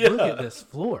blood? Look Yeah. at this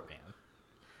floor, man.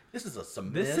 This is a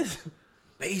cement This is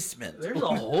basement. there's a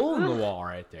hole in the wall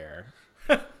right there.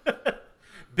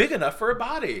 Big enough for a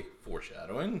body.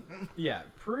 Foreshadowing. Yeah,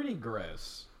 pretty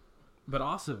gross, but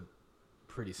also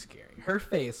pretty scary. Her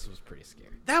face was pretty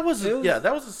scary. That was, It was-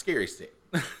 that was a scary scene.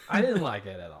 I didn't like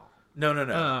it at all. No.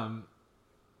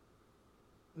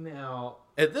 Now,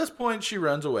 At this point, she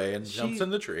runs away and jumps She- in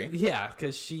the tree. yeah,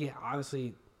 because she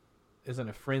obviously is in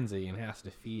a frenzy and has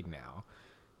to feed now.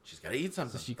 She's got to eat So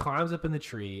something. she climbs up in the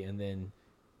tree, and then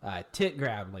tit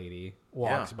grab lady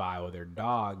walks Yeah. by with her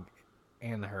dog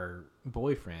and her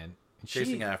boyfriend. And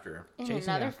Chasing after her. In chasing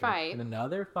another after her. fight. In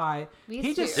another fight. These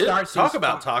He two- just It- starts talk these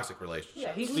about fi- toxic relationships.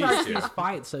 Yeah, he These starts two. these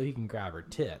fights so he can grab her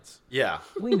tits. Yeah.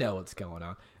 We know what's going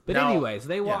on. But Now- anyways,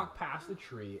 they yeah. walk past the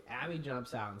tree. Abby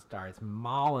jumps out and starts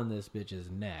mauling this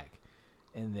bitch's neck.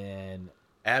 And then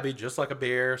Abby, just like a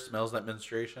bear, smells that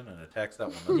menstruation and attacks that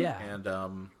woman. Yeah. And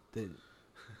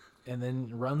and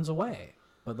then runs away.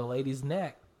 But the lady's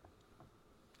neck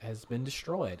has been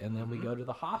destroyed. And then we go to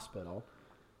the hospital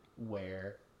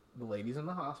where the lady's in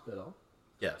the hospital.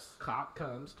 yes. Cop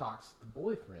comes, talks to the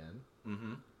boyfriend,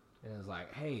 Mm-hmm. and is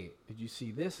like, hey, did you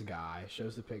see this guy?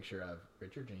 Shows the picture of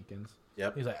Richard Jenkins.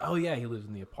 Yep. He's like, oh, yeah, he lives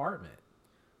in the apartment.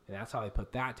 And that's how they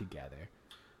put that together.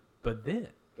 But then,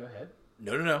 go ahead.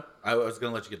 No. I was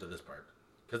going to let you get to this part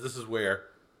because this is where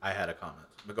I had a comment.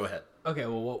 But go ahead. Okay,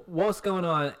 well, what's going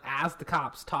on as the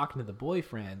cop's talking to the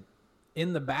boyfriend?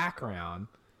 In the background,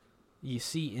 you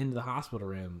see into the hospital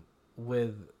room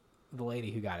with the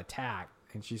lady who got attacked,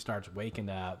 and she starts waking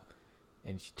up,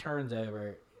 and she turns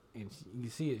over, and you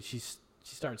see it. She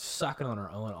starts sucking on her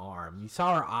own arm. You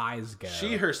saw her eyes go.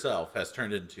 She herself has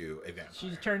turned into a vampire.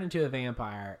 She's turned into a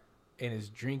vampire and is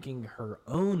drinking her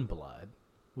own blood,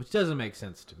 which doesn't make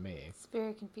sense to me. It's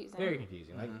very confusing. Very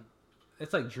confusing. Like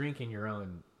it's like drinking your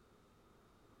own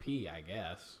pee, I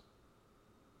guess.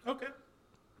 Okay.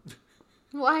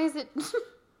 Why is it...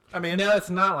 I mean, No, it's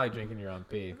not like drinking your own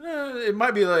pee. it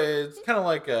might be like, it's kind of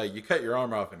like you cut your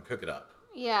arm off and cook it up.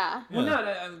 yeah. Well,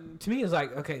 no, to me, it's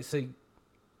like, okay, so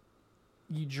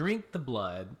you drink the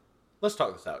blood. Let's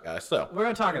talk this out, guys. So, We're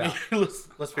going to talk it out.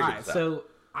 let's figure All right, this out. so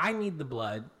I need the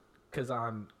blood because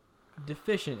I'm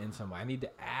deficient in some way. I need to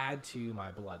add to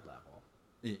my blood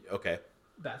level. Okay.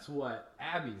 That's what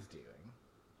Abby's doing.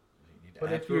 You need to But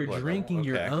add if to her you're blood drinking level.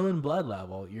 your Okay. own blood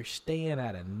level, you're staying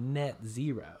at a net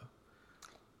zero.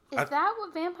 Is that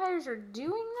what vampires are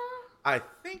doing now? I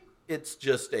think it's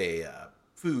just a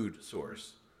food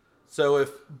source. So if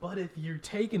But if you're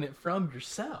taking it from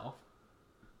yourself,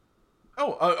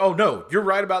 oh no, you're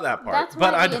right about that part. That's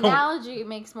but why I the don't. analogy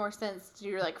makes more sense to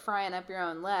you're like frying up your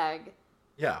own leg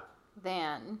Yeah.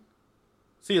 than...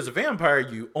 See, as a vampire,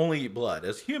 you only eat blood.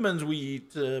 As humans, we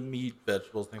eat meat,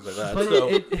 vegetables, things like that. but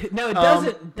so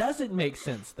it doesn't make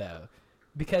sense though,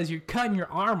 because you're cutting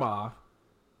your arm off,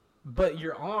 but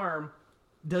your arm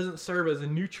doesn't serve as a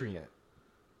nutrient.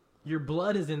 Your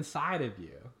blood is inside of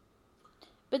you.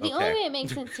 But the Okay. only way it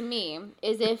makes sense to me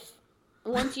is if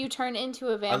once you turn into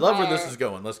a I vampire, love where this is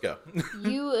going. Let's go.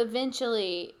 you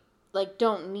eventually like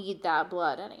don't need that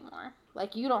blood anymore.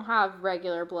 Like, you don't have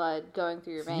regular blood going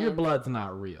through your So veins. your blood's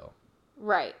not real.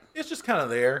 Right. It's just kind of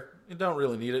there. You don't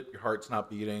really need it. Your heart's not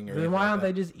beating. Or Then why don't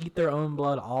they just eat their own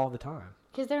blood all the time?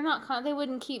 Because they're not, they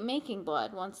wouldn't keep making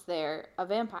blood once they're a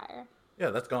vampire. Yeah,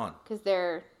 that's gone. Because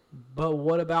they're, But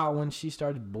what about when she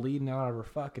started bleeding out of her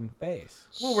fucking face?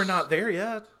 Well, we're not there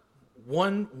yet.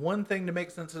 One thing to make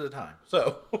sense at a time.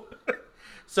 So,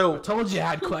 I told you I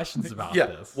had questions about yeah.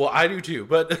 this. Well, I do too.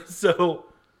 But so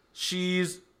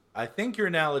I think your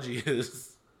analogy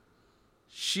is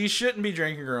she shouldn't be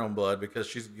drinking her own blood because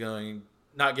she's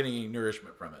not getting any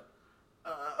nourishment from it.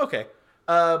 Okay.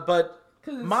 But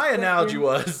my analogy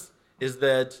is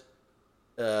that,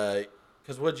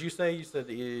 because what did you say? You said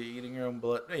eating your own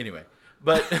blood. Anyway,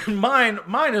 but mine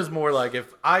is more like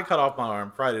if I cut off my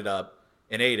arm, fried it up,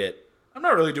 and ate it, I'm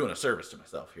not really doing a service to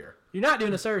myself here. You're not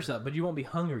doing a service up, but you won't be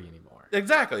hungry anymore.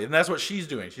 Exactly, and that's what she's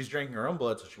doing. She's drinking her own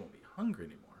blood, so she won't be hungry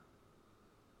anymore.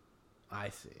 I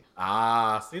see.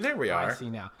 See, there we are. I see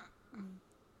now.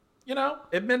 You know,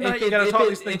 at midnight, you got to talk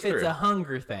these things if through. it's a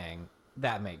hunger thing,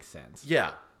 that makes sense.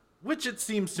 Yeah, which it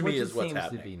seems to me is what's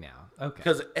happening. To be now. Okay.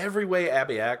 Because every way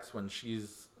Abby acts when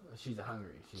she's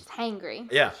hungry. She's hangry.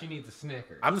 yeah, she needs a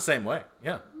Snickers. I'm the same way.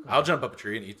 Yeah, I'll jump up a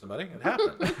tree and eat somebody. It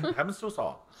happens. It happens to us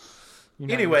all. You're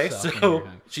not Anyway, yourself when so you're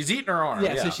hungry. she's eating her arm.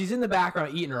 Yeah, so she's in the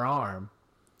background eating her arm,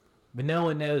 but no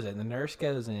one knows it. And the nurse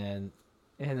goes in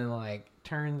and then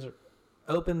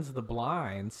opens the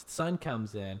blinds. Sun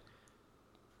comes in.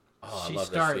 Oh, She I love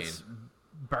starts this scene.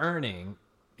 burning,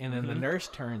 and then the nurse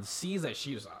turns, sees that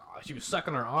she was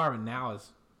sucking her arm and now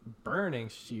is burning.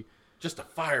 She Just a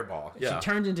fireball. Yeah.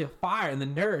 turns into fire, and the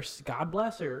nurse, God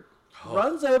bless her,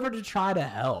 runs over to try to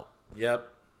help. Yep.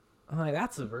 I'm like,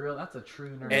 that's a true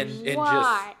nurse. And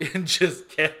Why? just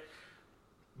can't.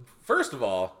 First of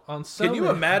all, On so can you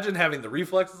many- imagine having the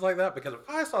reflexes like that? Because if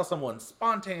I saw someone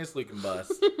spontaneously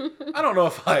combust, I don't know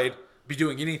if I'd be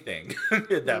doing anything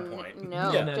at that point.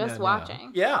 No, Yeah. just no.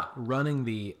 watching. Yeah. running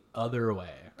the other way.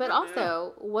 But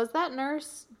also, was that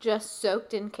nurse just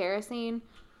soaked in kerosene?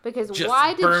 Because Just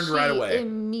why did burned she right away.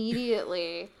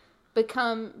 immediately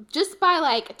become, just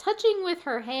by touching with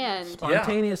her hand,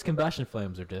 Spontaneous combustion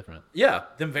flames are different. Yeah.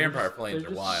 Them vampire flames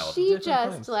they're are just- wild. she different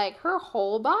just, flames. her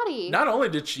whole body. Not only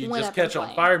did she went just up in catch on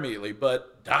flame. fire immediately,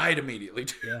 but died immediately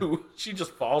too. Yeah. She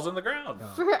just falls in the ground.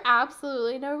 For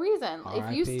absolutely no reason.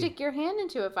 If you R.I.P.. stick your hand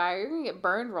into a fire, you're going to get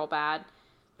burned real bad.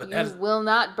 But You that's will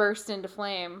not burst into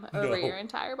flame over No. your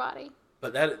entire body.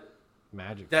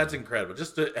 Magic. that's incredible.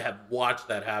 Just to have watched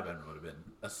that happen would have been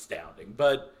astounding.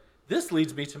 But this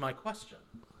leads me to my question.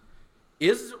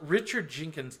 Is Richard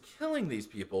Jenkins killing these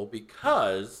people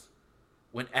because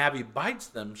when Abby bites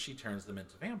them, she turns them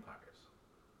into vampires?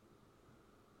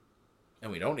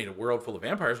 And we don't need a world full of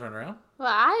vampires running around. Well,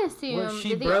 I assume Well,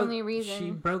 that the only reason.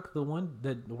 she broke the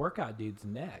workout dude's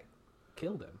neck,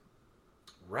 killed him.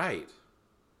 Right.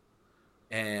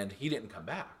 And he didn't come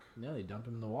back. No, they dumped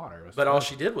him in the water. It was But all fun.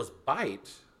 she did was bite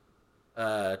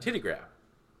Titty Grab.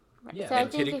 Right. Yeah, So I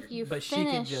and think kitty- if you But she could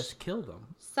finish just kill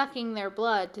them. sucking their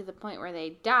blood to the point where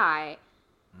they die,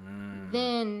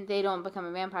 then they don't become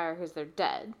a vampire because they're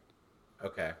dead.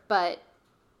 Okay. But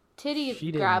Titty She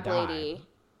didn't Grab die. lady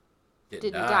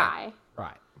didn't die.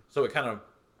 Right. So it kind of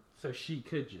So she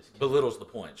could just kill belittles the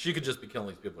point. She could just be killing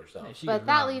these people herself. them. She But could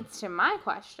that run. leads to my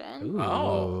question, Ooh.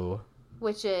 Oh.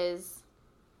 which is,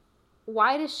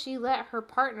 why does she let her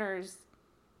partners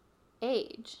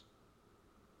age?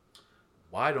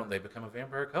 Why don't they become a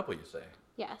vampire couple, you say?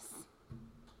 Yes.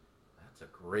 That's a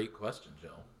great question,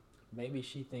 Jill. Maybe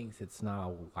she thinks it's not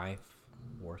a life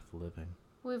worth living.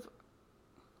 We've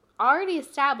already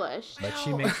established But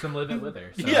she makes them live it with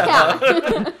her. So. Yeah.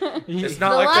 yeah. It's the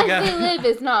not like life they got... they live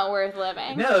is not worth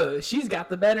living. No, she's got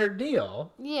the better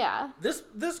deal. Yeah. This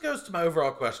goes to my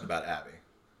overall question about Abby.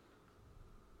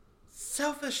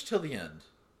 Selfish till the end.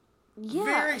 Yeah.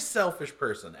 Very selfish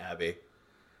person, Abby.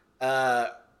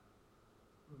 And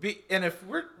if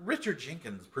Richard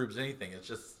Jenkins proves anything, it's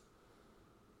just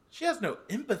she has no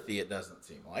empathy. It doesn't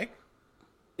seem like,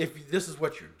 if this is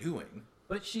what you're doing,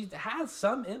 But she has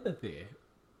some empathy.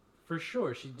 For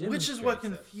sure. She did. which is what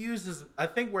confuses. I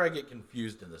think where I get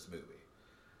confused in this movie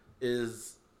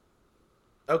is,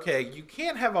 okay, you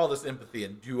can't have all this empathy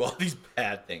and do all these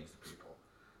bad things to people.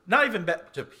 Not even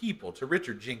to people, to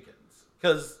Richard Jenkins,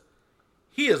 because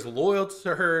he is loyal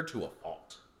to her to a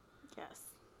fault. Yes.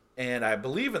 And I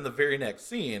believe in the very next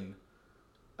scene,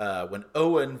 when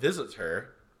Owen visits her,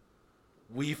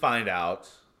 we find out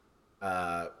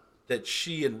that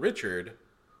she and Richard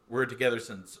were together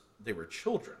since they were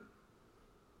children.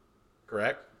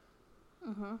 Correct?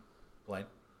 Mm-hmm. Blaine?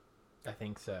 I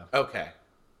think so. Okay.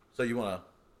 So you want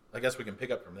to... I guess we can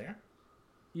pick up from there?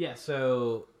 Yeah,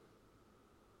 so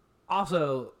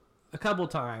also a couple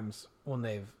times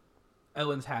when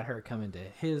Owen's had her come into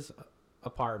his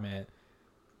apartment,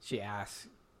 she asks,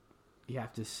 you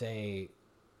have to say,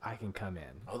 I can come in.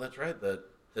 Oh, that's right. The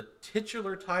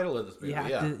titular title of this movie.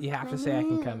 You have to say I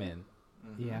can come in.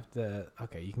 You have to,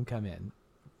 okay, you can come in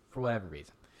for whatever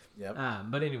reason. Yep.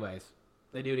 But anyways,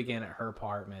 they do it again at her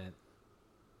apartment.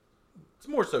 It's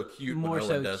more so cute More when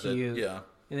so Owen does cute. it. Yeah.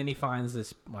 And then he finds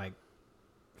this like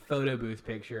photo booth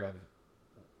picture of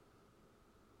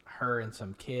her and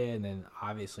some kid, and then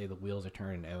obviously the wheels are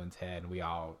turning in Owen's head, and we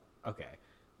all, okay,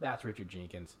 that's Richard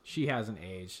Jenkins. She hasn't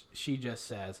aged. She just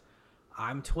says,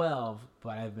 I'm 12,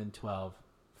 but I've been 12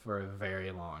 for a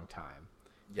very long time.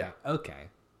 Yeah. Like, okay.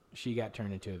 She got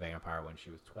turned into a vampire when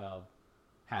she was 12.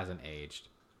 Hasn't aged.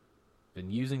 Been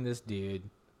using this dude.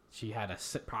 She had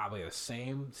probably the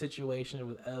same situation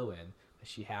with Owen that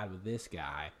she had with this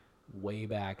guy way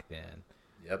back then.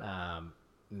 Yep.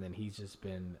 And then he's just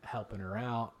been helping her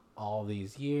out all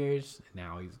these years.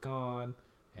 Now he's gone.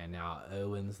 And now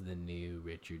Owen's the new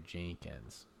Richard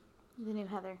Jenkins. The new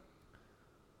Heather.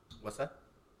 What's that?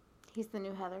 He's the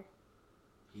new Heather.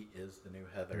 He is the new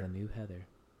Heather. The new Heather.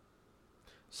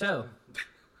 So,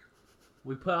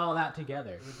 we put all that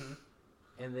together. Mm-hmm.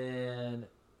 And then,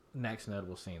 next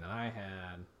notable scene that I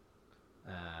had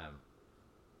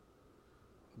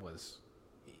was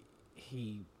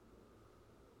he...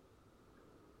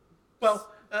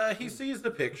 Well, he sees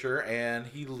the picture and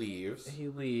he leaves. He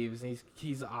leaves.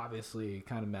 He's obviously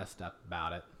kind of messed up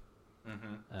about it.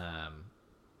 Mm-hmm.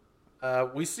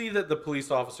 We see that the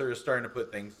police officer is starting to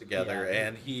put things together,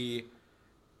 and he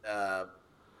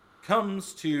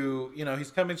comes to,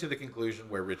 he's coming to the conclusion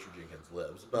where Richard Jenkins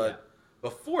lives. But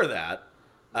before that,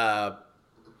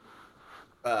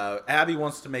 Abby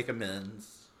wants to make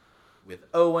amends with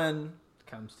Owen.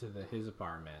 Comes to his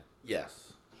apartment.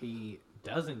 Yes. He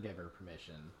doesn't give her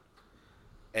permission.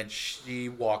 And she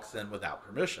walks in without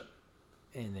permission.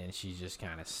 And then she's just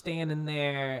kind of standing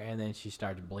there, and then she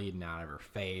starts bleeding out of her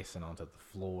face and onto the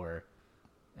floor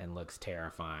and looks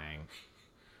terrifying.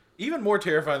 Even more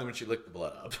terrifying than when she licked the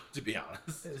blood up, to be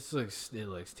honest. It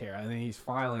looks terrible. And then he's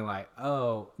finally like,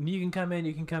 oh, you can come in.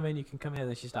 And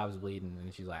then she stops bleeding,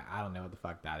 and she's like, I don't know what the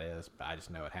fuck that is, but I just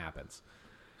know it happens.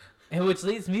 And which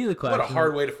leads me to the question. What a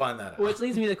hard way to find that out. Which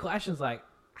leads me to the questions like,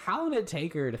 how long did it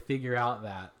take her to figure out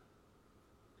that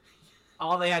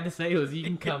all they had to say was, you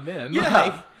can come in? Yeah.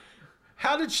 Like,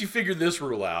 how did she figure this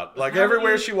rule out? Like,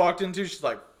 everywhere she walked into, she's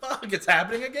like, fuck, it's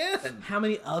happening again. How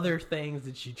many other things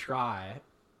did she try?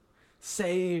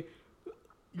 Say,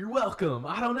 you're welcome.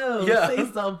 I don't know. Yeah. Say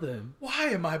something. Why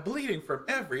am I bleeding from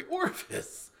every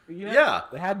orifice? Yeah.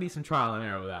 There had to be some trial and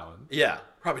error with that one. Yeah.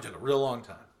 Probably took a real long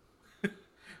time.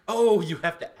 Oh, you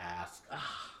have to ask.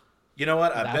 You know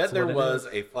what? I bet there was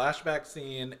a flashback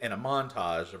scene and a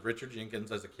montage of Richard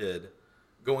Jenkins as a kid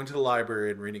going to the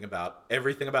library and reading about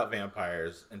everything about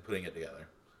vampires and putting it together.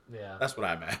 Yeah. That's what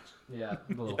I imagine. Yeah.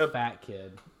 The little fat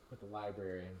kid with the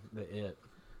library and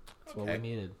That's what we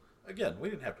needed. Again, we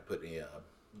didn't have to put any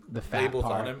the fat labels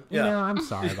part on him. Yeah. No, I'm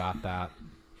sorry about that.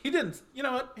 He didn't. You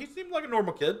know what? He seemed like a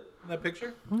normal kid in that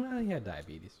picture. Well, he had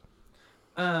diabetes.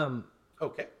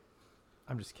 Okay.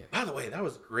 I'm just kidding. By the way, that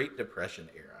was Great Depression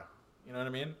era. You know what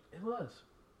I mean? It was.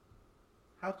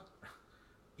 How?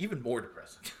 Even more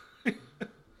depressing.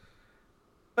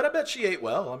 But I bet she ate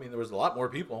well. I mean, there was a lot more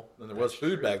people than there was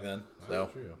food back then. So.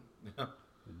 That's true. Yeah.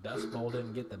 The Dust Bowl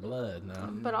didn't get the blood, no.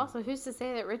 But also, who's to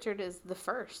say that Richard is the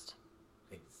first?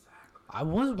 Exactly. I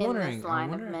was wondering. In this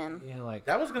line of men. Yeah, like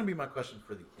that was going to be my question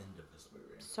for the end of this movie.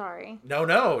 Sorry.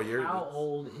 No, you're. How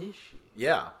old is she?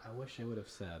 Yeah. I wish they would have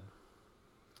said.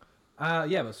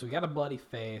 But so we got a bloody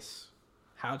face.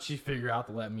 How'd she figure out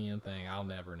the let me in thing? I'll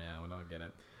never know, and I'll get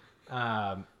it.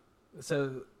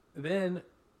 So then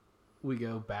we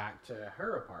go back to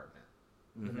her apartment.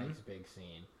 The next big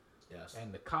scene. Yes.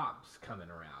 And the cop's coming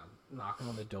around, knocking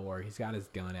on the door. He's got his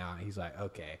gun out. He's like,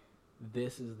 okay,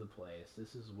 this is the place.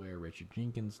 This is where Richard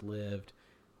Jenkins lived.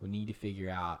 We need to figure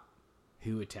out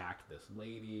who attacked this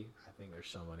lady. I think there's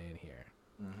someone in here.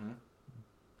 Mm-hmm.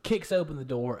 Kicks open the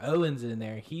door. Owen's in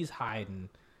there. He's hiding.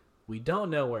 We don't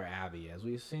know where Abby is.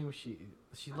 We assume she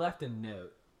left a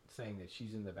note saying that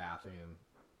she's in the bathroom.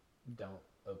 Don't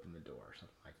open the door or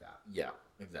something like that. Yeah,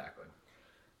 exactly.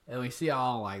 And we see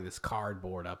all like this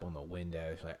cardboard up on the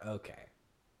window. It's like, okay,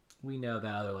 we know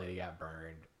that other lady got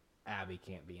burned. Abby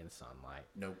can't be in sunlight.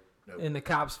 Nope. And the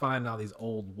cops find all these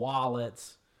old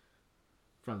wallets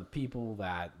from the people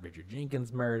that Richard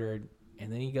Jenkins murdered.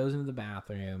 And then he goes into the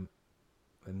bathroom.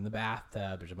 In the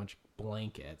bathtub, there's a bunch of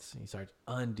blankets. And he starts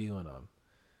undoing them.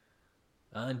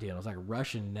 Undeal. It's like a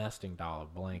Russian nesting doll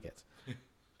of blankets.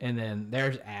 And then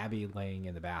there's Abby laying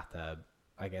in the bathtub,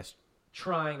 I guess,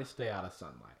 trying to stay out of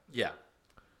sunlight. Yeah.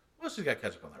 Well, she's got to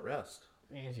catch up on that rest.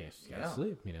 And she's got to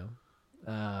sleep, you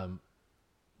know.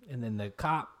 And then the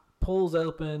cop pulls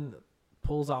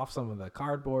off some of the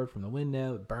cardboard from the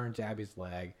window, burns Abby's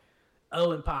leg.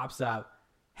 Owen pops up.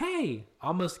 Hey,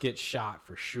 almost gets shot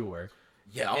for sure.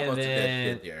 Yeah, almost a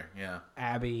dead kid there. Yeah.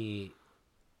 Abby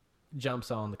jumps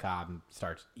on the cop and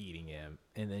starts eating him.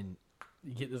 And then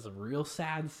you get this real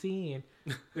sad scene.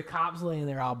 The cop's laying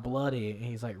there all bloody, and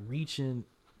he's like reaching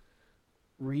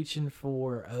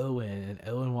for Owen, and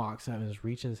Owen walks up and is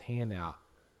reaching his hand out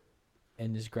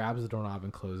and just grabs the doorknob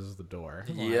and closes the door.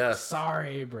 Like, Yes.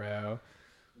 sorry, bro.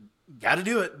 Gotta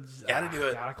do it. Gotta do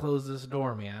it. Gotta close this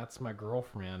door, man. That's my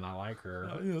girlfriend. I like her.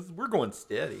 We're going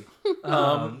steady.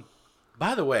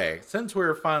 By the way, since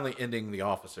we're finally ending the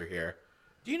officer here,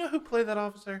 do you know who played that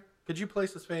officer? Could you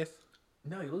place his face?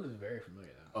 No, he looks very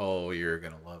familiar, though. Oh, you're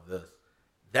going to love this.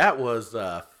 That was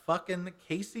fucking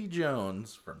Casey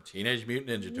Jones from Teenage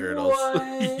Mutant Ninja Turtles.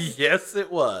 What? Yes,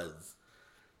 it was.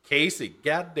 Casey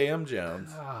goddamn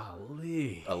Jones.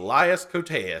 Golly. Elias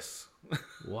Koteas.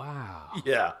 Wow.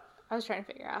 Yeah. I was trying to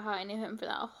figure out how I knew him for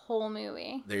that whole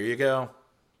movie. There you go.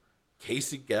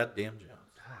 Casey goddamn Jones.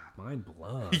 Mind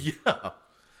blown. Yeah.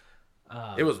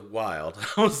 It was wild.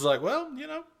 I was like, well, you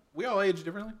know, we all age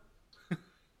differently.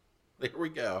 There we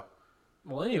go.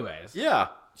 Well, anyways. Yeah.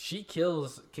 She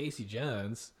kills Casey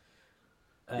Jones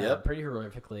pretty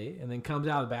horrifically, and then comes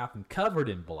out of the bathroom covered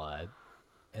in blood,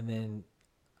 and then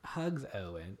hugs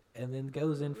Owen, and then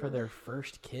goes in for their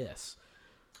first kiss.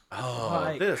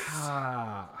 Oh, this.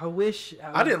 I wish...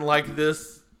 I didn't like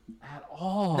this at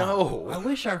all. No. I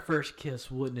wish our first kiss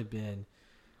wouldn't have been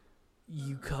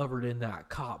you covered in that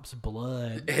cop's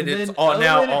blood. And it's then all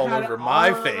now Owen all had it over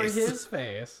my all over face. his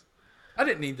face. I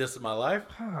didn't need this in my life.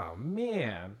 Oh,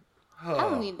 man. I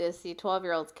don't need to see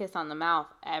 12-year-olds kiss on the mouth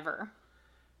ever.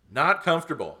 Not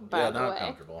comfortable. By Yeah, the not way.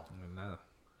 comfortable. No.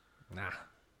 Nah.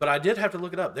 But I did have to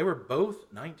look it up. They were both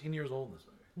 19 years old in this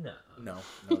movie. No. No,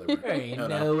 they There weren't. ain't No,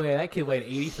 no no. way. That kid weighed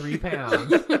 83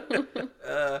 pounds.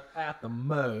 At the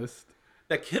most.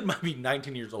 That kid might be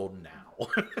 19 years old now.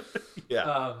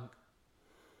 Yeah.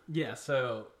 Yeah,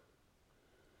 so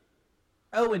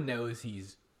Owen knows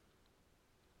he's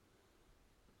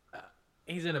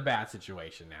in a bad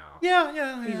situation now.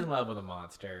 yeah. He's in love with a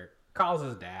monster. Calls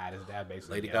his dad. His dad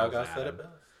basically Lady yells Gaga at said him. it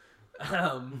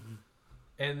best.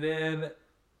 And then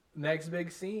next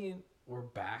big scene, we're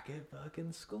back at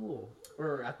fucking school.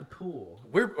 We're at the pool.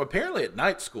 We're apparently at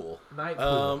night school. Night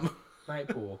pool. Night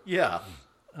pool. Yeah.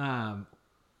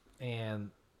 And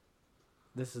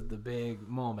this is the big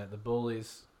moment. The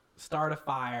bullies start a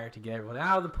fire to get everyone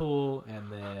out of the pool,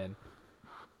 and then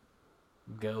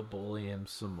go bully him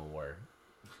some more.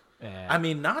 And I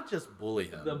mean, not just bully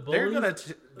him. The They're bullies- going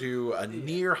to do a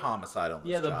near homicide on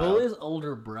this the child. bully's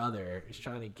older brother is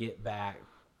trying to get back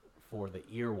for the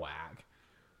earwag.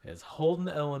 Is holding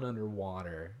Owen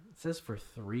underwater. It says for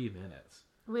 3 minutes.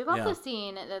 We've also Yeah.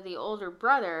 seen that the older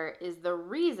brother is the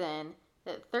reason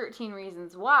that 13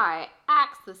 Reasons Why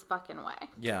acts this fucking way.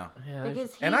 Yeah. Because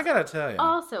he's And I got to tell you,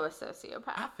 also a I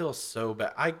sociopath. feel so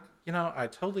bad. I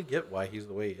totally get why he's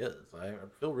the way he is. I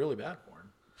feel really bad for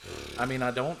him. I mean,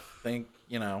 I don't think,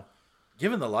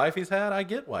 given the life he's had, I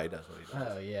get why he does what he does.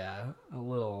 Oh yeah, a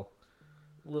little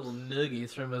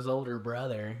noogies from his older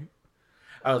brother.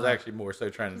 I was actually more so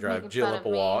trying to drive making Jill fun up of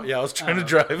a wall. me. Yeah, I was trying to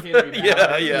drive. Henry yeah.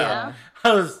 Bowers. Yeah.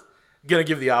 I was going to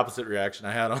give the opposite reaction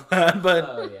I had on that, but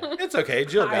Oh yeah, it's okay.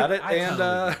 Jill got it, I and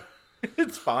totally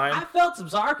it's fine. I felt some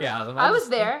sarcasm. I was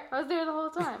there. I was there the whole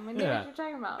time. I knew Yeah. what you're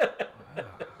talking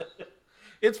about.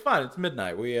 It's fine. It's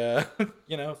midnight. We,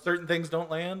 certain things don't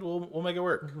land. We'll make it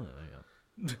work.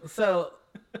 So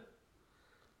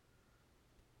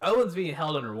Owen's being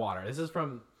held underwater. This is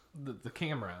from the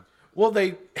camera. Well,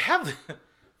 they have.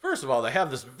 First of all, they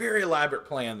have this very elaborate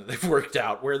plan that they've worked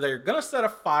out where they're going to set a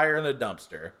fire in a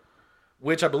dumpster,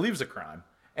 which I believe is a crime,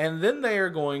 and then they are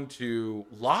going to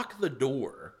lock the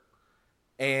door,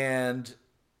 and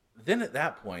then at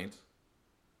that point,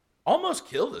 almost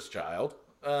kill this child.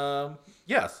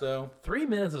 Yeah. So 3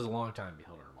 minutes is a long time to be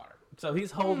held underwater. So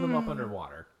he's holding them up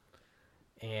underwater,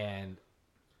 and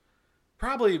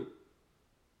probably,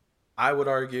 I would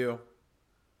argue,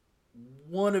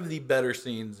 one of the better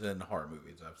scenes in horror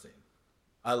movies I've seen.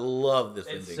 I love this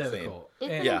it's ending so scene. cool. It's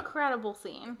And, an incredible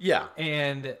scene. Yeah.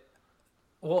 and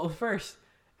well, first,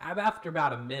 after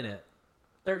about a minute,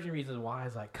 13 Reasons Why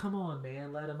is like, "Come on,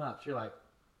 man, let him up." So you're like,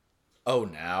 Oh,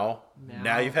 now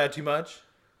Now- you've had too much.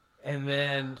 and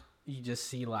then you just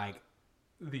see like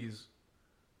these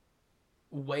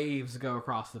waves go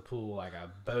across the pool like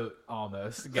a boat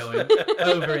almost going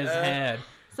over his head.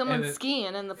 Someone's then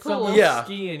skiing in the pool. Someone's Yeah.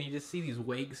 skiing. You just see these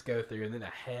wakes go through, and then a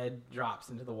head drops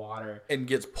into the water, And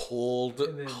gets pulled.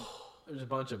 and then there's a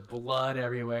bunch of blood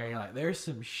everywhere. And you're like, there's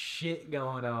some shit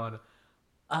going on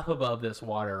up above this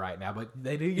water right now, but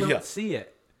you don't see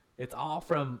it. It's all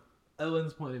from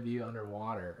Owen's point of view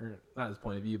underwater, or not his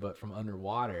point of view, but from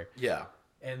underwater. Yeah.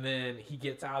 And then he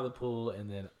gets out of the pool,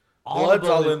 and then Blood's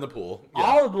all in the pool. Yeah.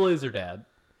 all the boys are dead.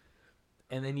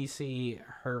 And then you see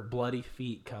her bloody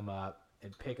feet come up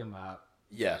and pick him up.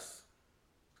 Yes.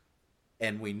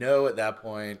 And we know at that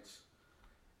point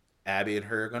Abby and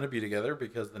her are going to be together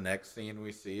because the next scene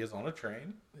we see is on a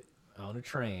train. On a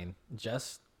train.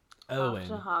 Just Off Owen.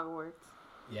 to Hogwarts.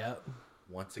 Yep.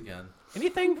 Once again.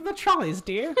 Anything for the trolleys,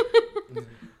 dear.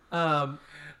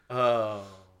 Oh.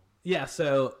 Yeah,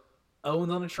 so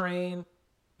Owen's on a train.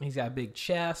 He's got a big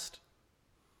chest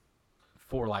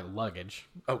for like luggage.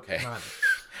 Okay. Not-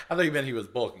 I thought you meant he was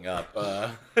bulking up.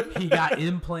 He got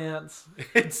implants.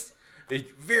 It's a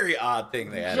very odd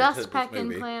thing they added to Just this peck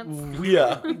movie. implants.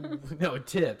 Yeah. No,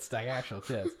 tits, like actual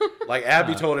tits. Like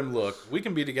Abby told him, look, we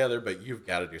can be together, but you've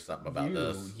got to do something about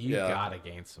this. You Yeah. gotta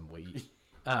gain some weight.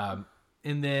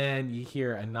 And then you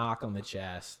hear a knock on the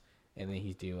chest, and then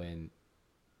he's doing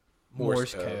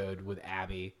Morse code with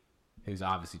Abby, who's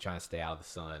obviously trying to stay out of the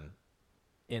sun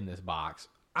in this box.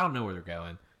 I don't know where they're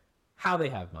going, how they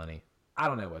have money. I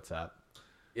don't know what's up.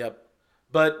 Yep.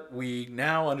 But we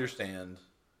now understand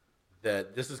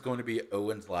that this is going to be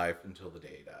Owen's life until the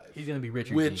day he dies. He's gonna be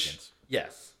Richard Which, Jenkins.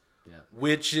 yes. Yeah.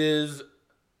 Which is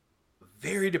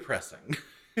very depressing.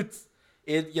 It's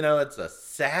a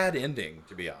sad ending,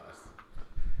 to be honest.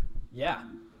 Yeah.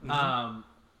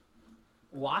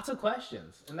 Lots of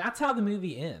questions, and that's how the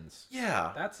movie ends.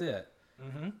 Yeah. That's it.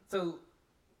 Mm-hmm. So,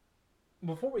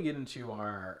 before we get into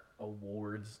our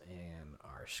awards and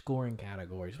our scoring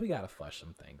categories, we got to flush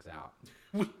some things out.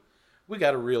 We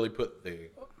got to really put the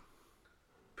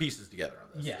pieces together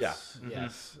on this. Yes. Yeah.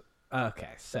 Yes. Okay,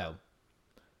 so,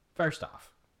 first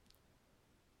off,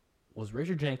 was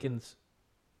Richard Jenkins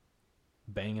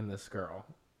banging this girl?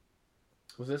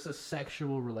 Was this a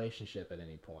sexual relationship at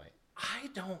any point? I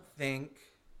don't think.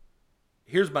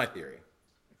 Here's my theory.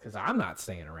 Because I'm not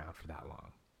staying around for that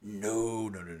long.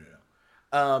 No.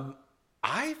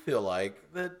 I feel like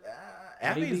that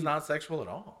Abby's Maybe- not sexual at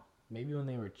all. Maybe when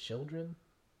they were children?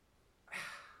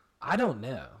 I don't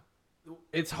know.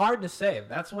 It's hard to say.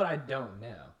 That's what I don't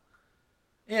know.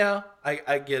 Yeah,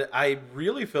 I get it. I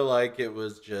really feel like it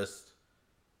was just.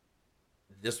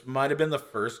 This might have been the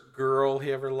first girl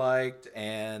he ever liked,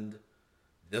 and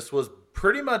this was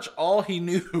pretty much all he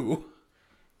knew,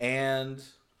 and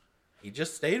he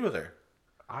just stayed with her.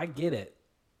 I get it,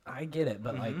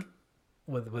 but like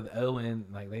with Owen,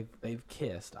 like they've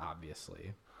kissed,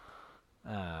 obviously.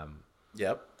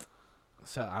 Yep.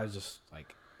 So I was just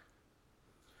like,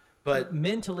 But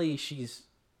mentally she's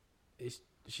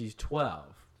 12.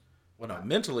 well, no,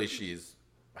 mentally she's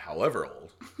however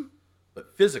old,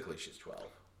 but physically she's 12.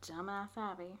 Dumbass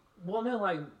Abby. Well, no,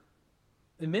 like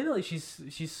mentally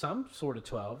she's some sort of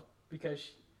 12 because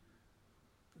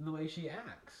the way she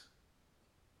acts.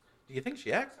 Do you think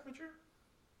she acts immature?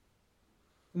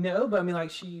 No, but I mean,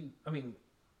 she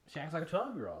acts like a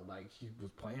 12-year-old. Like, she was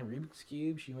playing Rubik's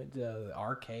Cube. She went to the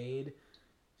arcade.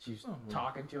 She's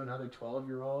talking to another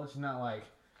 12-year-old. She's not, like,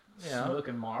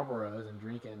 smoking Marlboros and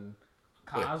drinking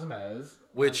Cosmos.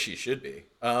 Which she should be.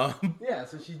 Yeah,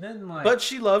 so she's been, like... But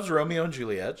she loves Romeo and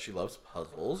Juliet. She loves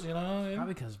puzzles, you know?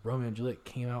 Probably because Romeo and Juliet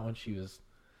came out when she was...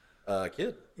 A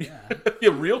kid. Yeah.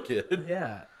 A real kid.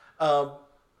 Yeah. Um,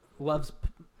 Loves,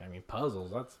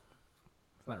 puzzles. That's...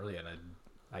 It's not really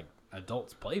like,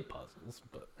 adults play puzzles,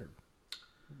 but... Or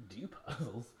do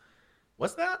puzzles.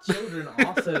 what's that? Children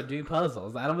also do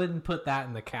puzzles. I wouldn't put that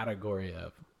in the category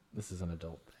of this is an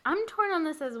adult thing. I'm torn on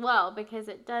this as well because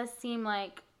it does seem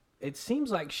like It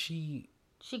seems like she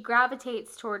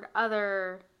gravitates toward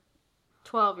other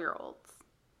 12-year-olds.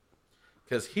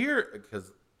 Because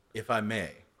if I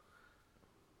may,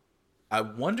 I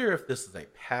wonder if this is a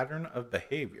pattern of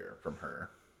behavior from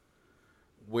her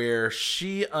where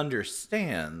she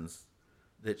understands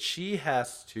that she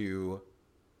has to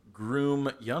groom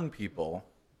young people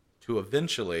to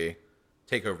eventually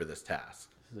take over this task.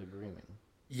 This is a grooming.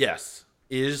 Yes.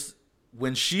 Is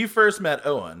when she first met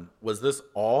Owen, was this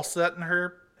all set in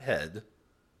her head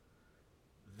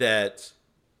that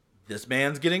this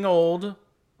man's getting old,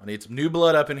 I need some new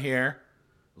blood up in here,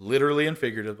 literally and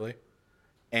figuratively,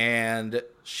 and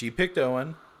she picked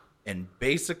Owen and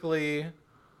basically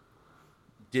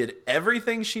did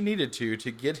everything she needed to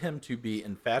get him to be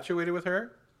infatuated with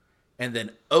her and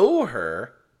then owe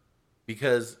her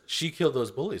because she killed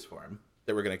those bullies for him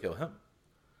that were going to kill him.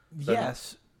 So,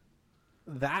 yes,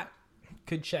 that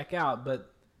could check out,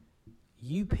 but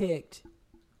you picked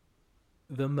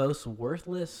the most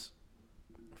worthless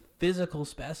physical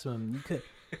specimen you could.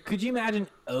 Could you imagine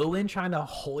Owen trying to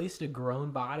hoist a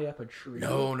grown body up a tree?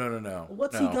 No.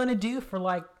 What's he gonna do for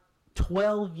like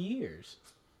 12 years?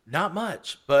 Not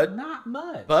much, but Not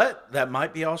much. But that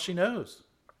might be all she knows.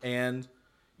 And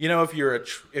you know, if you're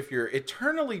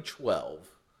eternally 12,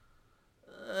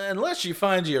 unless she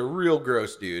finds you a real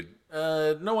gross dude,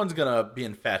 no one's gonna be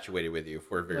infatuated with you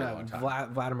for a very long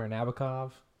time. Vladimir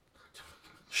Nabokov.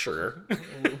 Sure.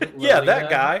 Yeah, that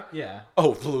guy. Yeah.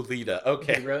 Oh, Lolita.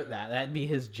 Okay. He wrote that. That'd be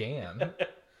his jam.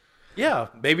 Yeah,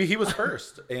 maybe he was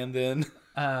first, and then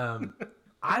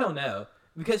I don't know,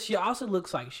 because she also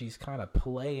looks like she's kind of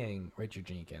playing Richard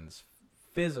Jenkins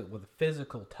with a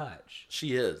physical touch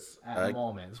she is at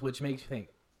moments, which makes you think,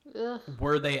 Ugh.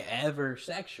 were they ever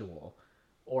sexual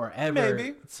or ever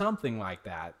Maybe. something like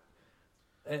that?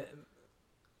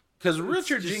 because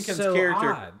Richard just Jenkins' so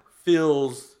character odd.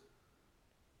 feels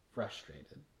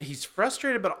Frustrated. he's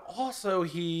frustrated, but also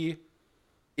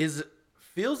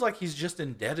feels like he's just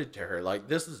indebted to her. Like,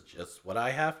 this is just what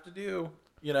I have to do,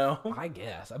 you know? I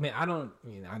guess. I mean, I know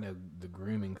the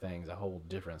grooming thing's a whole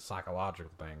different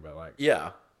psychological thing, but like,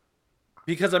 Yeah.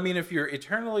 Because, I mean, if you're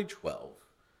eternally 12,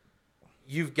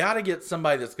 you've got to get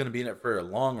somebody that's going to be in it for a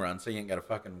long run, so you ain't got to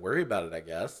fucking worry about it, I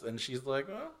guess. And she's like,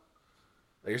 well,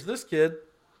 there's this kid,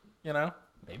 you know?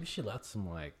 maybe she lets him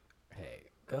like, hey,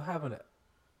 go have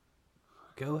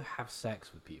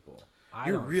sex with people.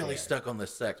 You're really stuck on the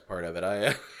sex part of it.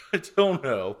 I don't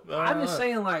know. I'm just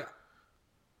saying, like,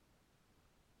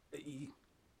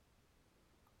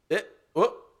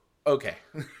 Okay.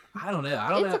 I don't know. I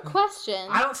don't It's know. a question.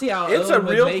 I don't see how It's Owen a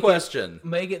would real question.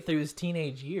 make it through his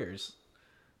teenage years.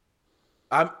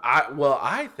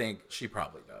 I think she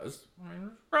probably does. I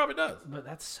mean, probably does. But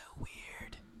that's so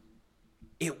weird.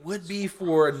 It would be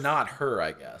for not her,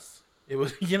 I guess. It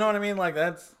was, you know what I mean? Like,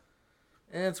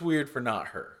 it's weird for not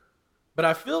her. But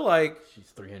I feel like, She's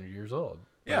 300 years old.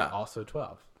 But Yeah. also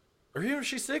 12. or even if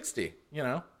she's 60, you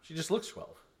know, she just looks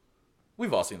 12.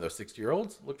 We've all seen those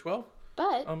 60-year-olds look 12.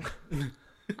 But, Um,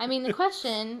 I mean, the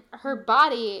question, her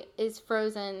body is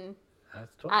frozen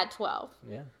That's 12. at 12.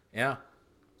 Yeah. yeah.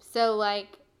 So,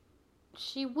 like,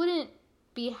 she wouldn't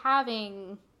be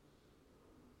having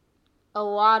a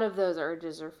lot of those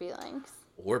urges or feelings.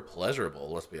 Or pleasurable,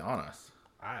 let's be honest.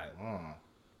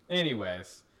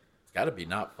 Anyways. It's got to be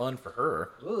not fun for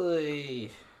her. Oy.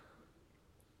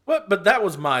 But that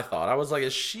was my thought. I was like,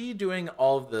 is she doing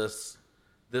all of this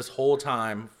whole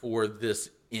time for this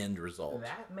end result?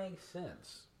 That makes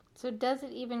sense. So, does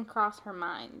it even cross her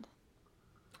mind?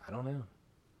 I don't know.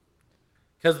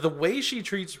 Because the way she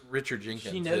treats Richard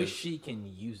Jenkins, She knows she can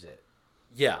use it,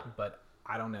 yeah. but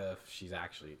I don't know if she's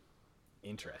actually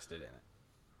interested in it.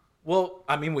 Well,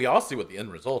 I mean, we all see what the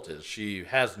end result is. She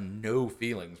has no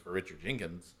feelings for Richard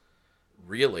Jenkins,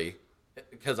 really,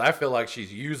 because I feel like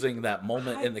she's using that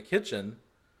moment in the kitchen,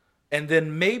 and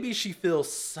then maybe she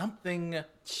feels something at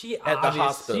the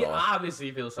hospital. She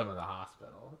obviously feels some at the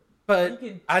hospital. But You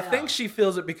can I tell. think she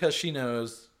feels it because she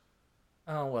knows,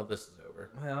 oh, well, this is over.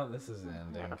 Well, this is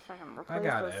ending. Fucking I replace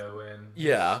got this. Owen. He's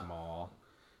Yeah. small.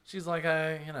 She's like,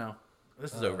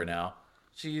 this is over now.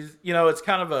 She's, it's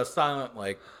kind of a silent,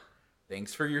 like,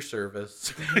 thanks for your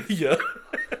service. Yeah.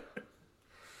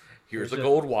 Here's a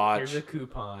gold watch. Here's a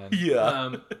coupon.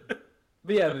 Yeah.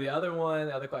 But yeah, the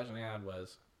other question I had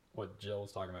was what Jill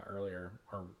was talking about earlier,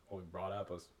 or what we brought up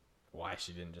was why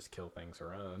she didn't just kill things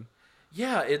her own.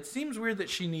 Yeah, it seems weird that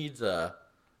she needs a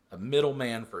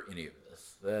middleman for any of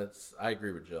this. I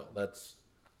agree with Jill. That's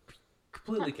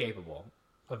Completely capable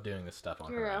of doing this stuff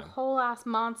on You're her a own. whole ass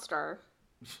monster.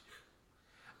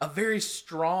 a very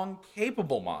strong,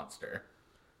 capable monster.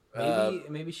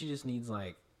 Maybe she just needs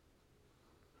like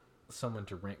someone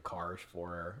to rent cars for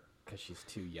her because she's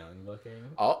too young looking.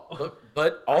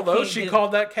 But although can't she get-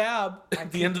 called that cab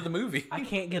at the end of the movie, I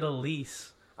can't get a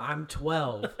lease. I'm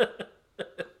 12.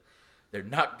 they're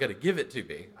not going to give it to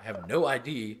me. I have no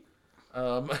ID.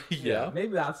 Yeah.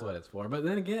 Maybe that's what it's for. But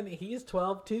then again, he's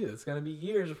 12 too. It's going to be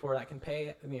years before that can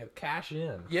pay, cash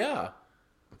in. Yeah.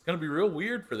 It's going to be real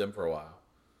weird for them for a while.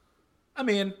 I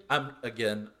mean, I'm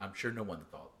sure no one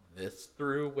thought this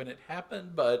through when it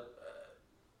happened, but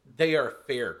they are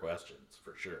fair questions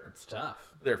for sure. It's tough.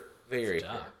 They're very It's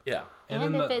tough. fair. Yeah. And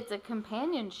then if it's a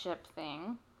companionship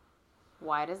thing,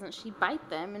 why doesn't she bite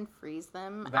them and freeze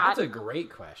them That's at a great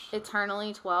question.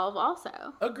 eternally 12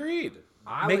 also? Agreed.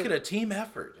 I Make would- it a team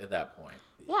effort at that point.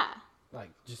 Yeah. like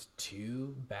just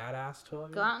two badass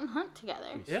 12-year-olds. Go out and hunt together.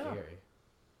 Yeah. Scary.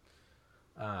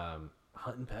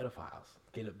 Hunting pedophiles.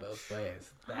 Get it both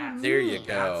ways. There you That's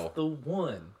go. the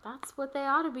one. That's what they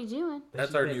ought to be doing. They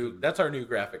That's should our make new. That's our new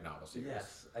graphic novel series.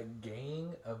 Yes, a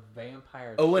gang of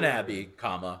vampire. Owen children. Abbey,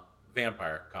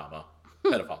 vampire, pedophile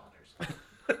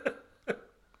hunters.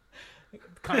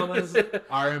 Commas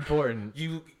are important.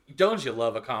 You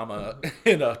love a comma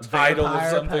in a title of Vampire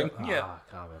something? yeah,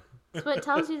 comma. So it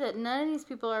tells you that none of these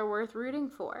people are worth rooting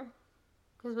for.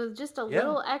 Because with just a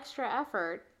little extra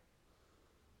effort,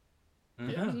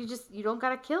 Yeah. you don't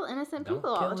gotta kill innocent Don't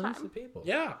people kill all the time. innocent people.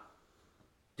 Yeah.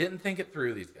 Didn't think it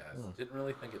through, these guys. Didn't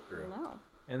really think it through. No.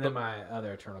 And then my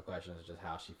other eternal question is just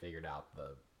how she figured out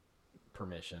the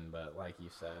permission, but like you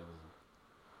said, it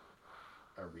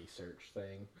was a research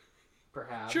thing,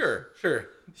 perhaps. Sure.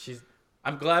 She's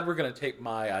I'm glad we're going to take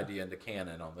my idea into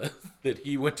canon on this, that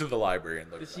he went to the library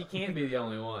and looked she it up. can't be the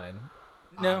only one.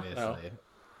 No, Obviously.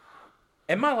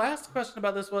 And my last question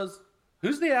about this was,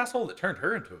 who's the asshole that turned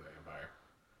her into a vampire?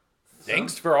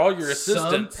 Thanks for all your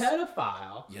assistance. Some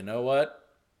pedophile. You know what?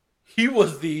 He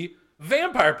was the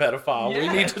vampire pedophile we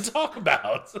need to Yes. talk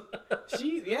about.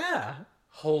 Yeah.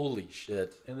 Holy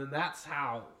shit. And then that's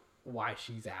why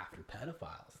she's after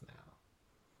pedophiles now.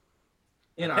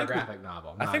 In our graphic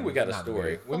novel. I think we got a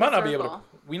story. We Full might not be able to.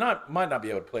 circle. Might not be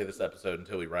able to play this episode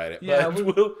until we write it. Yeah,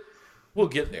 but we'll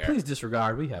get there. Please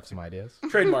disregard. We have some ideas.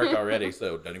 Trademarked already,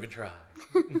 so don't even try.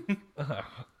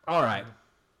 All right.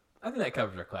 I think that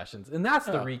covers our questions. And that's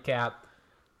the Yeah. recap.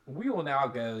 We will now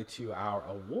go to our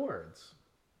awards.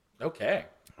 Okay.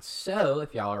 So,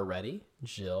 if y'all are ready,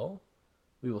 Jill,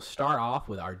 we will start off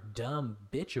with our Dumb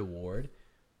Bitch Award.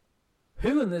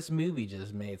 Who in this movie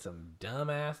just made some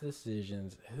dumbass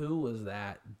decisions? Who was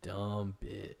that dumb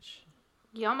bitch?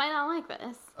 Y'all might not like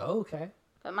this, Okay.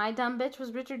 but my dumb bitch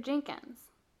was Richard Jenkins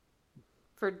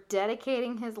for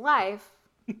dedicating his life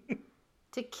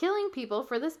to killing people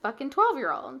for this fucking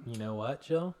 12-year-old. You know what,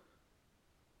 Jill?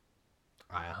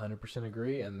 I 100%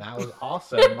 agree, and that was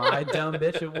also my Dumb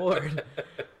Bitch Award.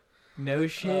 No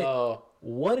shit. Oh,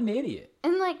 What an idiot.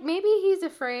 And like maybe he's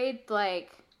afraid,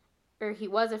 or he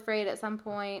was afraid at some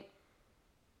point.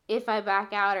 If I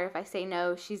back out or if I say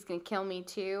no, she's gonna kill me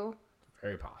too.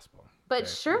 Very possible. But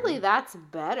Very surely that's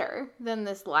better than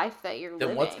this life that you're then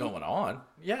living. what's going on?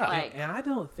 Yeah. Like- And I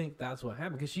don't think that's what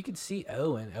happened because you could see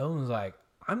Owen. Owen's like,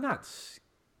 I'm not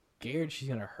scared she's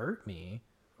gonna hurt me.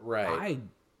 right. I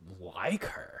like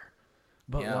her,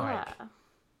 but Yeah. like, Yeah.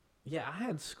 yeah, I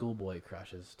had schoolboy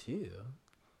crushes too.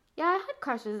 Yeah, I had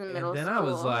crushes in middle And then school. I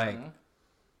was like, Mhm.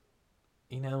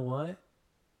 you know what?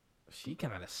 She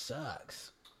kind of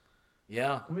sucks.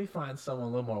 Yeah. Let me find someone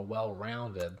a little more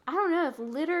well-rounded. I don't know if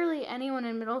literally anyone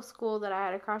in middle school that I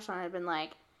had a crush on had been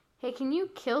like, hey, can you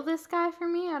kill this guy for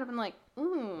me? I'd have been like,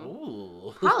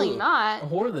 Ooh. probably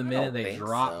not. Or the minute don't they think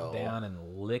drop so. down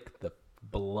and lick the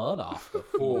blood off the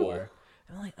floor.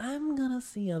 And I'm like, I'm gonna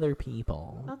see other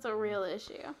people. That's a real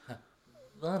issue.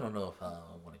 I don't know if I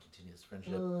want to continue this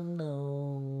friendship. Oh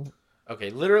no. Okay,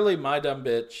 literally my dumb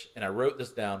bitch, and I wrote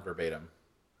this down verbatim.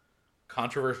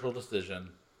 Controversial decision,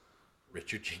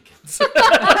 Richard Jenkins.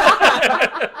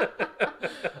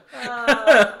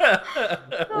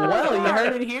 Well, you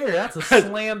heard it here. That's a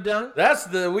slam dunk.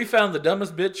 We found the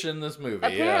dumbest bitch in this movie.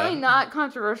 Apparently yeah. not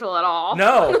controversial at all.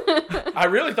 No, I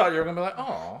really thought you were gonna be like,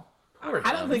 oh,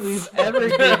 I don't think we've ever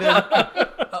given.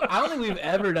 I don't think we've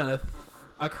ever done a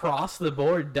across the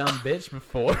board dumb bitch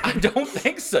before. I don't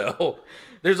think so.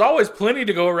 There's always plenty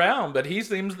to go around, but he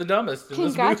seems the dumbest in this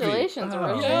movie. Congratulations,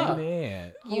 Oh, Richard. Yeah.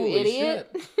 man. You Holy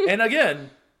idiot. shit. And again,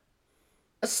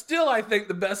 still I think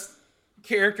the best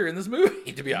character in this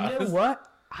movie, to be You honest. know what?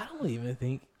 I don't even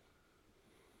think.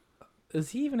 Does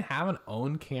he even have an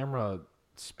on camera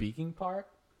speaking part?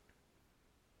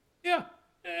 Yeah.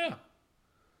 Yeah.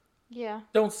 Yeah.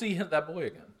 Don't see that boy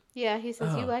again. Yeah, he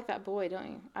says, you Oh. like that boy, don't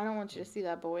you? I don't want you to see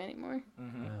that boy anymore.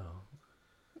 No.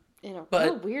 In a But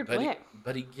real weird way.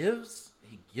 But he gives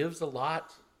a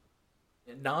lot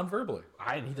non-verbally.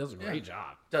 He does a great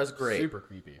job. Does great. Super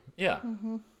creepy. Yeah.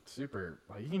 Mm-hmm. Super.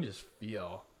 Like you can just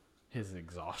feel his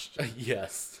exhaustion.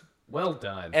 Yes. Well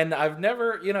done. And I've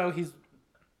never, he's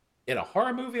in a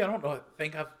horror movie. I don't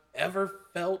think I've ever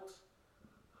felt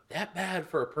that bad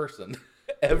for a person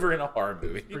ever in a horror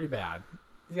movie. Pretty bad.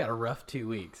 He's got a rough 2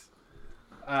 weeks.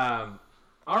 All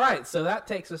right, so that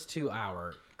takes us to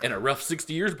our And a rough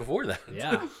 60 years before that.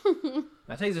 yeah.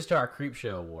 That takes us to our creep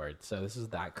show award. So this is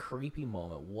that creepy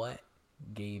moment. What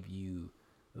gave you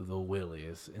the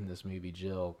willies in this movie,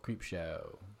 Jill? Creep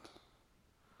show.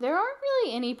 There aren't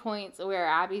really any points where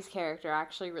Abby's character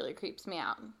actually really creeps me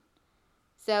out.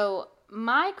 So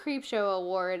my Creepshow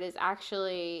award is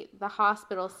actually the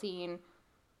hospital scene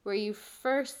where you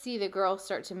first see the girl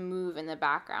start to move in the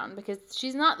background, because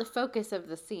she's not the focus of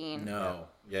the scene. No.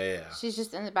 Yeah. She's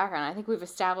just in the background. I think we've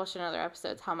established in other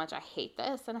episodes how much I hate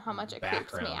this and how much it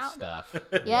creeps me Background out. stuff.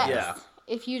 Yes. Yeah.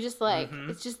 If you just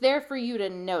it's just there for you to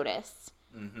notice.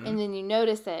 And then you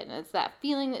notice it, and it's that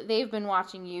feeling that they've been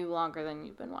watching you longer than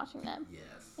you've been watching them. Yes.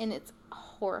 And it's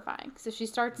horrifying. So she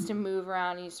starts to move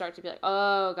around, and you start to be like,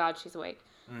 oh, God, she's awake.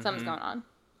 Something's going on.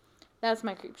 That's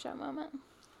my Creepshow moment.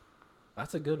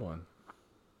 That's a good one.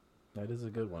 That is a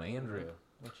good one. Andrew,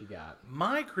 what you got?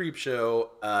 My Creepshow,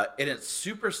 and it's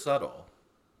super subtle,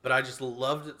 but I just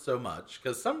loved it so much,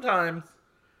 because sometimes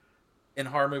in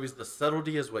horror movies, the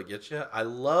subtlety is what gets you. I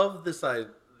love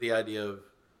the idea of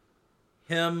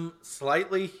him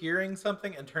slightly hearing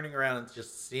something and turning around and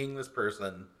just seeing this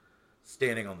person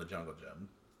standing on the jungle gym.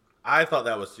 I thought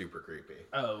that was super creepy.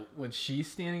 Oh, when she's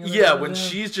standing on the Yeah, jungle when gym?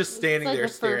 she's just standing It's like there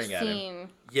the staring first at him. scene.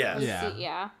 Yes. Yeah.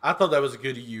 Yeah. I thought that was a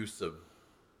good use of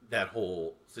that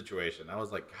whole situation. I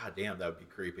was like, God damn, that would be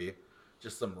creepy.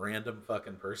 Just some random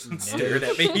fucking person staring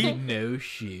at me. No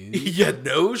shoes. Yeah,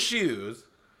 no shoes,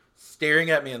 staring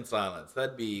at me in silence.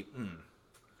 That'd be,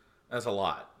 that's a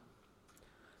lot.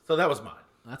 So that was mine.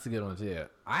 That's a good one too.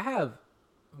 I have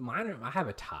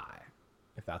a tie,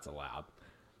 if that's allowed.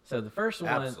 So the first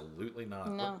one, Absolutely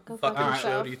not. No, What go fucking fuck show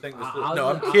yourself. do you think this is? I'll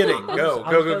No, just- I'm kidding. I'll Go,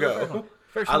 just go, go go, with the first go. one.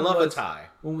 First I one love a was tie.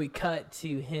 when we cut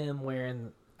to him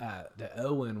wearing to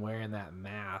Owen wearing that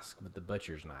mask with the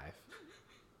butcher's knife.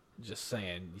 Just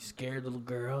saying, you scared little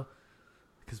girl.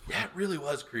 Because That really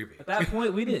was creepy. at that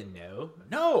point we didn't know.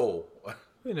 No.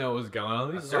 We didn't know what was going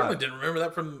on. I certainly didn't remember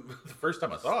that from the first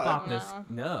time I saw Stop it. this.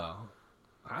 No.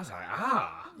 I was like,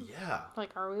 Yeah.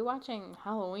 Like, are we watching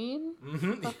Halloween?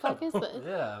 Mm-hmm. The fuck is this?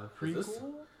 yeah, Is this-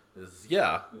 prequel.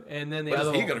 Yeah. And then the What other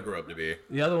is he one, going to grow up to be?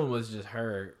 the other one was just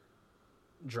her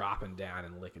dropping down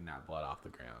and licking that blood off the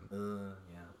ground,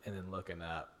 Yeah. and then looking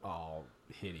up, all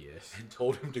hideous. And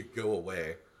told him to go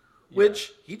away,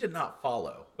 which he did not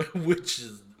follow, which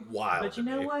is wild. But you to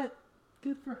know me. what?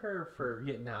 Good for her for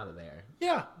getting out of there.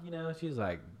 Yeah. You know, she's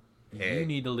like, Hey. you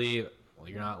need to leave. Well,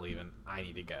 you're not leaving. I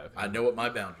need to go. I know what my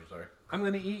boundaries are. I'm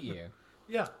going to eat you.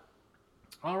 Yeah.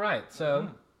 All right. So,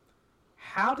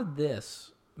 how did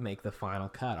this make the final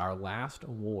cut? Our last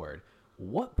award.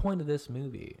 What point of this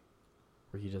movie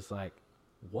were you just like,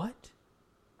 what?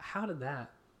 How did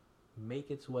that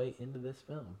make its way into this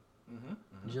film?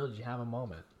 Jill, did you have a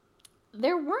moment?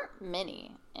 There weren't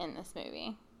many in this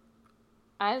movie.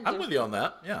 I'm with you on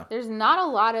that. Yeah. There's not a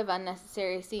lot of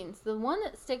unnecessary scenes. The one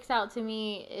that sticks out to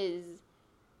me is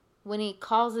when he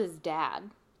calls his dad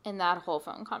in that whole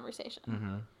phone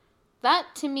conversation. That,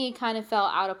 to me, kind of fell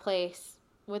out of place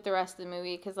with the rest of the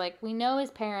movie, because, like, we know his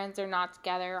parents are not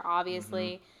together,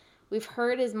 obviously. We've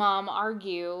heard his mom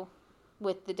argue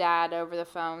with the dad over the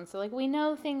phone, so, like, we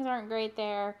know things aren't great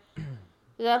there.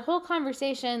 That whole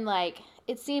conversation, like,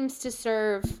 it seems to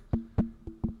serve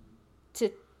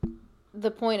to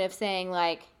the point of saying,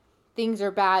 like, things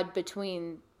are bad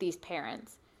between these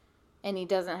parents, and he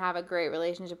doesn't have a great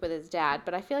relationship with his dad.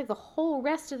 But I feel like the whole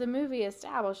rest of the movie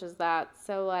establishes that.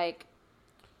 So, like,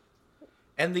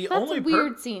 And the that's only a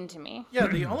weird scene to me. Yeah,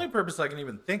 the only purpose I can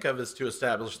even think of is to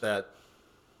establish that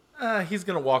he's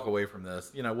going to walk away from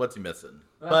this. You know, what's he missing?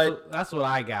 That's what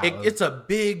I got. It's a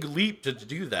big leap to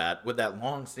do that with that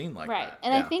long scene like Right. that.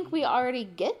 And Yeah. I think we already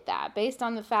get that based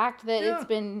on the fact that Yeah. it's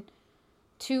been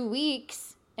 2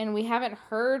 weeks and we haven't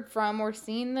heard from or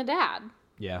seen the dad.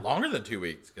 yeah. Longer than 2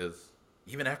 weeks, because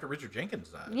even after Richard Jenkins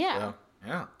died. Yeah. So,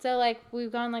 yeah. So, like,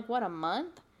 we've gone, like, what, a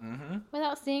month?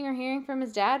 Without seeing or hearing from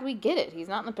his dad. We get it. He's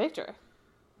not in the picture.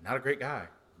 Not a great guy.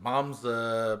 Mom's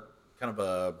kind of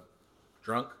a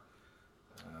drunk.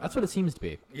 That's what it seems to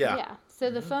be. Yeah.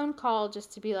 So the phone call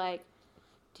just to be like,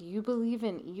 do you believe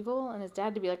in evil? And his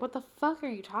dad to be like, what the fuck are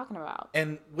you talking about?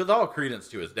 And with all credence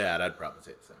to his dad, I'd probably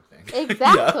say the same thing.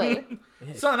 Exactly.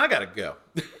 Yeah. Son, I gotta go.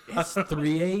 It's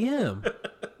 3 a.m.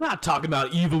 Not talking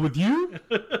about evil with you.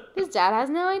 His dad has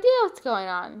no idea what's going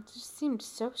on. It just seemed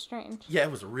so strange. Yeah,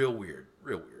 it was real weird.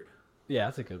 Real weird. Yeah,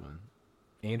 that's a good one.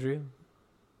 Andrew?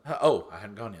 I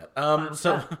hadn't gone yet.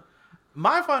 So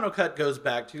my final cut goes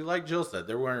back to, like Jill said,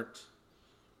 there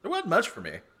wasn't much for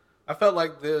me. I felt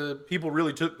like the people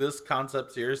really took this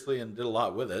concept seriously and did a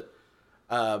lot with it.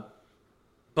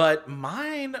 But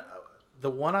mine, the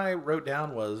one I wrote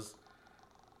down was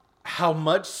how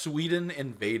much Sweden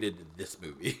invaded this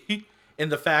movie.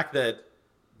 And the fact that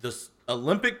this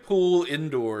Olympic pool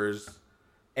indoors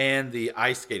and the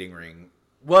ice skating ring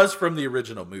was from the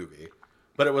original movie.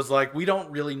 But it was like, we don't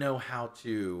really know how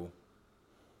to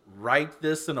write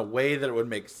this in a way that it would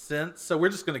make sense. So we're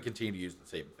just going to continue to use the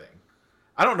same thing.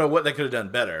 I don't know what they could have done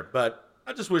better, but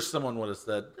I just wish someone would have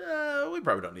said, we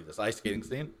probably don't need this ice skating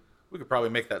scene. We could probably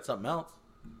make that something else.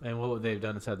 And what would they have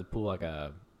done inside the pool, like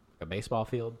a baseball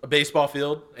field? A baseball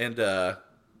field, and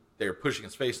they were pushing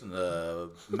his face in the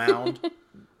mound,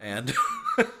 and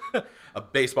a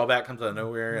baseball bat comes out of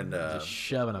nowhere, and Just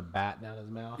shoving a bat down his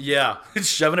mouth. yeah,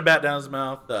 shoving a bat down his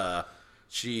mouth.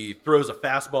 She throws a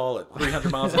fastball at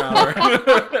 300 miles an hour.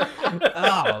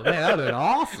 Oh, man, that would have been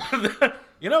awesome.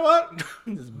 You know what?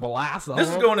 Just blast all This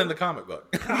is over. going in the comic book.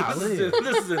 Golly.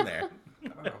 this is in there.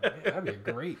 Oh, man, that'd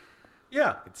be great.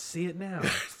 Yeah. See it now.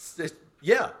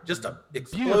 Yeah, just a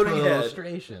exploding Beautiful head.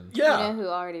 illustration. Yeah. You know who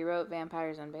already wrote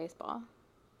Vampires in Baseball?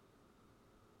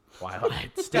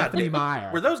 Twilight. Stephanie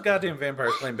Meyer. Were those goddamn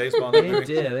vampires playing baseball in that They movie?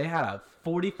 did. They had a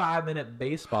 45-minute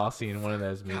baseball scene in one of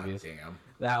those God movies. damn.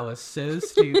 That was so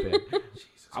stupid.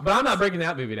 Jesus. But I'm not breaking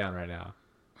that movie down right now.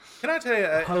 Can I tell you,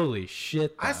 Holy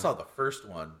shit. I though. saw the first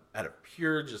one out of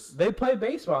pure just... They played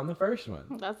baseball in the first one.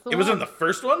 That's the It one. was in the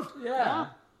first one? Yeah.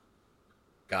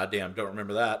 Goddamn, don't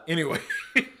remember that. Anyway,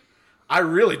 I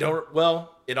really don't...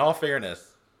 Well, in all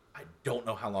fairness, I don't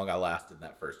know how long I lasted in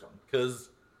that first one. Because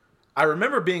I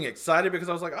remember being excited because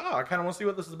I was like, oh, I kind of want to see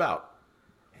what this is about.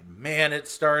 And man, it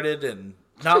started, and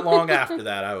not long after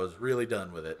that, I was really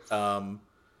done with it.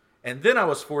 And then I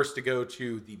was forced to go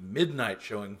to the midnight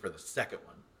showing for the second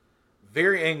one.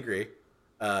 Very angry.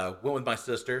 Went with my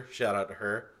sister. Shout out to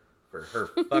her for her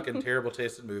fucking terrible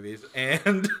taste in movies.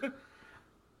 And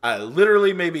I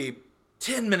literally, maybe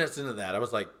 10 minutes into that, I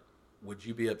was like, would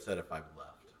you be upset if I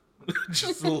left?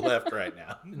 Just left right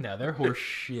now. No, they're horse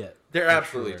shit. They're For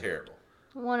absolutely sure. terrible.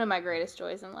 One of my greatest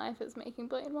joys in life is making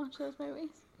Blaine watch those movies.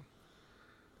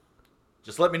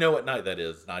 Just let me know what night that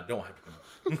is, and I don't have to come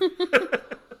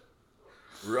up.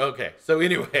 Okay, so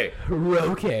anyway.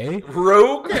 Okay.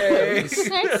 Okay. Nice,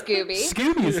 Scooby.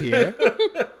 Scooby's here.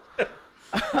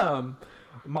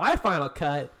 My final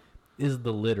cut is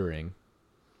the littering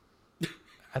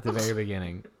at the very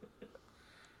beginning.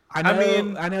 I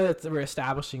know that we're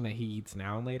establishing that he eats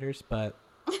now and laters, but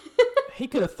he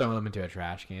could have thrown them into a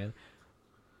trash can.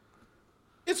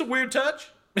 It's a weird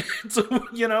touch. It's a,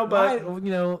 but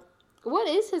What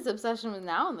is his obsession with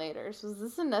now and laters? Was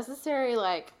this a necessary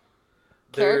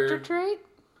character trait?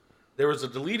 There was a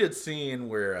deleted scene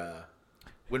where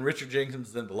when Richard Jenkins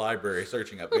is in the library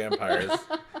searching up vampires,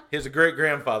 his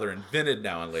great-grandfather invented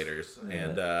now and laters,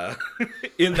 and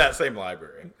in that same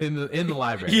library. In the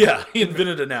library. Yeah, he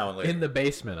invented a now and later. In the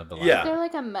basement of the Yeah. library.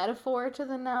 Is there a metaphor to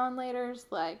the now and laters?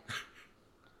 Like,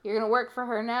 you're going to work for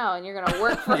her now and you're going to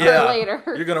work for her later.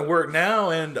 You're going to work now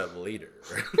and later.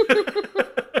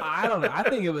 I don't know. I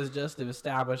think it was just to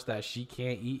establish that she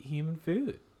can't eat human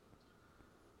food.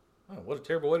 Oh, what a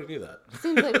terrible way to do that.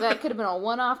 Seems like that could have been a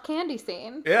one-off candy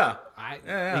scene. Yeah.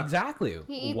 Yeah. Exactly.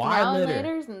 He eats Why now and litter?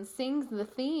 laters and sings the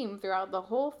theme throughout the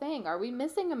whole thing. Are we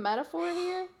missing a metaphor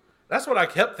here? That's what I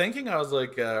kept thinking. I was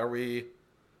like,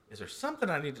 is there something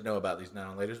I need to know about these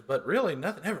now and laters? But really,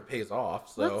 nothing ever pays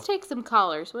off. So Let's take some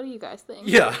callers. What do you guys think?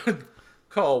 yeah.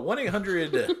 Call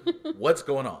 1-800 what's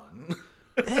going on?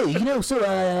 Hey, I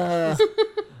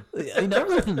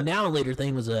really think the now and later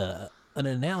thing was an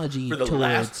analogy For the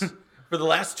towards. for the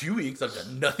last 2 weeks, I've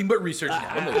done nothing but research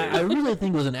now and I laters. really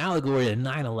think it was an allegory to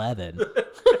 9/11.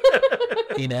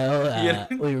 Yeah.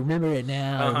 We remember it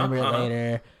now, remember it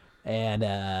later, and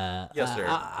Yes, sir.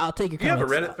 I'll take your Do you have a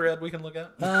comments. Reddit thread we can look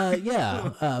at?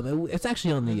 It's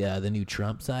actually on the new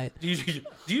Trump site. Do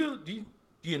you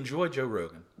enjoy Joe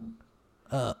Rogan?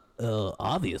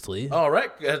 Obviously. All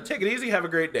right, take it easy. Have a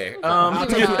great day.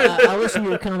 I'll listen to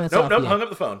your comments. Nope, off hung up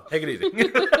the phone. Take it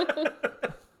easy.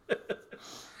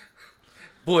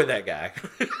 Boy, that guy.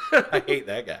 I hate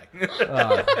that guy.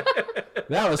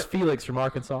 That was Felix from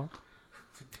Arkansas.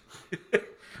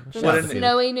 What an-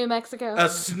 Snowy New Mexico. a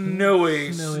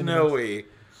snowy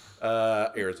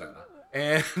Arizona.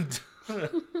 And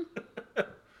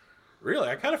really,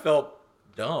 I kind of felt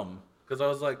dumb because I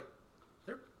was like,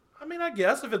 I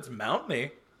guess if it's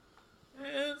mountainy,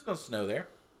 it's going to snow there.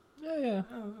 Yeah.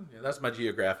 Yeah, that's my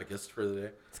geographicist for the day.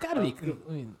 It's got to be.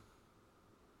 I mean,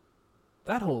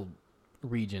 that whole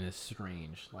region is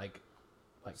strange. Like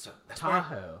So that's why-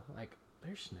 Tahoe. Like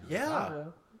there's snow. in Yeah.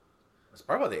 Tahoe. That's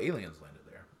probably why the aliens landed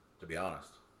there, to be honest.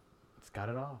 It's got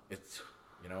it all. It's,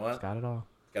 you know what? It's got it all.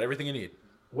 Got everything you need.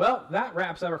 Well, that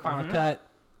wraps up our final cut.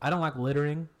 I don't like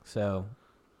littering, so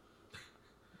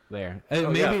there.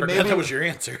 Oh, yeah, I forgot that was your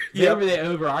answer. Maybe the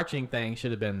overarching thing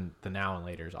should have been the now and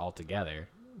laters altogether,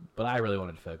 but I really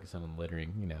wanted to focus on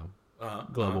littering.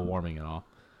 Global warming and all.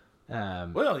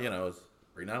 Well, it's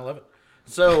pre-9/11.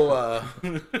 So,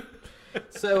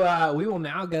 So we will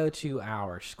now go to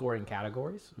our scoring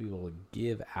categories. We will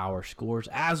give our scores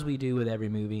as we do with every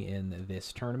movie in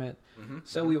this tournament.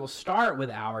 So we will start with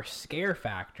our scare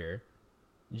factor.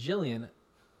 Jillian,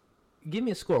 give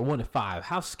me a score 1 to 5.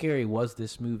 How scary was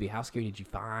this movie? How scary did you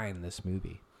find this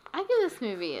movie? I give this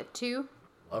movie a 2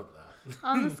 love that.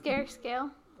 on the scare scale.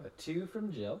 A 2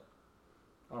 from Jill.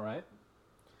 All right.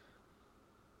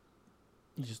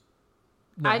 You just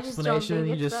no I just don't explanation. think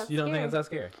You it's just that you don't think scary. it's that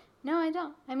scary. No, I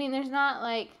don't. I mean, there's not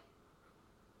a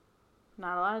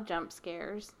lot of jump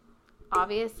scares.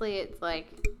 Obviously, it's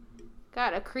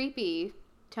got a creepy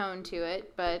tone to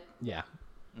it, but Yeah.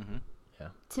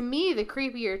 to me, the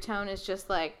creepier tone is just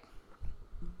the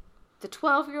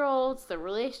 12-year-olds, the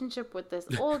relationship with this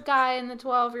old guy and the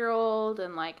 12-year-old,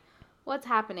 and what's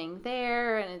happening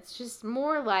there, and it's just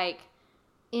more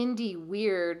indie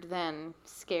weird than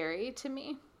scary to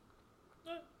me.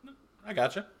 I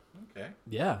gotcha. Okay.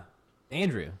 Yeah.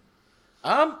 Andrew.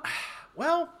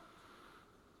 Well,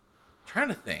 trying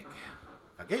to think.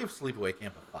 I gave Sleepaway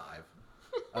Camp a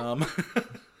 5.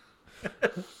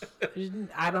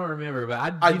 I don't remember, but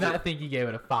I I do ju- not think you gave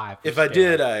it a 5. for If I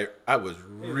scare. did, I was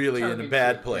really in a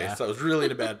bad place. Yeah. I was really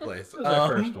in a bad place. This was our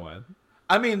first one.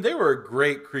 I mean, there were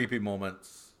great creepy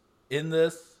moments in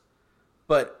this,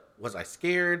 but was I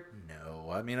scared? No.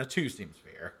 I mean, a 2 seems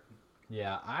fair.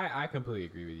 Yeah, I completely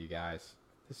agree with you guys.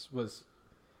 This was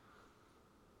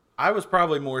I was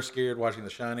probably more scared watching The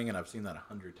Shining, and I've seen that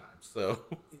 100 times. So,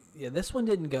 yeah. This one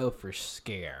didn't go for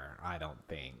scare. I don't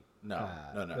think. No.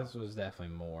 This was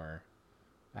definitely more,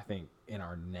 I think, in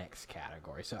our next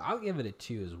category. So I'll give it a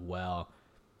 2 as well.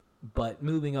 But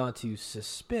moving on to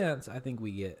suspense, I think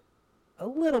we get a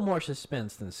little more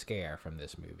suspense than scare from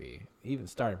this movie, even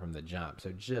starting from the jump.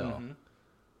 So Jill,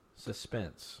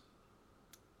 suspense.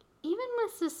 Even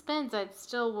with suspense, I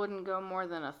still wouldn't go more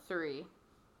than a 3.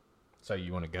 So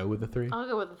you want to go with the 3? I'll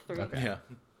go with a 3. Okay. yeah.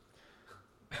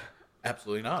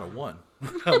 Absolutely not a 1. I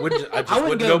just I would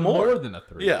wouldn't go more. than a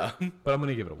 3. Yeah. But I'm going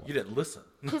to give it a 1. You didn't listen.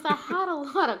 Because I had a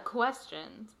lot of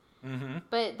questions.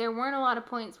 But there weren't a lot of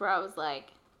points where I was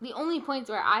the only points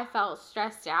where I felt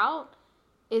stressed out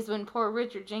is when poor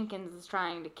Richard Jenkins is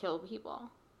trying to kill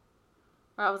people.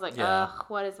 Where I was like, Yeah. ugh,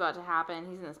 what is about to happen?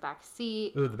 He's in this back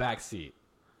seat. Ooh, the back seat.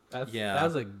 That Yeah.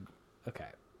 was okay.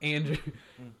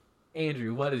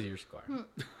 Andrew, what is your score?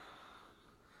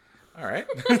 All right.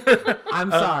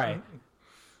 I'm sorry.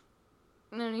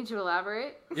 No need to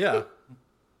elaborate. Yeah.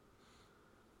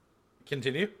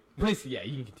 Continue. Please, yeah,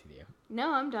 you can continue.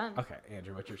 No, I'm done. Okay,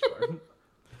 Andrew, what's your score?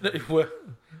 Well,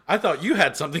 I thought you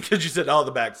had something because you said, "Oh,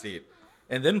 the back seat,"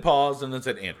 and then paused and then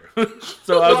said Andrew.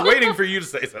 So I was waiting for you to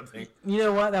say something. You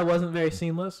know what? That wasn't very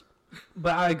seamless,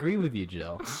 but I agree with you,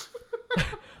 Jill.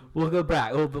 We'll go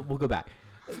back. We'll go back.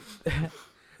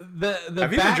 The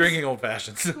Have you been drinking old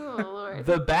fashions? Oh, Lord.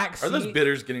 The back Are those seat.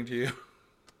 bitters getting to you?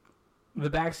 The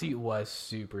back seat was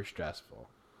super stressful.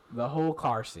 The whole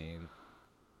car scene.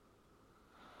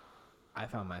 I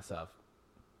found myself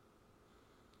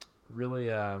really.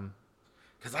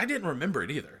 Because I didn't remember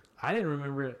it either. I didn't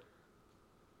remember it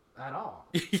at all.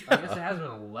 Yeah. I guess it has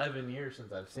been 11 years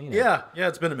since I've seen it. Yeah,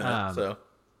 it's been a minute. So,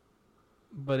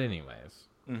 But anyways,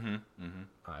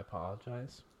 I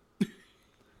apologize.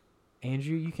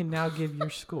 Andrew, you can now give your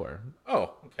score.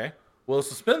 oh, okay. Well,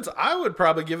 suspense, I would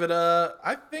probably give it a.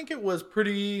 I think it was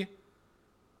pretty.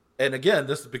 And again,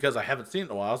 this is because I haven't seen it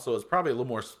in a while, so it's probably a little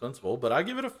more suspenseful. But I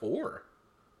give it a 4.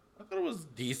 I thought it was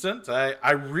decent.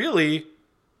 I really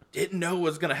didn't know what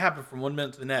was going to happen from one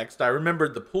minute to the next. I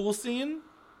remembered the pool scene,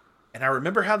 and I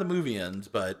remember how the movie ends,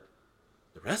 but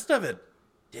the rest of it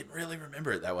didn't really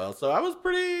remember it that well. So I was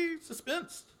pretty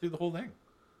suspensed through the whole thing.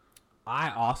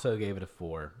 I also gave it a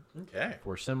 4 Okay.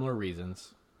 for similar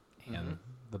reasons and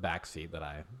the back seat that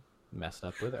I messed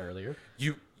up with earlier.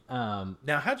 You now,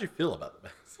 how'd you feel about the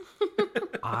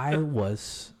back? I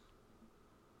was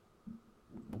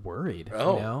worried.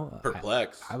 Oh, you know?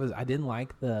 perplexed. I didn't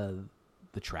like the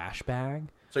trash bag.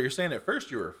 So you're saying at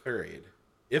first you were afraid,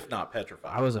 if not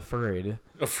petrified. I was afraid.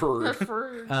 afraid.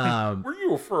 For Were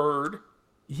you afraid?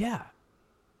 Yeah.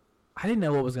 I didn't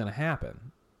know what was going to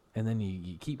happen. And then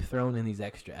you keep throwing in these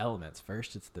extra elements.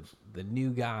 First, it's the new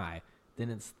guy. Then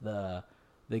it's the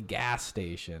gas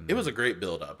station. It was a great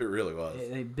build up. It really was.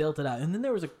 They built it out. And then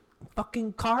there was a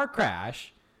fucking car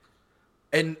crash.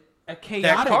 And A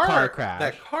chaotic car crash.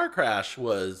 That car crash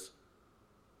was,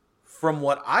 from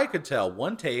what I could tell,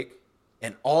 one take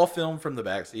and all filmed from the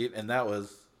backseat, and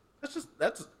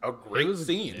that's a great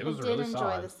scene. it I was did really enjoy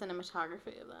solid. the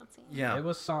cinematography of that scene. Yeah. It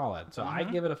was solid. So I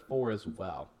give it a 4 as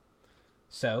well.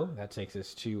 So that takes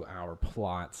us to our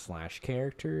plot /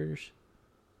 characters.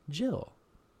 Jill,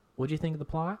 what'd you think of the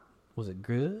plot? Was it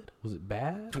good? Was it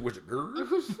bad? Was it good?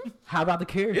 How about the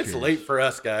characters? It's late for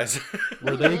us, guys.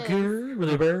 Were they good? Were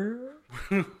they bad?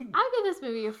 I'll give this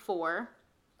movie a 4.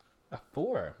 A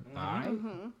 4. All right.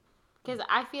 Because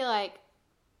I feel like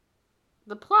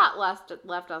the plot left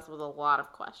us with a lot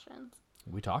of questions.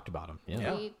 We talked about them.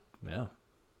 Yeah. We Yeah.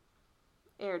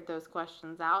 aired those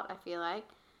questions out, I feel like.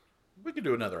 We could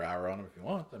do another hour on them if you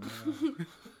want. I mean,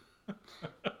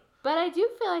 But I do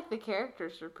feel like the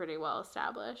characters are pretty well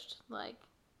established. Like,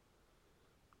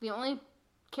 the only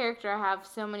character I have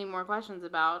so many more questions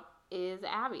about is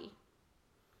Abby.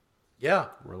 yeah.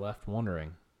 We're left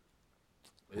wondering.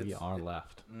 We It's- are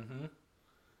left.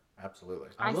 Absolutely.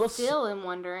 I will still am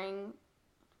wondering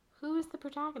who is the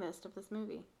protagonist of this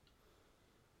movie.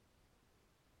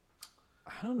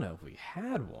 I don't know if we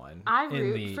had one. I in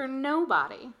root the- for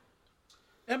nobody.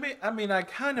 I mean, I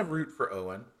kind of root for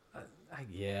Owen.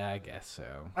 Yeah, I guess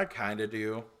so. I kind of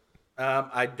do.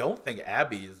 I don't think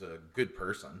Abby is a good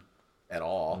person at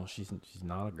all. Well, she's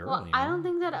not a girl. Well, you I know? don't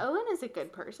think that Owen is a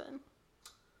good person.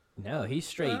 No, he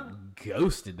straight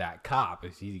ghosted that cop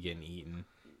as he's getting eaten.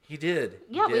 He did.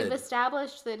 He Yeah, did. we've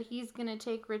established that he's going to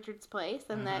take Richard's place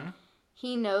and that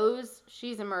he knows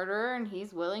she's a murderer and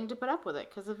he's willing to put up with it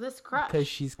because of this crush. Because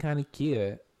she's kind of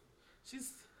cute.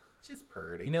 She's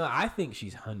pretty. You know, I think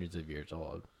she's hundreds of years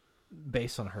old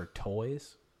based on her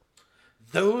toys.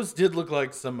 Those did look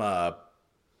like some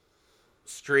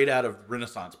straight out of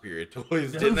Renaissance period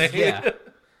toys, didn't they? Yeah.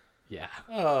 Yeah.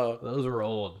 Oh. Those were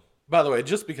old. By the way,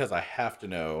 just because I have to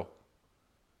know.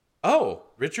 Oh,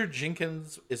 Richard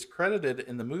Jenkins is credited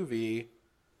in the movie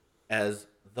as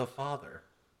the father.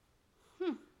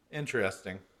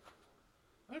 Interesting.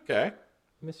 Okay.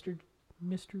 Mr.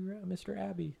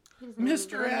 Abbey. He doesn't have his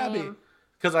Mr. own Abbey. name.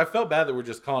 Because I felt bad that we're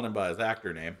just calling him by his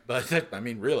actor name. But, I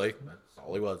mean, really, that's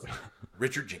all he was.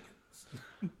 Richard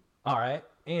Jenkins. All right.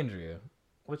 Andrew,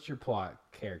 what's your plot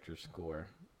character score?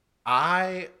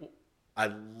 I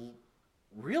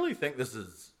really think this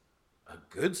is a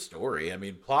good story. I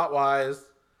mean, plot-wise,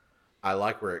 I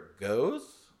like where it goes.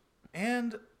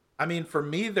 And, I mean, for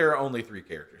me, there are only 3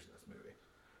 characters in this movie.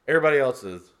 Everybody else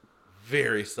is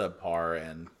very subpar.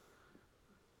 And,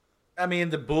 I mean,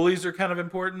 the bullies are kind of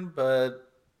important, but,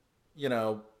 you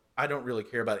know, I don't really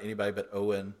care about anybody but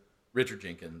Owen, Richard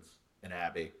Jenkins, and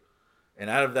Abby. And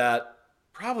out of that,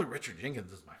 probably Richard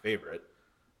Jenkins is my favorite.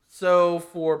 So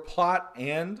for plot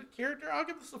and character, I'll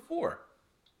give this a 4.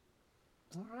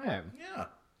 All right. Yeah.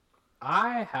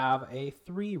 I have a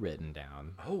 3 written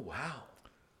down. Oh,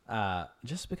 wow.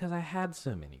 Just because I had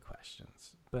so many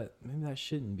questions. But maybe that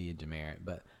shouldn't be a demerit.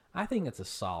 But I think it's a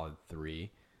solid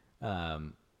 3. I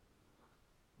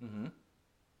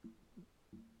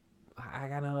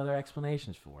got no other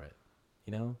explanations for it.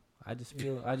 You know, I just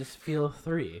feel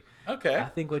 3. Okay. I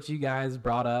think what you guys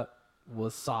brought up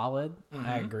was solid.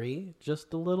 I agree,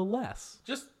 just a little less.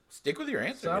 Just stick with your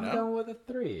answer, So I'm you know? going with a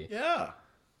 3. Yeah.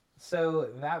 So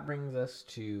that brings us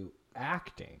to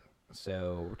acting.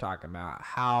 So we're talking about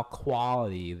how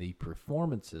quality the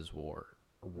performances were.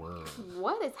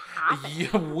 What is happening?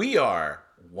 Yeah, we are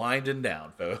winding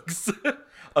down, folks.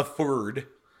 A third.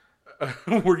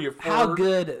 Were you a How third?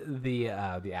 good the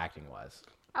acting was.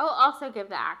 I will also give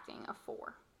the acting a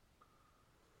 4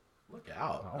 Look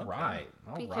out. All Okay. right.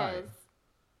 All because right.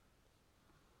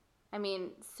 I mean,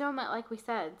 so much, like we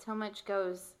said, so much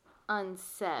goes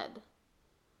unsaid,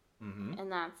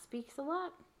 and that speaks a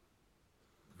lot.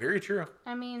 Very true.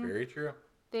 I mean, Very true.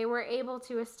 they were able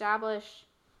to establish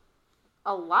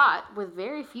a lot with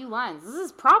very few lines. This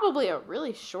is probably a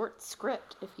really short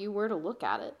script if you were to look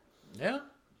at it, Yeah.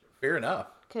 Fair enough.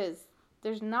 because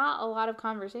there's not a lot of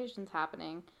conversations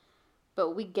happening,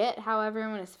 but we get how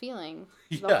everyone is feeling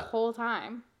the Yeah. whole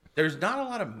time. There's not a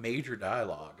lot of major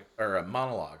dialogue or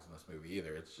monologues in this movie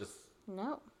either. It's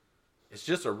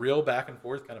just a real back and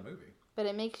forth kind of movie. But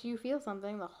it makes you feel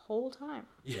something the whole time.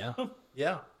 Yeah.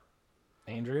 Yeah.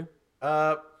 Andrew?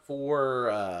 For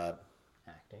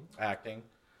Acting. acting,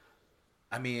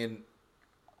 I mean,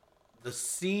 the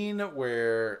scene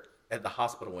where at the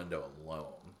hospital window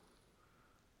alone,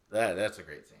 that's a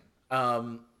great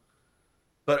scene.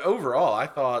 But overall, I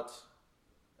thought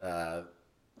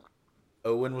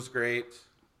Owen was great.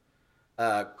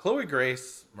 Chloe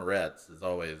Grace Moretz is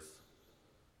always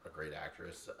a great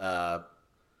actress.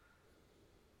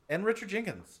 And Richard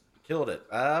Jenkins killed it.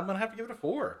 I'm going to have to give it a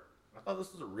 4. I thought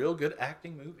this was a real good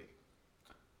acting movie.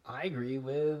 I agree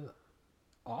with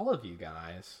all of you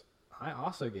guys. I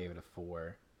also gave it a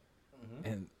 4.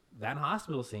 And that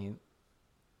hospital scene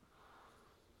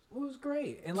was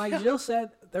great. And like Jill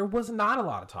said, there was not a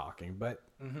lot of talking, but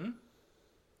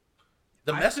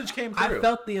The message came through. I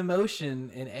felt the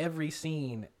emotion in every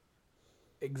scene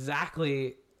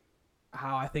exactly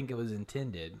how I think it was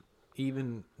intended,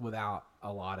 even without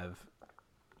a lot of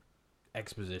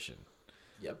exposition.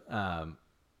 Yep.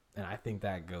 And I think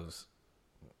that goes.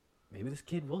 Maybe this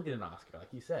kid will get an Oscar, like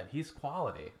you said. He's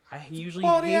quality. I usually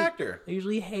Quality hate, actor. I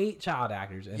usually hate child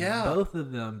actors, and both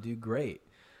of them do great.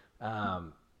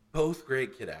 Both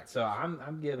great kid actors. So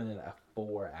I'm giving it a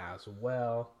 4 as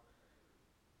well.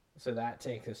 So that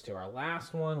takes us to our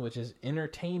last one, which is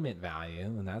entertainment value,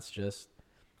 and that's just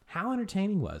how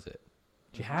entertaining was it?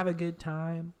 Did you have a good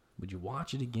time? Would you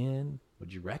watch it again?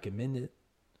 Would you recommend it?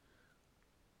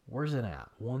 Where's it at?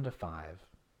 1 to 5.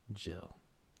 Jill.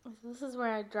 This is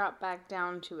where I drop back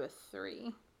down to a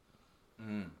 3.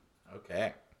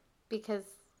 Okay. Because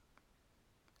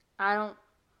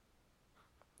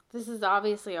this is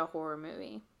obviously a horror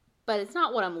movie, but it's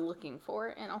not what I'm looking for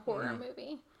in a horror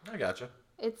movie. I gotcha.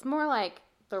 It's more like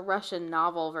the Russian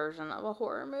novel version of a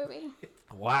horror movie.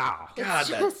 Wow. God, It's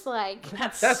just like,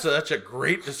 that's such a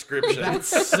great description. That's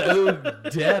so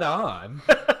dead on.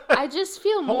 I just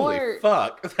feel Holy more.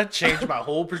 fuck. That changed my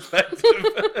whole perspective.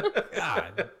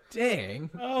 God dang.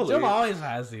 Holy- Jill always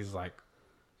has these like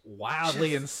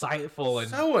wildly insightful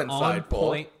and so on insightful.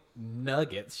 point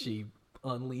nuggets she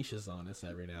unleashes on us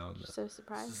every now and then. So This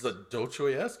surprised. is a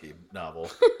Dostoevsky novel.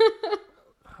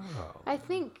 Oh. I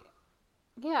think,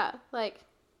 yeah, like,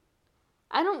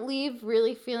 I don't leave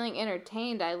really feeling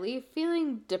entertained. I leave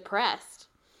feeling depressed.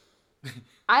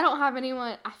 I don't have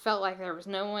anyone. I felt like there was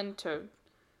no one to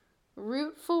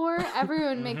root for.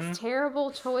 Everyone makes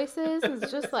terrible choices.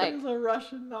 It's just like, It's a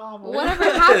Russian novel. whatever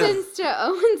happens to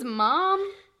Owen's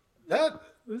mom.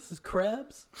 This is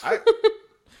Krebs. I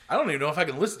don't even know if I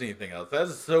can listen to anything else. That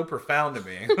is so profound to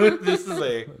me. This is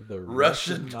a The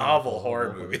Russian novel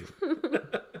horror movie.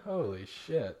 Holy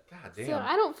shit. God damn. So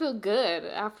I don't feel good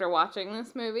after watching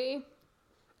this movie.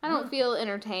 I don't feel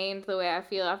entertained the way I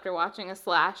feel after watching a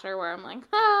slasher where I'm like,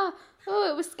 oh,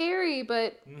 it was scary,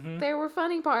 but there were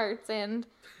funny parts, and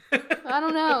I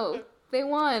don't know, they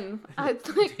won.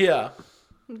 It's like, Yeah.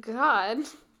 God.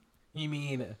 You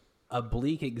mean a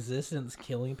bleak existence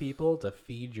killing people to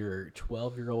feed your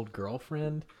 12-year-old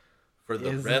girlfriend For the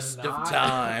is rest of not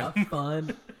time. a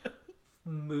fun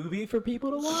movie for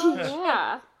people to watch?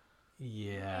 Yeah.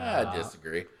 Yeah. I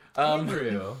disagree.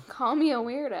 Andrew. Call me a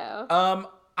weirdo.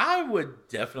 I would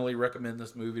definitely recommend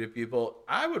this movie to people.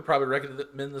 I would probably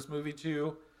recommend this movie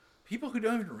to people who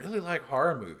don't even really like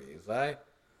horror movies. I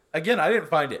didn't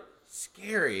find it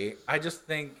scary. I just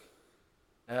think,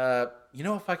 if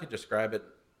I could describe it,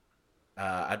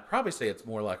 I'd probably say it's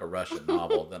more like a Russian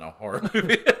novel than a horror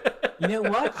movie. You know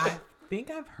what? I think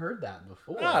I've heard that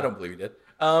before. No, I don't believe you did.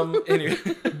 Anyway.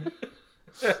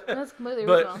 That's completely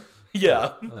But original.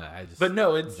 yeah, I just, but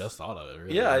no, it's just thought of it.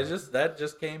 Really. yeah. That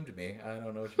just came to me. I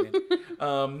don't know what you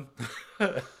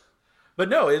mean. But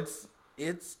no, it's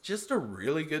just a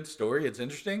really good story. It's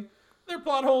interesting. There are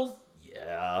plot holes,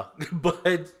 yeah,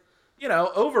 but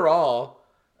overall,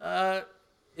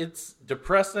 it's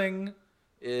depressing.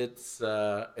 It's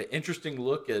an interesting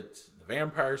look at the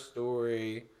vampire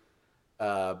story.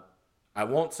 I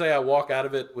won't say I walk out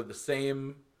of it with the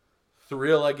same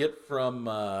thrill I get from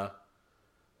Friday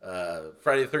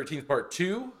the 13th Part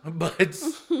 2, but,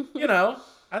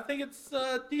 I think it's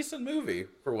a decent movie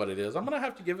for what it is. I'm going to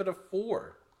have to give it a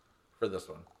 4 for this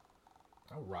one.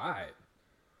 All right.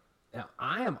 Now,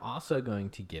 I am also going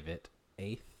to give it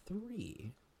a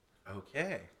 3.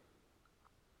 Okay.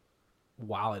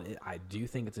 While I do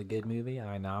think it's a good movie, and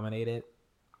I nominate it,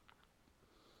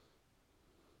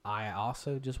 I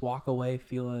also just walk away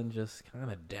feeling just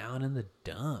kind of down in the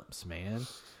dumps, man.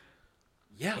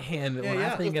 Yeah. And Yeah, when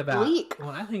yeah. I think It's about bleak.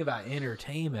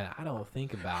 entertainment, I don't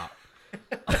think about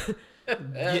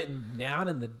getting down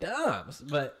in the dumps,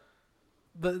 but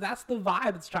that's the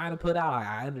vibe it's trying to put out.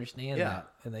 I understand Yeah.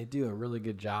 that, and they do a really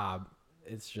good job.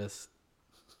 It's just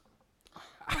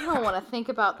I don't want to think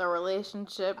about the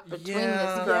relationship between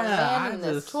Yeah. this grown Yeah, man I and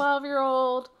this just-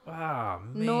 12-year-old, oh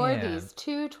man, nor these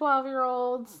two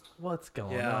 12-year-olds. what's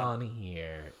going Yeah. on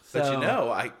here? But So,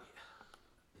 it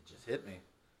just hit me.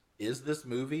 Is this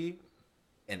movie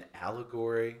an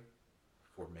allegory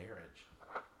for marriage?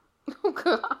 Oh,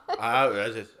 God.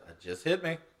 It just hit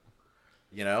me.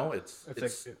 It's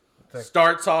It's a-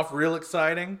 starts off real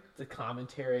exciting. it's a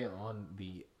commentary on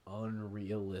the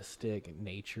unrealistic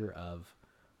nature of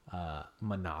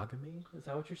monogamy. Is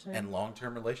that what you're saying? And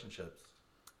long-term relationships.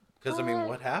 Because,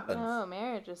 what happens? Oh,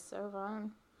 marriage is so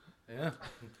fun. Yeah.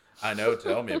 I know,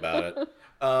 tell me about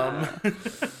it.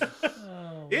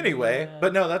 Anyway,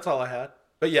 but no, that's all I had.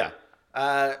 But yeah,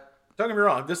 don't get me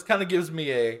wrong. This kind of gives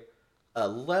me a a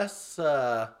less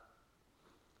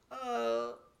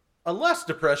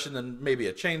depression than maybe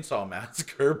a Chainsaw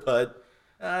Massacre, but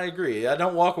I agree. I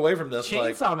don't walk away from this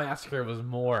like Chainsaw Massacre was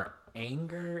more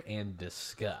anger and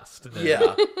disgust than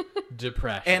yeah,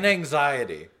 depression. and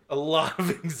anxiety. A lot of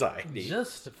anxiety.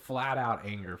 Just flat out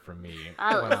anger from me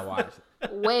I when I watched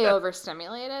it. Way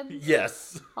overstimulated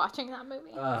Yes, watching that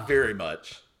movie. very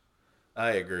much.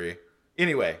 I agree.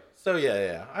 Anyway, so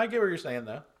yeah, I get what you're saying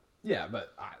though. Yeah,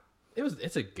 but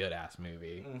it's a good ass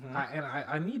movie, Mm-hmm.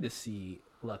 I need to see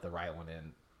Let the Right One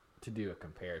In to do a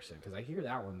comparison because I hear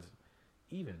that one's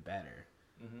even better.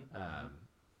 Mm-hmm.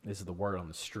 This is the word on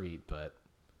the street, but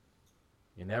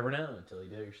you never know until you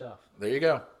do it yourself. There you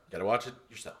go. Got to watch it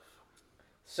yourself.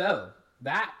 So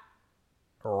that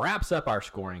wraps up our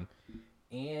scoring,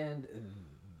 and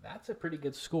that's a pretty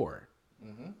good score.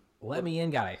 Let Me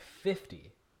In got a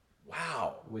 50,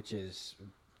 Wow, which is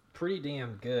pretty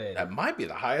damn good. that might be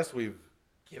the highest we've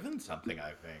given something.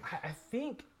 I think. I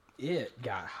think it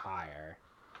got higher,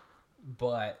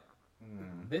 but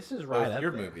this is right Both up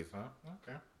your there. movies, huh?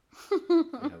 Okay. See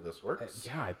how this works.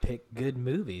 Yeah, I picked good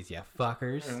movies, you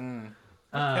fuckers.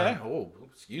 Okay. Oh,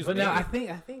 excuse But me. no, I think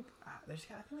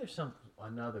there's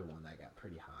another one that got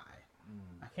pretty high.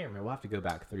 I can't remember. We'll have to go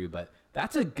back through, but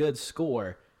that's a good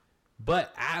score.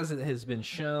 But as it has been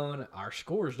shown, our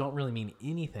scores don't really mean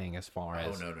anything as far Oh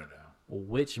as no.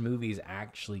 which movies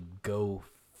actually go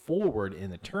forward in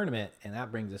the tournament, and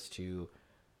that brings us to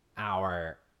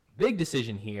our big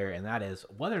decision here, and that is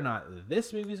whether or not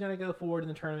this movie is going to go forward in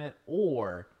the tournament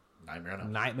or Nightmare on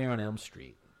Elm. Nightmare on Elm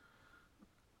Street.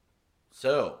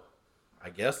 So, I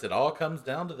guess it all comes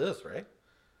down to this, right?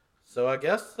 So I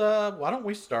guess why don't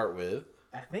we start with?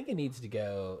 I think it needs to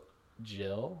go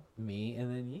Jill, me,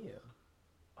 and then you,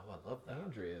 Oh, I love that.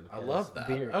 Andrew. I because love that.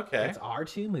 Okay. It's our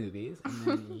two movies, and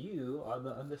then you are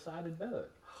the undecided vote.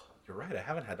 You're right. I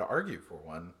haven't had to argue for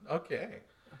one. Okay.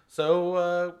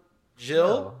 So, Jill,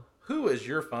 No. who is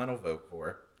your final vote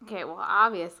for? Okay, well,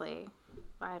 obviously,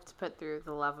 I have to put through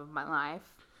the love of my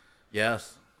life,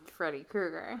 Yes. Freddy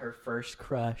Krueger, Her first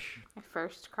crush, my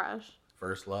first crush.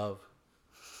 First love.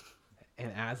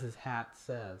 and as his hat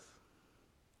says,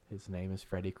 his name is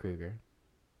Freddy Krueger.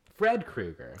 Fred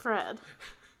Krueger. Fred.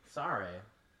 Sorry.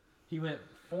 He went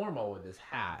formal with his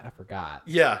hat. I forgot.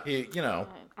 Yeah,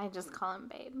 I just call him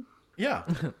Babe. yeah.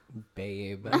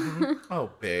 Babe. Oh,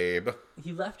 babe.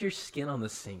 You left your skin on the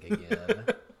sink again. I'm going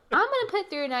to put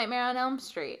through Nightmare on Elm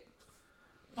Street.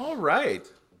 All right.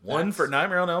 One That's- for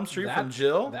Nightmare on Elm Street from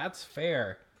Jill. That's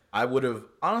fair. I would have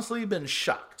honestly been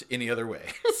shocked any other way.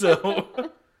 So,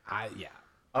 Yeah.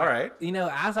 all right. You know,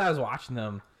 as I was watching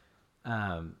them,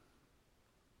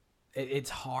 it's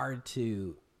hard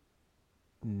to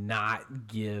not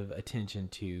give attention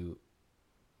to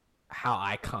how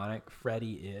iconic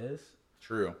Freddy is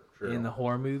True. in the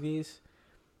horror movies.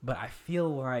 But I feel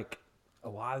like a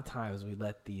lot of times we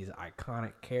let these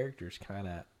iconic characters kind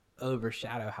of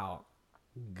overshadow how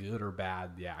good or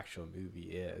bad the actual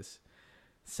movie is.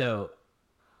 So,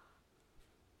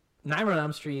 Nightmare on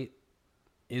Elm Street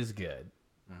is good.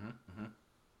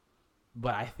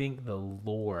 But I think the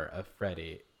lore of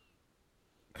Freddy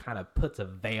kind of puts a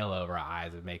veil over our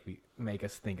eyes and make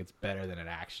us think it's better than it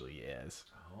actually is.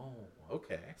 Oh,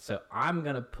 okay. So I'm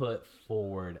going to put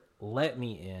forward Let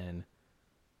Me In,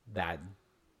 that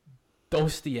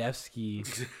Dostoevsky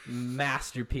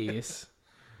masterpiece.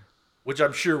 Which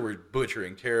I'm sure we're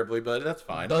butchering terribly, but that's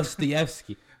fine.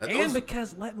 Dostoevsky. Those- And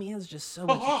because Let Me In is just so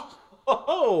much.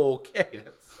 Oh, okay.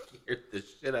 That scared the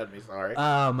shit out of me. Sorry.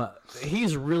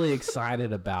 He's really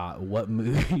excited about what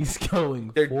movie's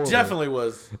going There forward. definitely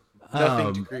was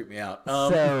nothing to creep me out.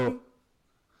 So,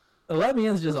 Let Me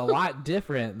In is just a lot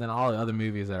different than all the other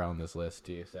movies that are on this list,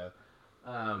 too. So,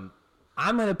 I'm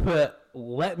going to put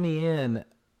Let Me In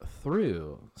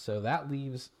through. So, that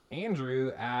leaves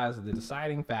Andrew as the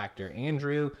deciding factor.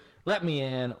 Andrew, Let Me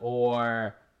In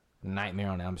or Nightmare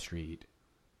on Elm Street?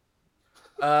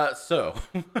 So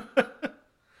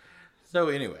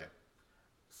anyway,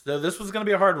 so this was going to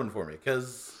be a hard one for me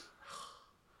because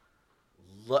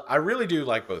I really do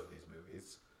like both of these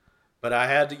movies, but I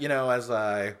had to, as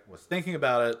I was thinking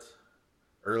about it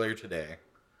earlier today,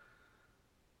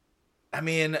 I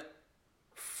mean,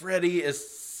 Freddy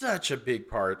is such a big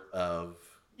part of,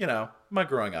 my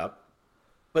growing up,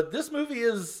 but this movie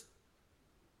is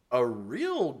a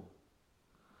real,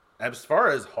 as far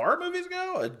as horror movies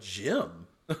go, a gem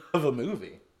of a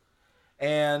movie.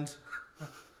 And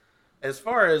as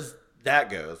far as that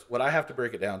goes, what I have to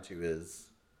break it down to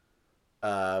is,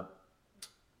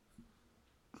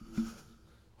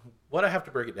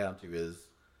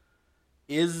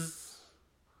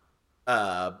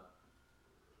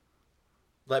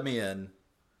 Let Me In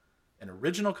an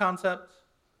original concept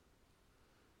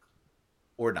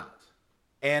or not?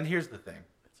 And here's the thing.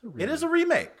 It is a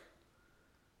remake.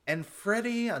 And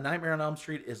Freddy, A Nightmare on Elm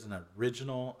Street is an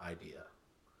original idea.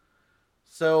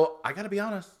 So, I gotta be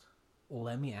honest.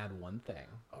 Let me add one thing.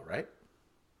 All right.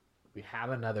 We have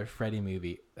another Freddy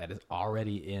movie that is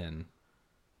already in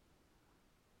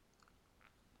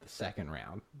the second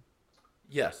round.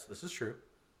 Yes, this is true.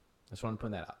 Just want to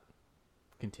put that up.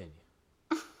 Continue.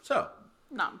 So,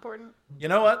 Not important. you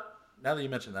know what? Now that you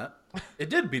mention that, it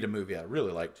did beat a movie I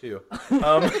really like too.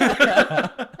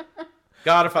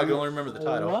 God, if I could only remember the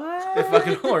title. What? If I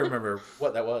could only remember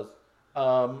what that was.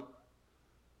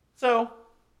 So,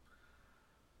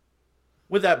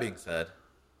 with that being said,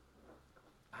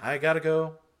 I gotta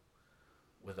go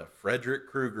with a Frederick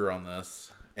Krueger on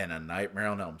this and A Nightmare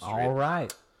on Elm Street. All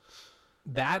right.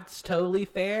 That's totally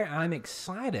fair. I'm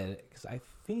excited because I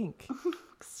think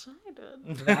Excited.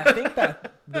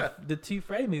 that the two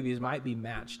Freddy movies might be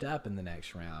matched up in the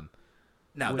next round,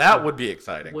 Now, that would be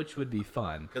exciting. which would be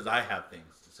fun. Because I have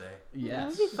things to say.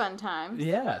 Yes. That'd be fun times.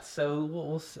 Yeah, so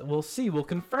we'll see. We'll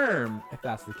confirm if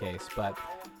that's the case. But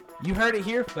you heard it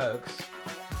here, folks.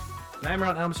 Nightmare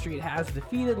on Elm Street has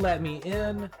defeated Let Me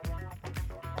In.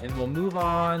 And we'll move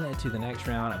on to the next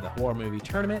round of the horror movie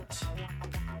tournament. So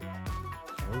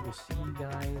we will see you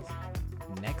guys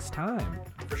next time.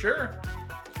 For sure.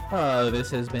 This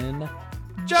has been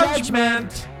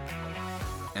Judgment!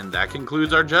 And that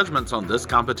concludes our judgments on this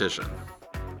competition.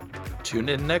 Tune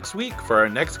in next week for our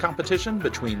next competition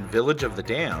between Village of the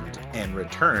Damned and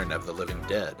Return of the Living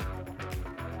Dead.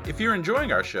 If you're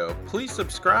enjoying our show, please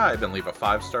subscribe and leave a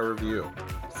 5-star review.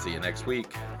 See you next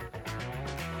week.